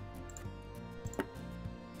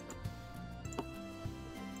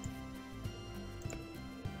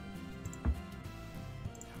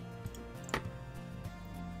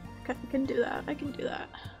 Okay, I can do that. I can do that.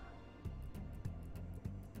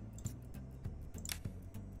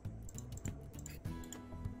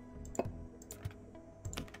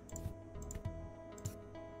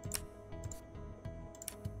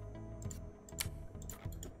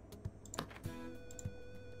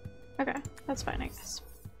 Okay, that's fine, I guess.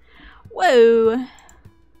 Whoa!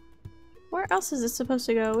 Where else is this supposed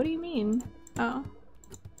to go? What do you mean? Oh.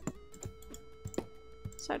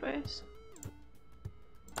 Sideways.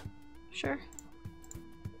 Sure.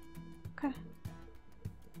 Okay.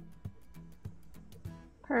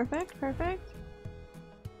 Perfect, perfect.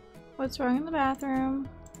 What's wrong in the bathroom?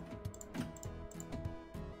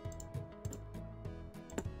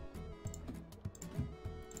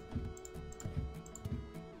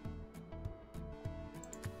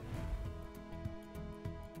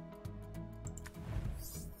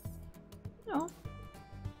 Oh.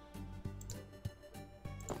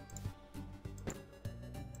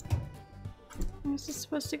 Where's this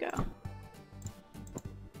supposed to go?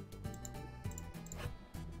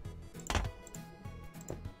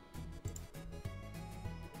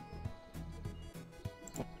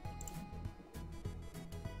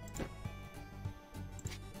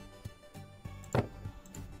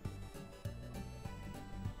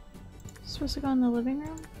 Supposed to go in the living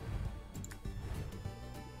room?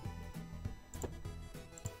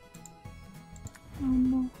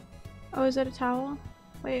 Oh, is it a towel?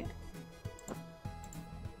 Wait.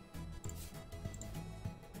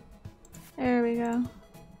 There we go.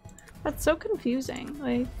 That's so confusing.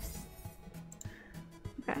 Like,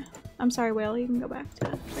 okay. I'm sorry, Whale. You can go back to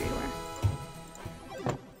where you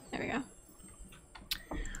were. There we go.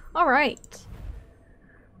 All right.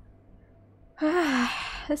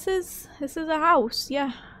 This is a house.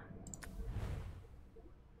 Yeah.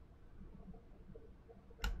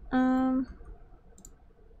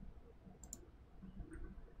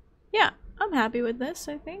 Yeah, I'm happy with this,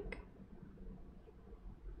 I think.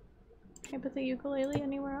 Can I put the ukulele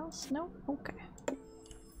anywhere else? No? Okay.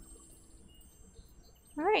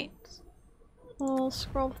 Alright. We'll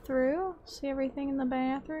scroll through, see everything in the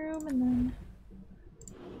bathroom, and then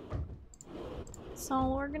it's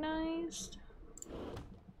all organized.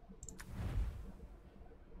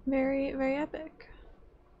 Very, very epic.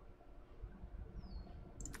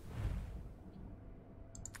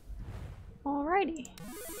 Alrighty.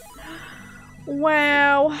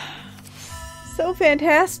 Wow. So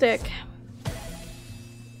fantastic.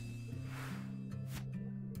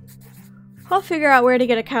 I'll figure out where to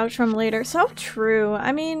get a couch from later. So true.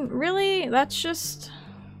 I mean, really, that's just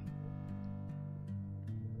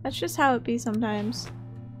how it be sometimes.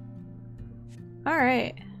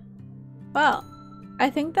 Alright. Well, I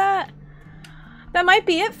think that might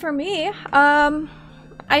be it for me.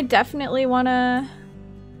 I definitely wanna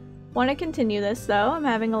continue this though. I'm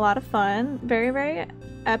having a lot of fun. Very, very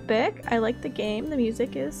epic. I like the game. The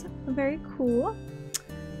music is very cool.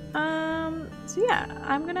 So yeah,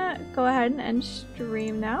 I'm gonna go ahead and end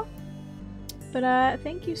stream now. But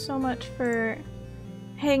thank you so much for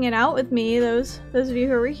hanging out with me, those of you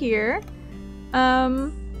who were here.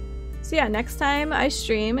 So yeah, next time I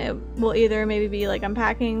stream, it will either maybe be like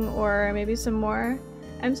unpacking or maybe some more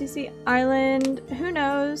MCC Island. Who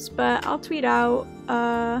knows? But I'll tweet out,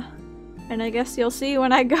 and I guess you'll see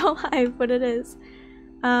when I go live what it is.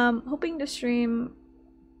 Hoping to stream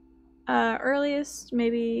earliest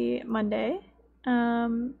maybe Monday.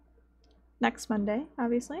 Next Monday,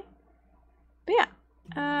 obviously. But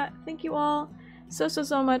yeah, thank you all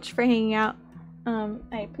so much for hanging out.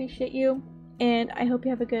 I appreciate you, and I hope you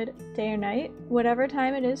have a good day or night, whatever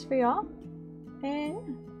time it is for y'all.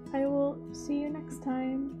 And I will see you next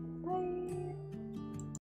time.